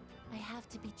it, I have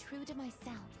to be true to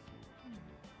myself.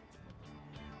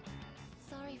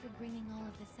 Sorry for bringing all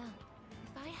of this up.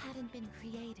 If I hadn't been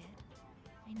created,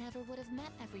 I never would have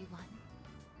met everyone.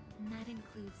 And that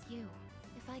includes you.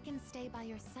 If I can stay by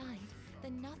your side,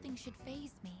 then nothing should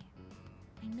faze me.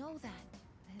 I know that,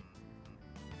 but...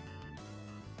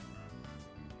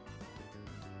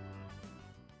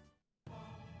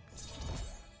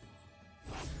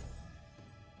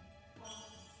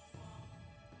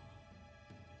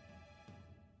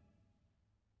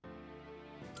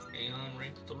 Aeon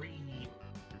rank 3.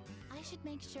 I should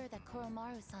make sure that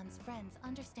Koromaru-san's friends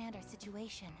understand our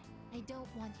situation. I don't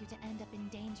want you to end up in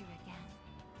danger again.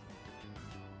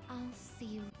 I'll see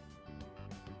you.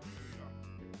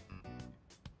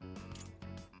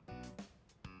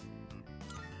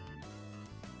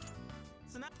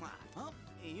 Sonata, huh?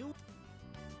 You?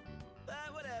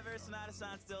 But whatever,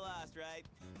 Sonata-san's still lost, right?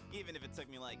 Even if it took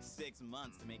me like 6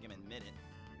 months to make him admit it.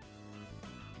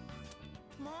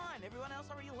 Come on, everyone else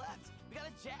already left. We got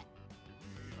a jet.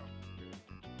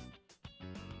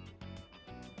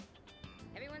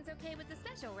 Everyone's okay with the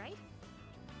special, right?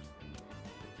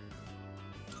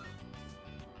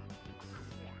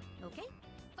 Okay.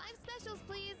 5 specials,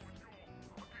 please.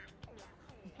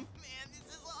 Man,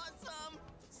 this is awesome!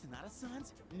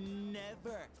 Sonata-san's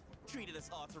never treated us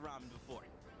all to ramen before.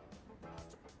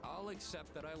 I'll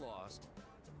accept that I lost.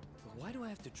 But why do I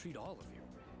have to treat all of you?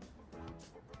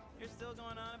 You're still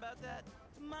going on about that?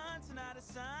 Come on,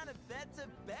 Sonata-san, a bet's a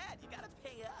bet. You gotta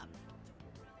pay up.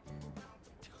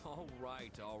 All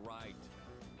right, all right.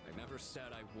 I never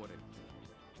said I wouldn't.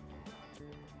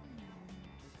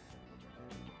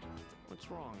 What's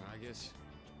wrong, Aigis?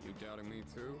 You doubting me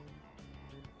too?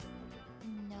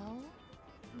 No,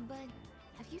 but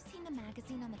have you seen the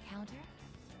magazine on the counter?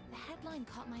 The headline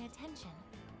caught my attention.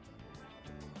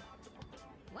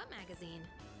 What magazine?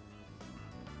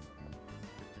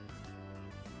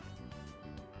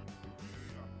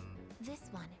 This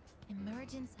one,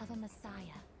 Emergence of a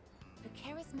Messiah. The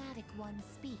charismatic one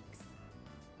speaks.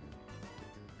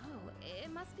 Oh,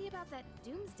 it must be about that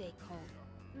Doomsday cult.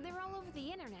 They're all over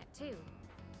the internet, too.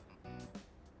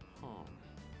 Huh.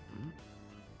 Hmm?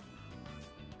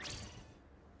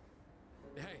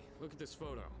 Hey, look at this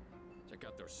photo. Check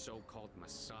out their so-called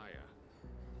Messiah.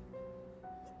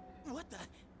 What the?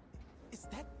 Is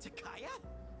that Takaya?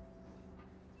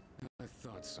 I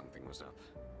thought something was up.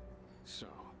 So,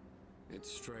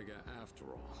 it's Strega after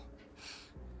all.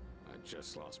 I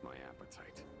just lost my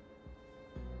appetite.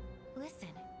 Listen.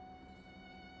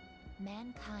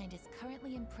 Mankind is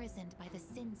currently imprisoned by the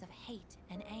sins of hate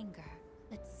and anger.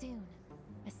 But soon,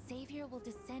 a savior will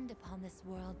descend upon this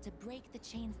world to break the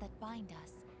chains that bind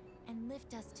us and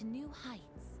lift us to new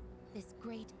heights. This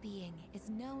great being is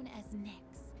known as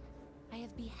Nyx. I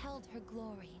have beheld her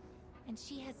glory, and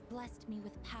she has blessed me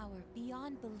with power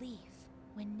beyond belief.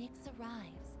 When Nyx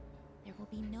arrives, there will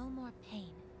be no more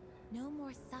pain, no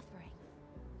more suffering.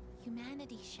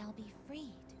 Humanity shall be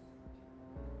freed.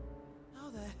 How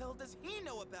the hell does he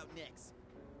know about Nyx?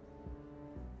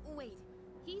 Wait,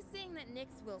 he's saying that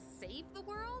Nyx will save the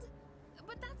world?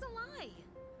 But that's a lie!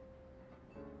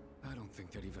 I don't think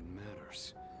that even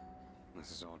matters.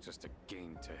 This is all just a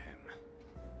game to him.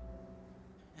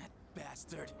 That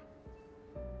bastard.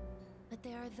 But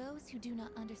there are those who do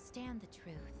not understand the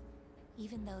truth,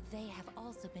 even though they have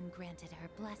also been granted her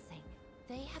blessing.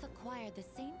 They have acquired the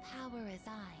same power as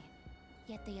I,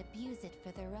 yet they abuse it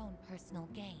for their own personal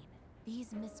gain.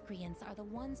 These miscreants are the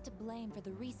ones to blame for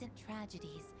the recent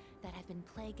tragedies that have been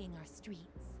plaguing our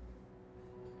streets.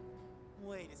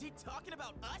 Wait, is he talking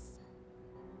about us?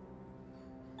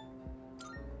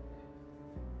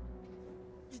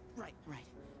 Right.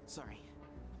 Sorry.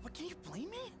 But can you blame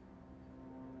me?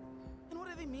 And what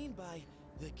do they mean by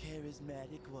the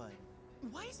charismatic one?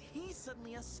 Why is he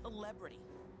suddenly a celebrity?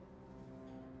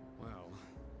 Well,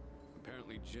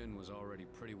 apparently Jin was already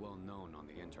pretty well known on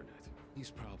the internet. He's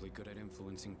probably good at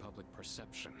influencing public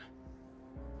perception.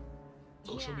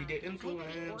 Social media I think he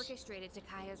influence. orchestrated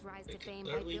Takaya's rise They to can fame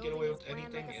by literally get building away his with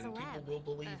brand anything, like a and celeb. people will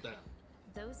believe them.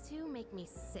 Those two make me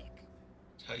sick.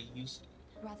 How you use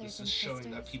Brothers this and is showing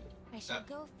sisters, that people, I shall that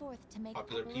go forth to make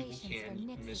popular people preparations for can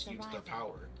Nyx's misuse arrival. their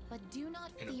power But do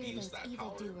not and fear abuse those that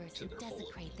power evildoers to who their full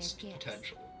desecrate their gifts.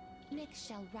 potential. Nyx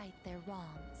shall right their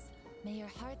wrongs. May your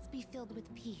hearts be filled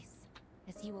with peace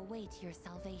as you await your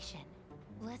salvation.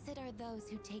 Blessed are those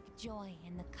who take joy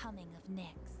in the coming of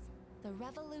Nyx. The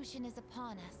revolution is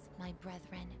upon us, my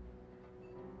brethren.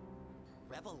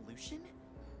 Revolution?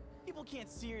 People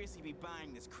can't seriously be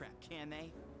buying this crap, can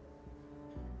they?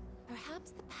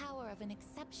 Perhaps the power of an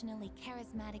exceptionally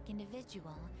charismatic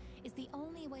individual is the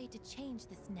only way to change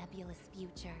this nebulous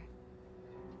future.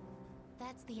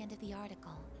 That's the end of the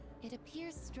article. It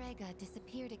appears Strega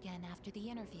disappeared again after the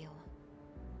interview.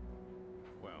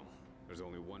 Well, there's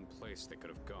only one place they could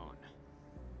have gone.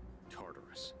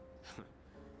 Tartarus.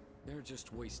 They're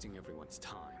just wasting everyone's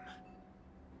time.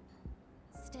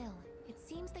 Still, it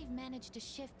seems they've managed to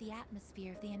shift the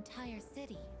atmosphere of the entire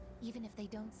city. Even if they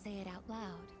don't say it out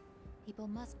loud, people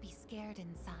must be scared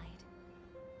inside.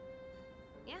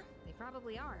 Yeah, they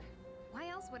probably are. Why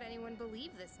else would anyone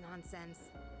believe this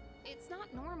nonsense? It's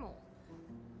not normal.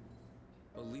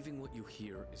 Believing what you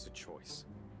hear is a choice.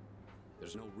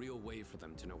 There's no real way for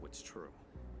them to know what's true.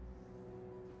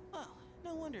 Well,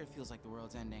 no wonder it feels like the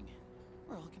world's ending.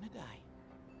 We're all gonna die.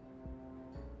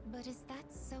 But is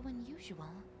that so unusual?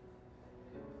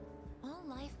 All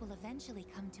life will eventually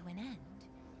come to an end.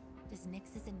 Does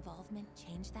Nyx's involvement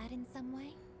change that in some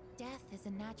way? Death is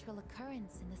a natural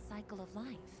occurrence in the cycle of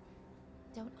life.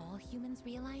 Don't all humans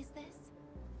realize this?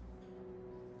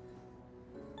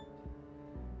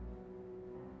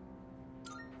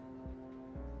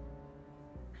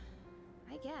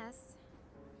 I guess.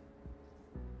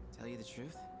 Tell you the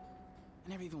truth, I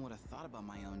never even would have thought about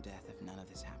my own death if none of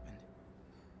this happened.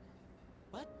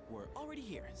 But we're already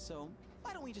here, so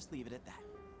why don't we just leave it at that?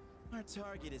 Our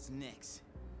target is Nyx.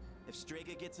 If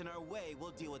Strega gets in our way,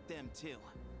 we'll deal with them too.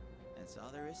 That's all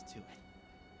there is to it.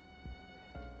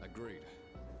 Agreed.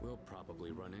 We'll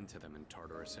probably run into them in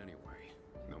Tartarus anyway.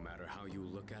 No matter how you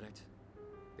look at it,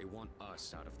 they want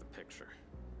us out of the picture.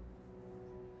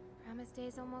 Promise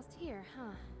Day's almost here,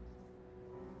 huh?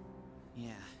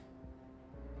 Yeah.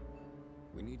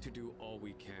 We need to do all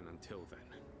we can until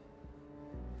then.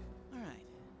 Alright.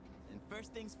 And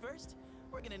first things first,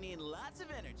 we're gonna need lots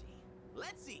of energy.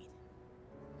 Let's eat!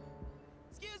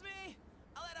 Excuse me!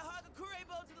 I'll add a Hagakure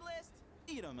bow to the list!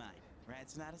 You don't mind, right,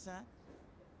 Sonata-san?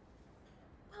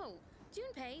 Whoa,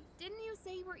 Junpei, didn't you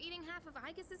say you were eating half of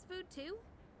Aigis' food too?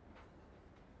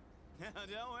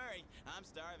 Don't worry, I'm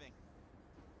starving.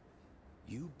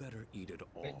 You better eat it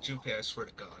all. Junpei, I swear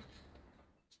to God.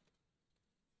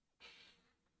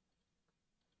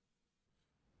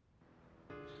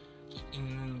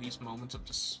 In these moments of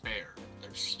despair,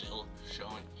 they're still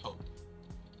showing hope.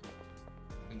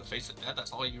 In the face of death,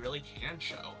 that's all you really can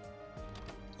show.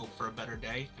 Hope for a better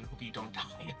day, and hope you don't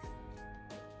die.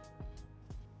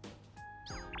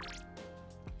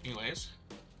 Anyways,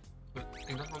 I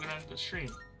think that's what we're gonna end the stream.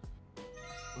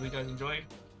 Hope you guys enjoyed.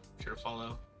 Be sure to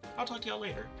follow. I'll talk to y'all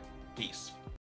later. Peace.